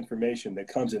wants this information, that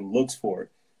comes and looks for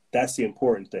it. That's the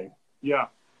important thing. Yeah,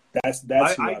 that's.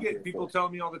 I get people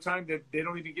telling me all the time that they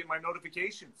don't even get my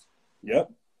notifications.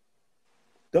 Yep.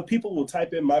 The people will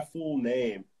type in my full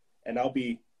name, and I'll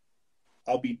be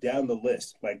down the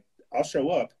list. Like, I'll show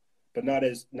up, but not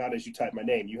as you type my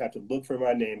name. You have to look for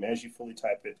my name as you fully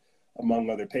type it among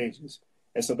other pages.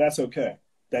 And so that's okay.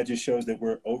 That just shows that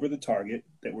we're over the target,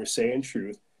 that we're saying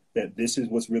truth, that this is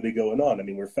what's really going on. I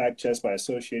mean, we're fact-checked by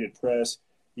Associated Press,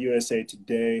 USA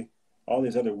Today, all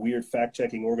these other weird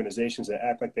fact-checking organizations that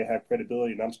act like they have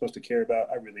credibility and I'm supposed to care about.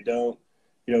 I really don't.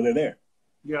 You know, they're there.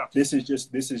 Yeah. This is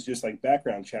just like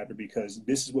background chatter because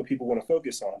this is what people want to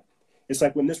focus on. It's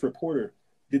like when this reporter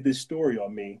did this story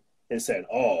on me and said,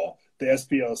 "Oh, the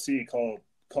SPLC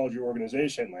called your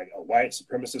organization like a white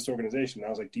supremacist organization." And I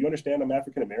was like, "Do you understand I'm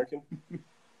African American?"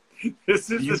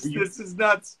 This is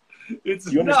nuts.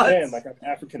 It's you understand? nuts. Like, I'm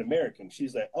African American.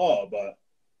 She's like, "Oh, but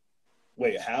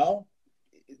wait, how?"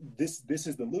 This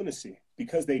is the lunacy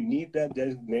because they need that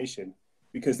designation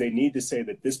because they need to say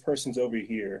that this person's over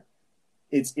here.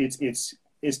 It's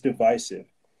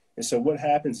divisive. And so what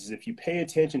happens is if you pay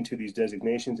attention to these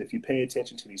designations, if you pay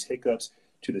attention to these hiccups,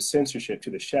 to the censorship, to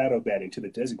the shadow banning, to the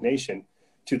designation,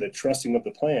 to the trusting of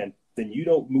the plan, then you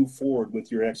don't move forward with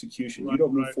your execution. Right, you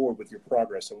don't move forward with your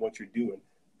progress and what you're doing.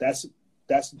 That's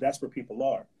where people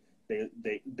are. They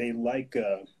like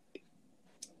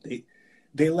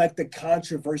they like the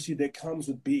controversy that comes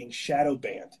with being shadow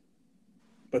banned,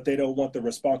 but they don't want the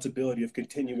responsibility of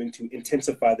continuing to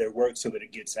intensify their work so that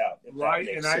it gets out. Right,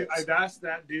 and I've asked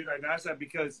that, dude. I've asked that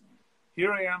because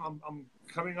here I am. I'm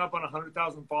coming up on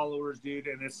 100,000 followers, dude,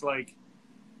 and it's like,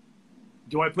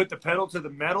 do I put the pedal to the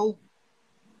metal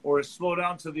or slow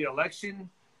down to the election?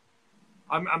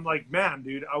 I'm like, man,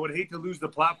 dude, I would hate to lose the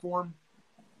platform,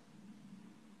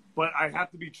 but I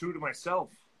have to be true to myself.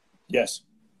 Yes.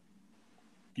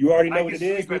 You already know what it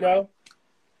is, Nino.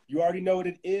 You already know what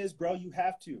it is, bro. You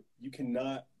have to. You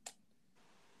cannot.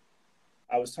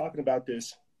 I was talking about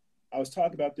this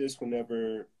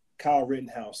whenever Kyle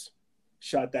Rittenhouse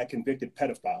shot that convicted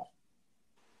pedophile.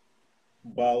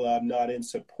 While I'm not in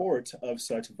support of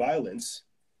such violence,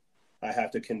 I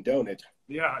have to condone it.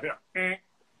 Yeah.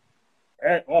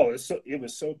 Oh, it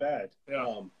was so bad.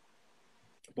 Yeah.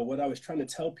 But what I was trying to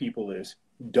tell people is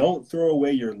don't throw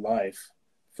away your life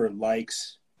for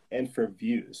likes and for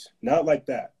views. Not like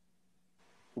that.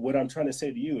 What I'm trying to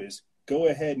say to you is go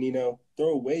ahead, Nino, throw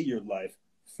away your life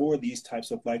for these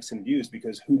types of likes and views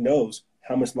because who knows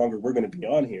how much longer we're going to be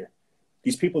on here.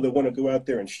 These people that want to go out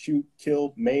there and shoot,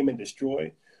 kill, maim, and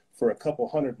destroy for a couple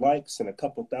hundred likes and a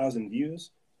couple thousand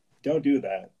views, don't do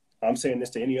that. I'm saying this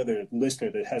to any other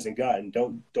listener that hasn't gotten,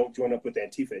 don't join up with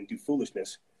Antifa and do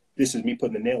foolishness. This is me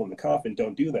putting the nail in the coffin.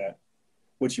 Don't do that.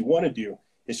 What you want to do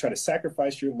is try to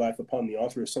sacrifice your life upon the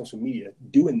altar of social media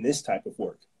doing this type of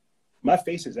work. My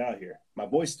face is out here. My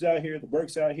voice is out here. The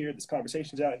work's out here. This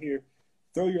conversation's out here.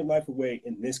 Throw your life away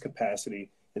in this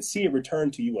capacity and see it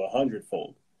return to you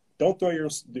 100-fold. Don't throw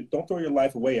your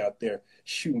life away out there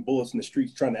shooting bullets in the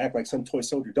streets trying to act like some toy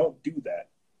soldier. Don't do that.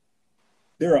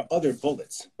 There are other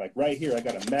bullets. Like right here, I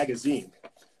got a magazine.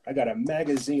 I got a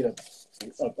magazine of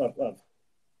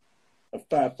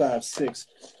 5.56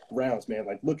 rounds, man.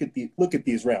 Like look at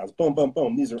these rounds. Boom, boom,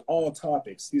 boom. These are all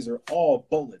topics. These are all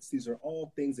bullets. These are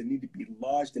all things that need to be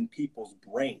lodged in people's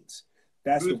brains.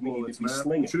 That's Truth what we bullets, need to be man.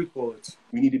 slinging. Truth bullets.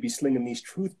 We need to be slinging these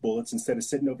truth bullets instead of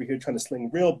sitting over here trying to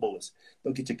sling real bullets.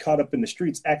 They'll get you caught up in the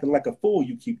streets acting like a fool.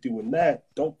 You keep doing that.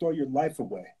 Don't throw your life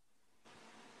away.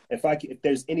 If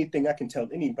there's anything I can tell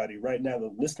anybody right now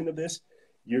that listening to this,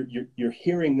 you're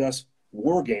hearing us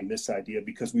war game this idea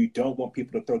because we don't want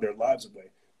people to throw their lives away.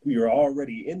 We are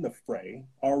already in the fray,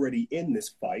 already in this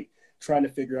fight, trying to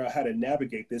figure out how to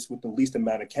navigate this with the least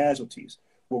amount of casualties.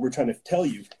 What we're trying to tell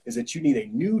you is that you need a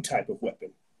new type of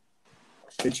weapon,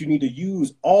 that you need to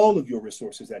use all of your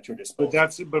resources at your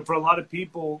disposal. But for a lot of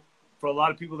people,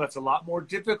 that's a lot more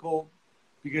difficult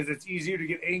because it's easier to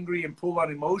get angry and pull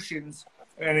on emotions.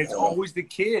 And it's always the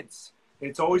kids.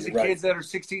 It's always the kids that are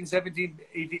 16, 17,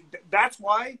 18. That's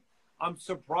why I'm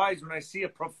surprised when I see a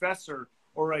professor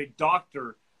or a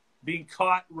doctor being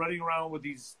caught running around with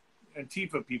these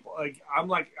Antifa people. Like, I'm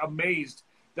like amazed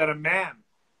that a man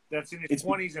that's in his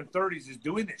 20s and 30s is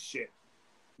doing this shit.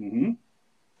 Mm-hmm.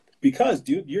 Because,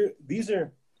 dude,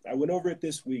 I went over it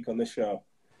this week on the show.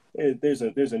 There's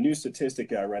a new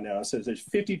statistic out right now. It says there's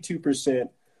 52%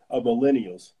 of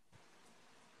millennials.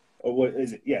 Or what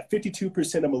is it? Yeah, 52%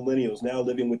 of millennials now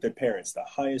living with their parents, the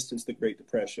highest since the Great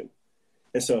Depression.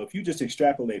 And so if you just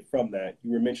extrapolate from that,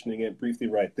 you were mentioning it briefly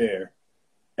right there,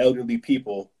 elderly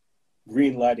people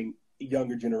greenlighting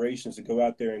younger generations to go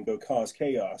out there and go cause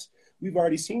chaos. We've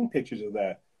already seen pictures of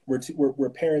that, where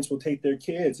parents will take their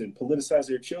kids and politicize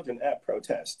their children at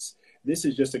protests. This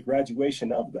is just a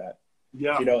graduation of that.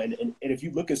 Yeah. And if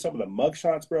you look at some of the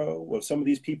mugshots, bro, of some of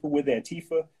these people with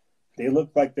Antifa, they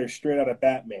look like they're straight out of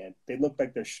Batman. They look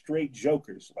like they're straight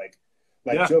jokers. Like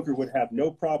Joker would have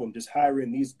no problem just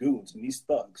hiring these goons and these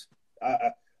thugs.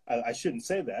 I shouldn't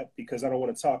say that because I don't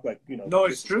want to talk like, no,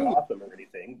 it's true. Gotham or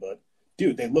anything, but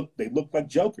dude, they look like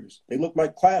jokers. They look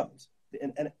like clowns.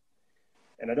 And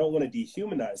I don't want to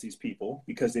dehumanize these people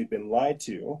because they've been lied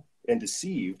to and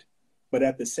deceived, but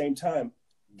at the same time,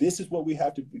 this is what we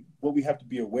have to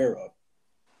be aware of,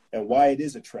 and why it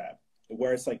is a trap, and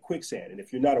where it's like quicksand. And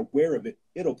if you're not aware of it,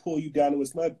 it'll pull you down to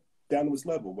its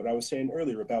level. What I was saying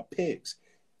earlier about pigs,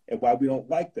 and why we don't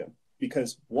like them,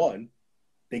 because one,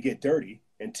 they get dirty,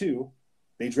 and two,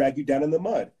 they drag you down in the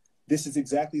mud. This is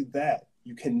exactly that.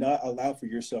 You cannot allow for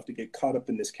yourself to get caught up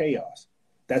in this chaos.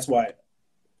 That's why,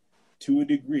 to a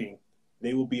degree,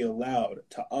 they will be allowed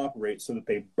to operate so that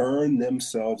they burn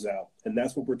themselves out. And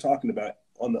that's what we're talking about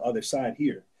on the other side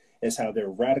here, is how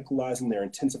they're radicalizing, they're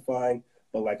intensifying,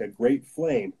 but like a great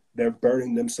flame, they're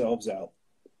burning themselves out.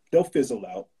 They'll fizzle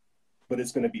out, but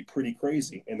it's going to be pretty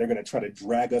crazy. And they're going to try to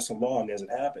drag us along as it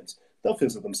happens. They'll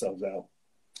fizzle themselves out.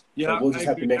 Yeah, so we'll just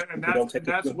have to make sure and we don't take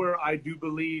that's where I do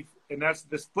believe, and that's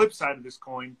the flip side of this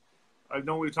coin. I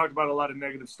know we've talked about a lot of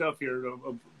negative stuff here,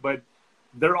 but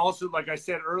they're also, like I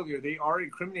said earlier, they are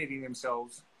incriminating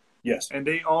themselves. Yes. And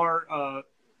they are,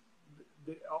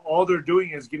 all they're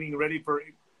doing is getting ready for,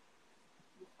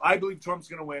 I believe Trump's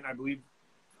going to win.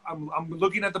 I'm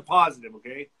looking at the positive,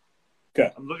 okay?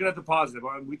 Okay. I'm looking at the positive.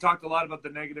 We talked a lot about the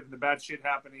negative and the bad shit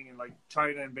happening and like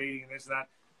China invading and this and that.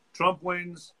 Trump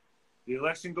wins. The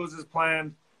election goes as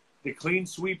planned. The clean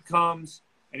sweep comes,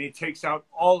 and he takes out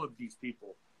all of these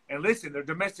people. And listen, they're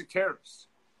domestic terrorists.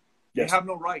 Yes. They have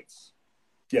no rights.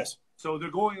 Yes. So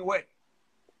they're going away.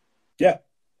 Yeah.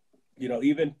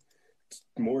 Even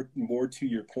more to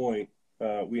your point,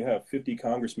 we have 50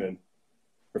 congressmen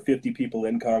or 50 people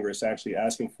in Congress actually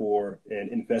asking for an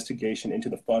investigation into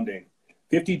the funding.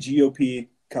 50 GOP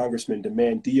congressmen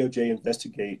demand DOJ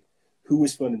investigate who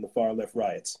is funding the far left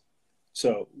riots.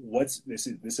 So this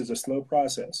is a slow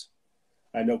process.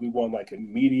 I know we want like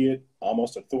immediate,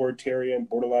 almost authoritarian,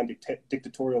 borderline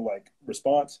dictatorial like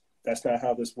response. That's not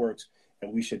how this works.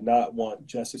 And we should not want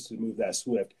justice to move that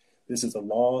swift.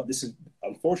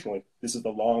 Unfortunately, this is the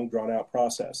long drawn out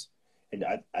process. And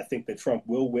I think that Trump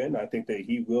will win. I think that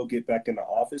he will get back into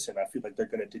office, and I feel like they're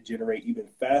going to degenerate even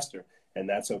faster, and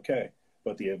that's okay.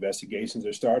 But the investigations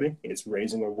are starting. It's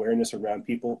raising awareness around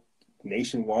people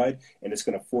nationwide, and it's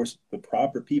going to force the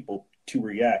proper people to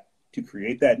react, to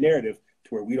create that narrative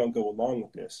to where we don't go along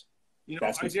with this.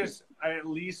 I at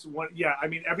least want,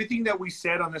 everything that we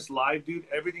said on this live, dude,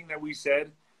 everything that we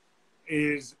said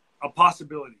is a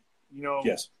possibility.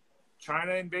 Yes.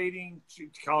 China invading,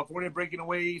 California breaking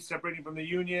away, separating from the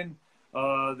Union,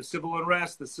 the civil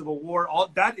unrest, the Civil War, all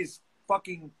that is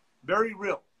fucking very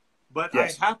real. But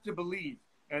yes. I have to believe,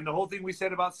 and the whole thing we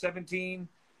said about 17,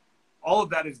 all of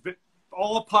that is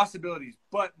all possibilities.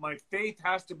 But my faith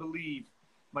has to believe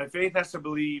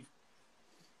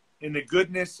in the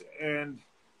goodness. And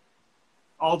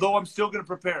although I'm still going to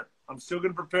prepare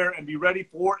and be ready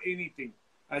for anything,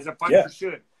 as a fighter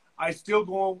should. I still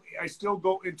go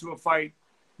into a fight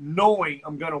knowing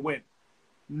I'm going to win.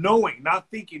 Knowing,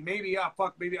 not thinking,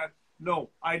 no.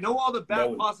 I know all the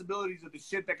bad possibilities of the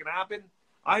shit that can happen.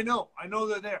 I know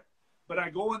they're there. But I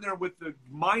go in there with the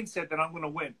mindset that I'm going to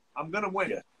win. I'm going to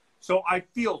win. Yeah. So I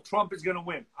feel Trump is going to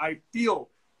win. I feel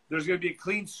there's going to be a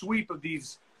clean sweep of the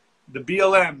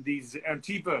BLM, these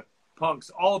Antifa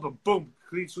punks, all of them. Boom,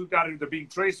 clean sweep out of it. They're being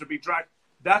traced, they're being tracked.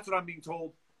 That's what I'm being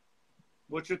told.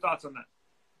 What's your thoughts on that?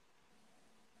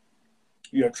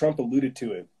 Trump alluded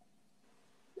to it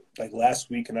like last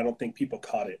week, and I don't think people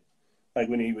caught it. Like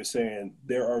when he was saying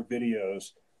there are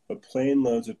videos of plane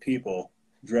loads of people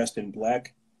dressed in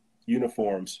black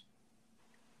uniforms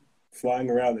flying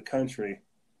around the country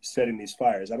setting these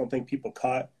fires. I don't think people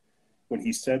caught when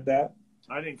he said that.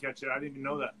 I didn't catch it. I didn't even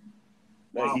know that.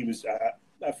 Wow. He was,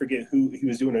 I forget who, he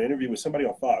was doing an interview with somebody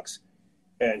on Fox,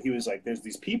 and he was like, there's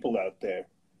these people out there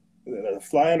that are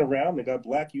flying around. They got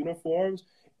black uniforms,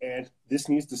 and this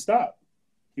needs to stop.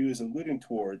 He was alluding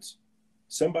towards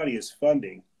somebody is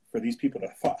funding for these people to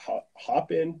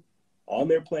hop in on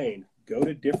their plane, go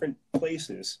to different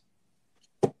places,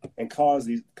 and cause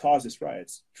this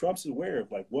riots. Trump's aware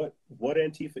of like what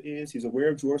Antifa is. He's aware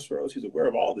of George Soros. He's aware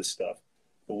of all this stuff.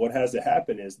 But what has to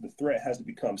happen is the threat has to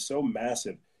become so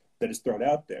massive that it's thrown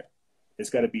out there. It's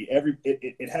got to be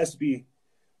it has to be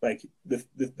like the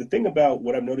thing about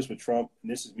what I've noticed with Trump,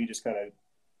 and this is me just kind of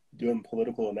doing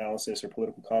political analysis or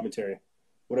political commentary.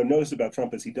 What I've noticed about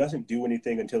Trump is he doesn't do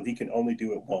anything until he can only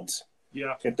do it once.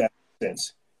 Yeah. If that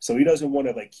nonsense. So he doesn't want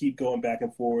to like keep going back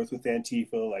and forth with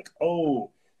Antifa, like,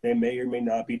 oh, they may or may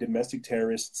not be domestic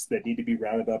terrorists that need to be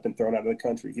rounded up and thrown out of the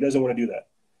country. He doesn't want to do that.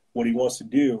 What he wants to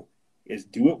do is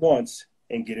do it once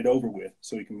and get it over with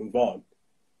so he can move on.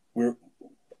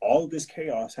 All of this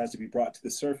chaos has to be brought to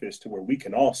the surface to where we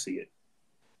can all see it,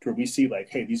 to where we see like,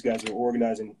 hey, these guys are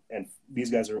organizing, and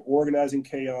these guys are organizing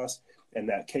chaos, and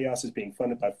that chaos is being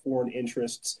funded by foreign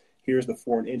interests. Here's the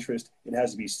foreign interest. It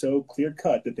has to be so clear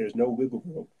cut that there's no wiggle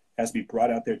room. It has to be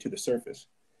brought out there to the surface.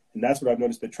 And that's what I've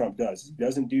noticed that Trump does.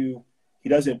 He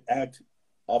doesn't act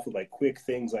off of like quick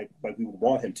things like we would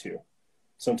want him to.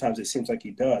 Sometimes it seems like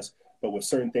he does, but with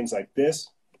certain things like this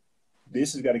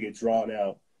has got to get drawn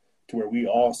out to where we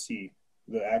all see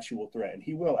the actual threat. And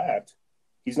he will act.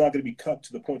 He's not going to be cut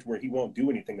to the point where he won't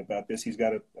do anything about this. He's got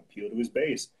to appeal to his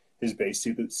base. His base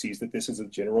sees that this is a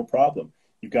general problem.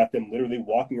 You've got them literally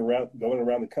going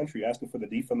around the country asking for the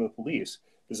defund of the police.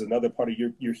 This is another part of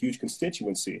your huge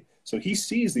constituency. So he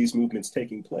sees these movements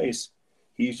taking place.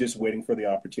 He's just waiting for the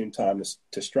opportune time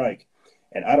to strike.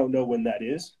 And I don't know when that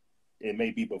is. It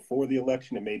may be before the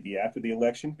election. It may be after the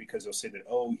election, because they'll say that,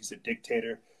 oh, he's a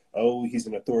dictator. Oh, he's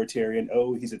an authoritarian.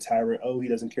 Oh, he's a tyrant. Oh, he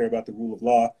doesn't care about the rule of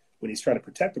law, when he's trying to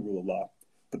protect the rule of law.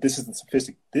 But this is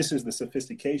the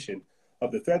sophistication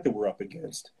of the threat that we're up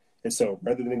against. And so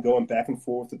rather than going back and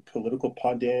forth with political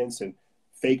pundits and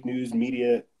fake news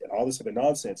media and all this other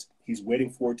nonsense, he's waiting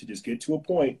for it to just get to a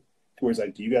point to where it's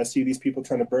like, do you guys see these people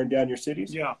trying to burn down your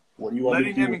cities? Yeah. What do you want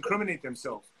Letting them incriminate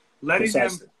themselves. Letting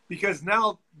them, because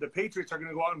now the patriots are going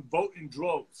to go out and vote in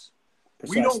droves.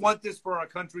 Precisely. We don't want this for our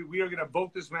country. We are going to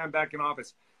vote this man back in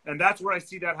office. And that's where I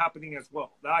see that happening as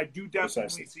well. I do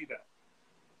definitely see that.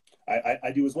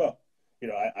 I do as well. You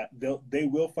know, they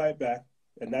will fight back,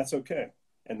 and that's okay.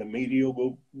 And the media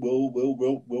will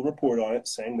report on it,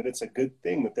 saying that it's a good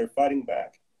thing that they're fighting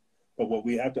back. But what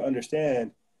we have to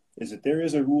understand is that there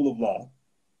is a rule of law,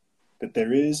 that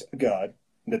there is a God,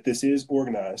 that this is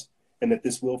organized, and that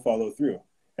this will follow through.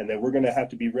 And that we're going to have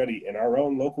to be ready in our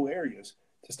own local areas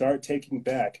to start taking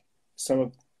back some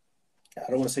of, I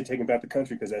don't want to say taking back the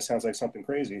country, because that sounds like something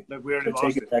crazy. Like we already lost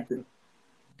it.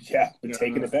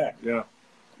 Taking it back. Yeah.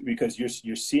 Because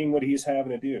you're seeing what he's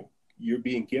having to do. You're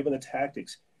being given the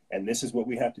tactics, and this is what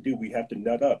we have to do. We have to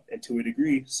nut up. And to a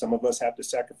degree, some of us have to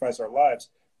sacrifice our lives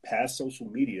past social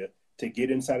media to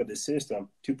get inside of the system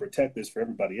to protect this for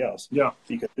everybody else. Yeah.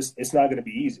 Because it's not going to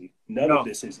be easy. None of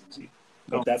this is easy.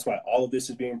 But that's why all of this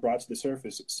is being brought to the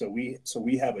surface. So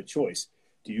we have a choice.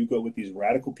 Do you go with these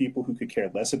radical people who could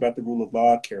care less about the rule of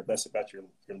law, care less about your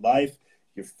life,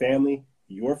 your family,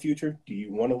 your future? Do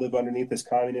you want to live underneath this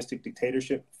communistic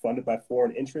dictatorship funded by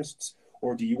foreign interests?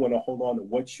 Or do you want to hold on to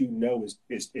what you know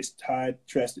is tried,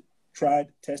 tested,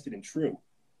 and true?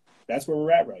 That's where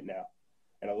we're at right now.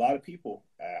 And a lot of people,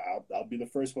 I'll be the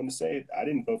first one to say it, I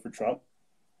didn't vote for Trump,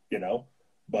 you know,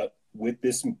 but with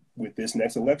this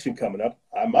next election coming up,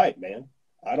 I might, man.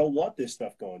 I don't want this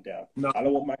stuff going down. No. I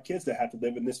don't want my kids to have to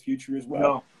live in this future as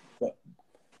well. No.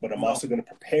 But I'm also going to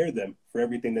prepare them for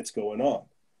everything that's going on.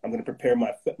 I'm going to prepare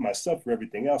myself for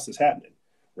everything else that's happening.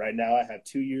 Right now, I have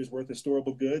 2 years worth of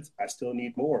storable goods. I still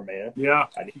need more, man. Yeah.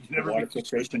 I need a water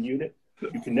filtration unit.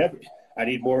 You can never. I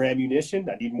need more ammunition.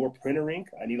 I need more printer ink.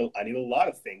 I need a lot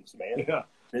of things, man. Yeah.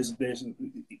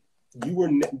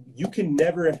 You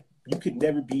could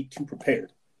never be too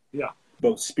prepared. Yeah.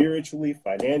 Both spiritually,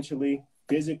 financially,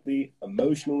 physically,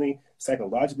 emotionally,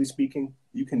 psychologically speaking,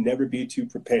 you can never be too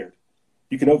prepared.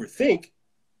 You can overthink.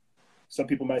 Some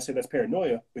people might say that's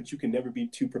paranoia, but you can never be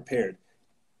too prepared.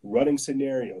 Running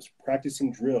scenarios,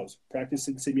 practicing drills,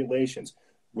 practicing simulations,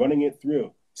 running it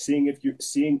through, seeing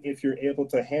if you're able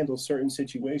to handle certain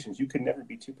situations. You can never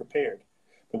be too prepared.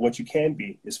 But what you can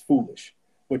be is foolish.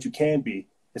 What you can be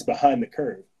is behind the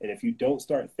curve. And if you don't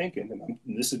start thinking,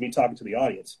 and this is me talking to the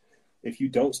audience, if you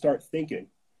don't start thinking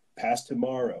past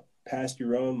tomorrow, past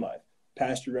your own life,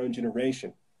 past your own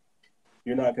generation,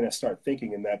 you're not going to start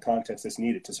thinking in that context that's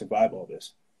needed to survive all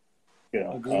this. You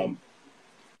know.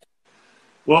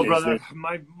 Well, brother,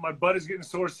 my butt is getting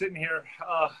sore sitting here.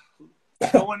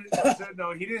 Someone said,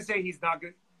 no, he didn't say he's not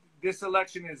good. This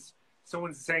election is,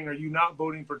 someone's saying, are you not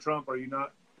voting for Trump? Are you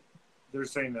not? They're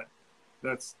saying that.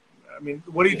 That's, I mean,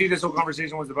 what do you think this whole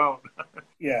conversation was about?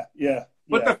 Yeah.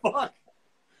 What the fuck?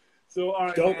 So, all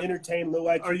right, don't entertain low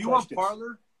IQ Are you questions. on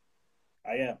Parler?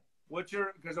 I am. What's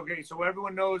your, because, okay, so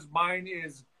everyone knows mine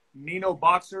is Nino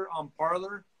Boxer on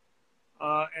Parler.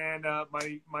 And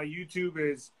my YouTube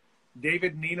is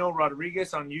David Nino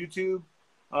Rodriguez on YouTube.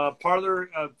 Parler,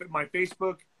 my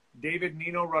Facebook, David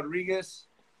Nino Rodriguez.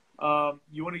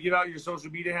 You want to give out your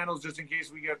social media handles just in case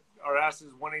we get our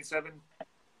asses 187?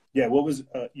 Yeah, what was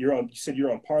you're on? You said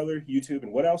you're on Parler, YouTube,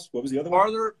 and what else? What was the other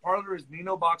one? Parler is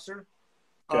Nino Boxer.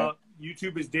 Okay.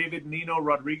 YouTube is David Nino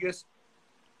Rodriguez.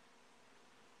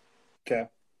 Okay.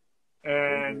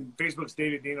 And Facebook's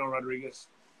David Nino Rodriguez.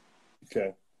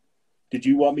 Okay. Did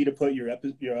you want me to put your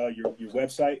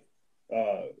website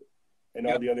and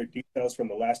all the other details from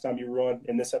the last time you were on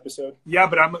in this episode? Yeah,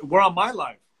 but we're on my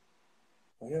live.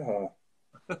 Oh,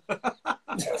 yeah.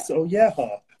 So yeah.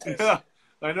 Yeah.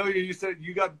 I know you said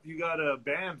you got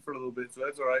banned for a little bit, so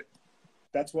that's all right.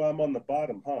 That's why I'm on the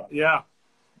bottom, huh? Yeah,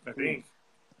 I think.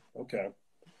 Okay.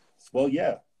 Well,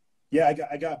 yeah. Yeah,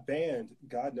 I got banned.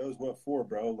 God knows what for,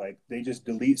 bro. Like, they just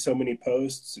delete so many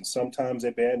posts, and sometimes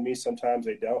they ban me, sometimes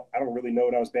they don't. I don't really know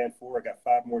what I was banned for. I got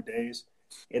 5 more days.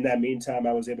 In that meantime,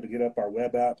 I was able to get up our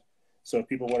web app. So if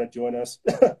people want to join us,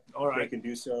 all right, they can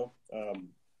do so.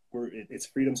 It's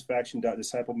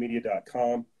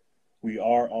freedomsfaction.disciplemedia.com. We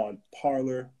are on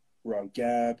Parler. We're on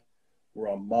Gab.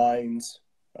 We're on Minds.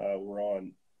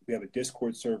 We have a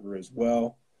Discord server as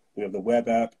well. We have the web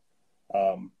app.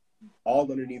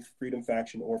 All underneath Freedom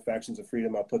Faction or Factions of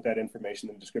Freedom. I'll put that information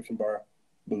in the description bar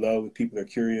below if people are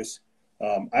curious.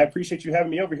 I appreciate you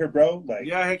having me over here, bro.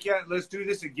 Yeah, heck yeah. Let's do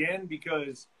this again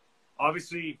because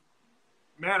obviously,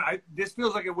 man, this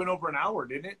feels like it went over an hour,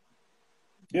 didn't it?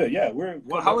 Yeah.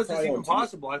 How is this even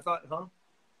possible? I thought,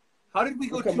 how did we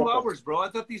go 2 hours, bro? I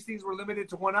thought these things were limited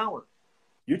to 1 hour.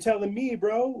 You're telling me,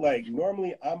 bro. Like,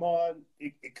 normally I'm on,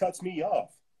 it cuts me off.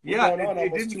 It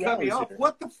didn't cut me off. Here.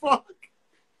 What the fuck?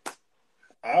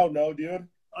 I don't know, dude.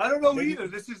 I don't know either.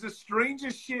 This is the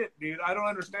strangest shit, dude. I don't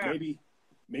understand.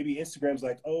 Maybe Instagram's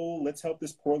like, oh, let's help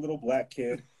this poor little black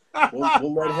kid.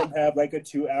 We'll let him have like a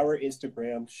 2-hour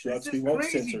Instagram. This is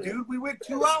crazy, dude. We went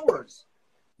 2 hours.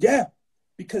 Yeah,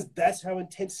 because that's how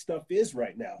intense stuff is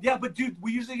right now. Yeah, but dude,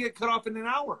 we usually get cut off in an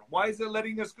hour. Why is it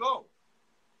letting us go?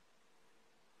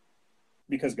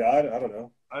 Because God, I don't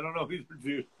know. I don't know either,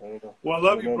 dude. I don't know. Well, I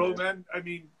love you, bro, man. I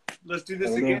mean, let's do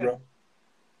this again. Bro.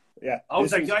 Yeah,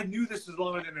 I knew this was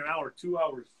longer than an hour. 2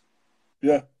 hours.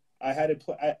 Yeah, I had it.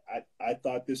 I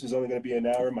thought this was only going to be an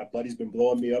hour. My buddy's been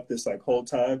blowing me up this whole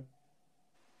time.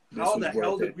 How the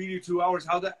hell did we do 2 hours?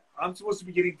 I'm supposed to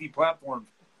be getting deplatformed.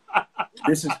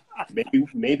 This is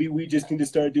maybe we just need to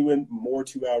start doing more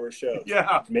 2-hour shows.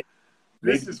 Yeah,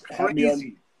 this is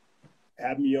crazy.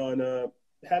 Have me on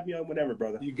whenever,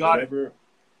 brother. You got it.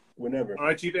 Whenever. All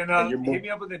right, Chief, and hit me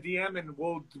up in the DM, and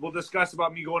we'll discuss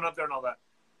about me going up there and all that.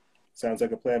 Sounds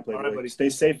like a plan, All right, buddy. Stay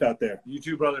safe out there. You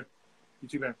too, brother. You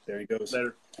too, man. There he goes.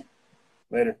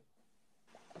 Later.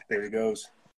 There he goes.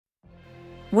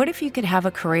 What if you could have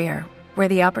a career where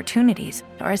the opportunities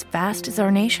are as vast as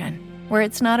our nation, where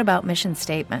it's not about mission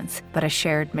statements, but a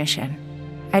shared mission?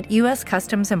 At U.S.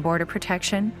 Customs and Border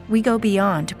Protection, we go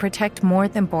beyond to protect more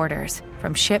than borders.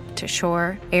 From ship to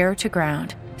shore, air to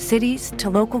ground, cities to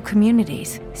local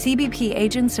communities, CBP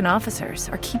agents and officers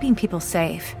are keeping people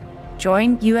safe.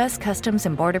 Join U.S. Customs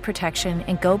and Border Protection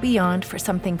and go beyond for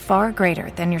something far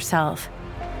greater than yourself.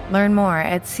 Learn more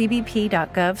at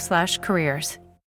cbp.gov/careers.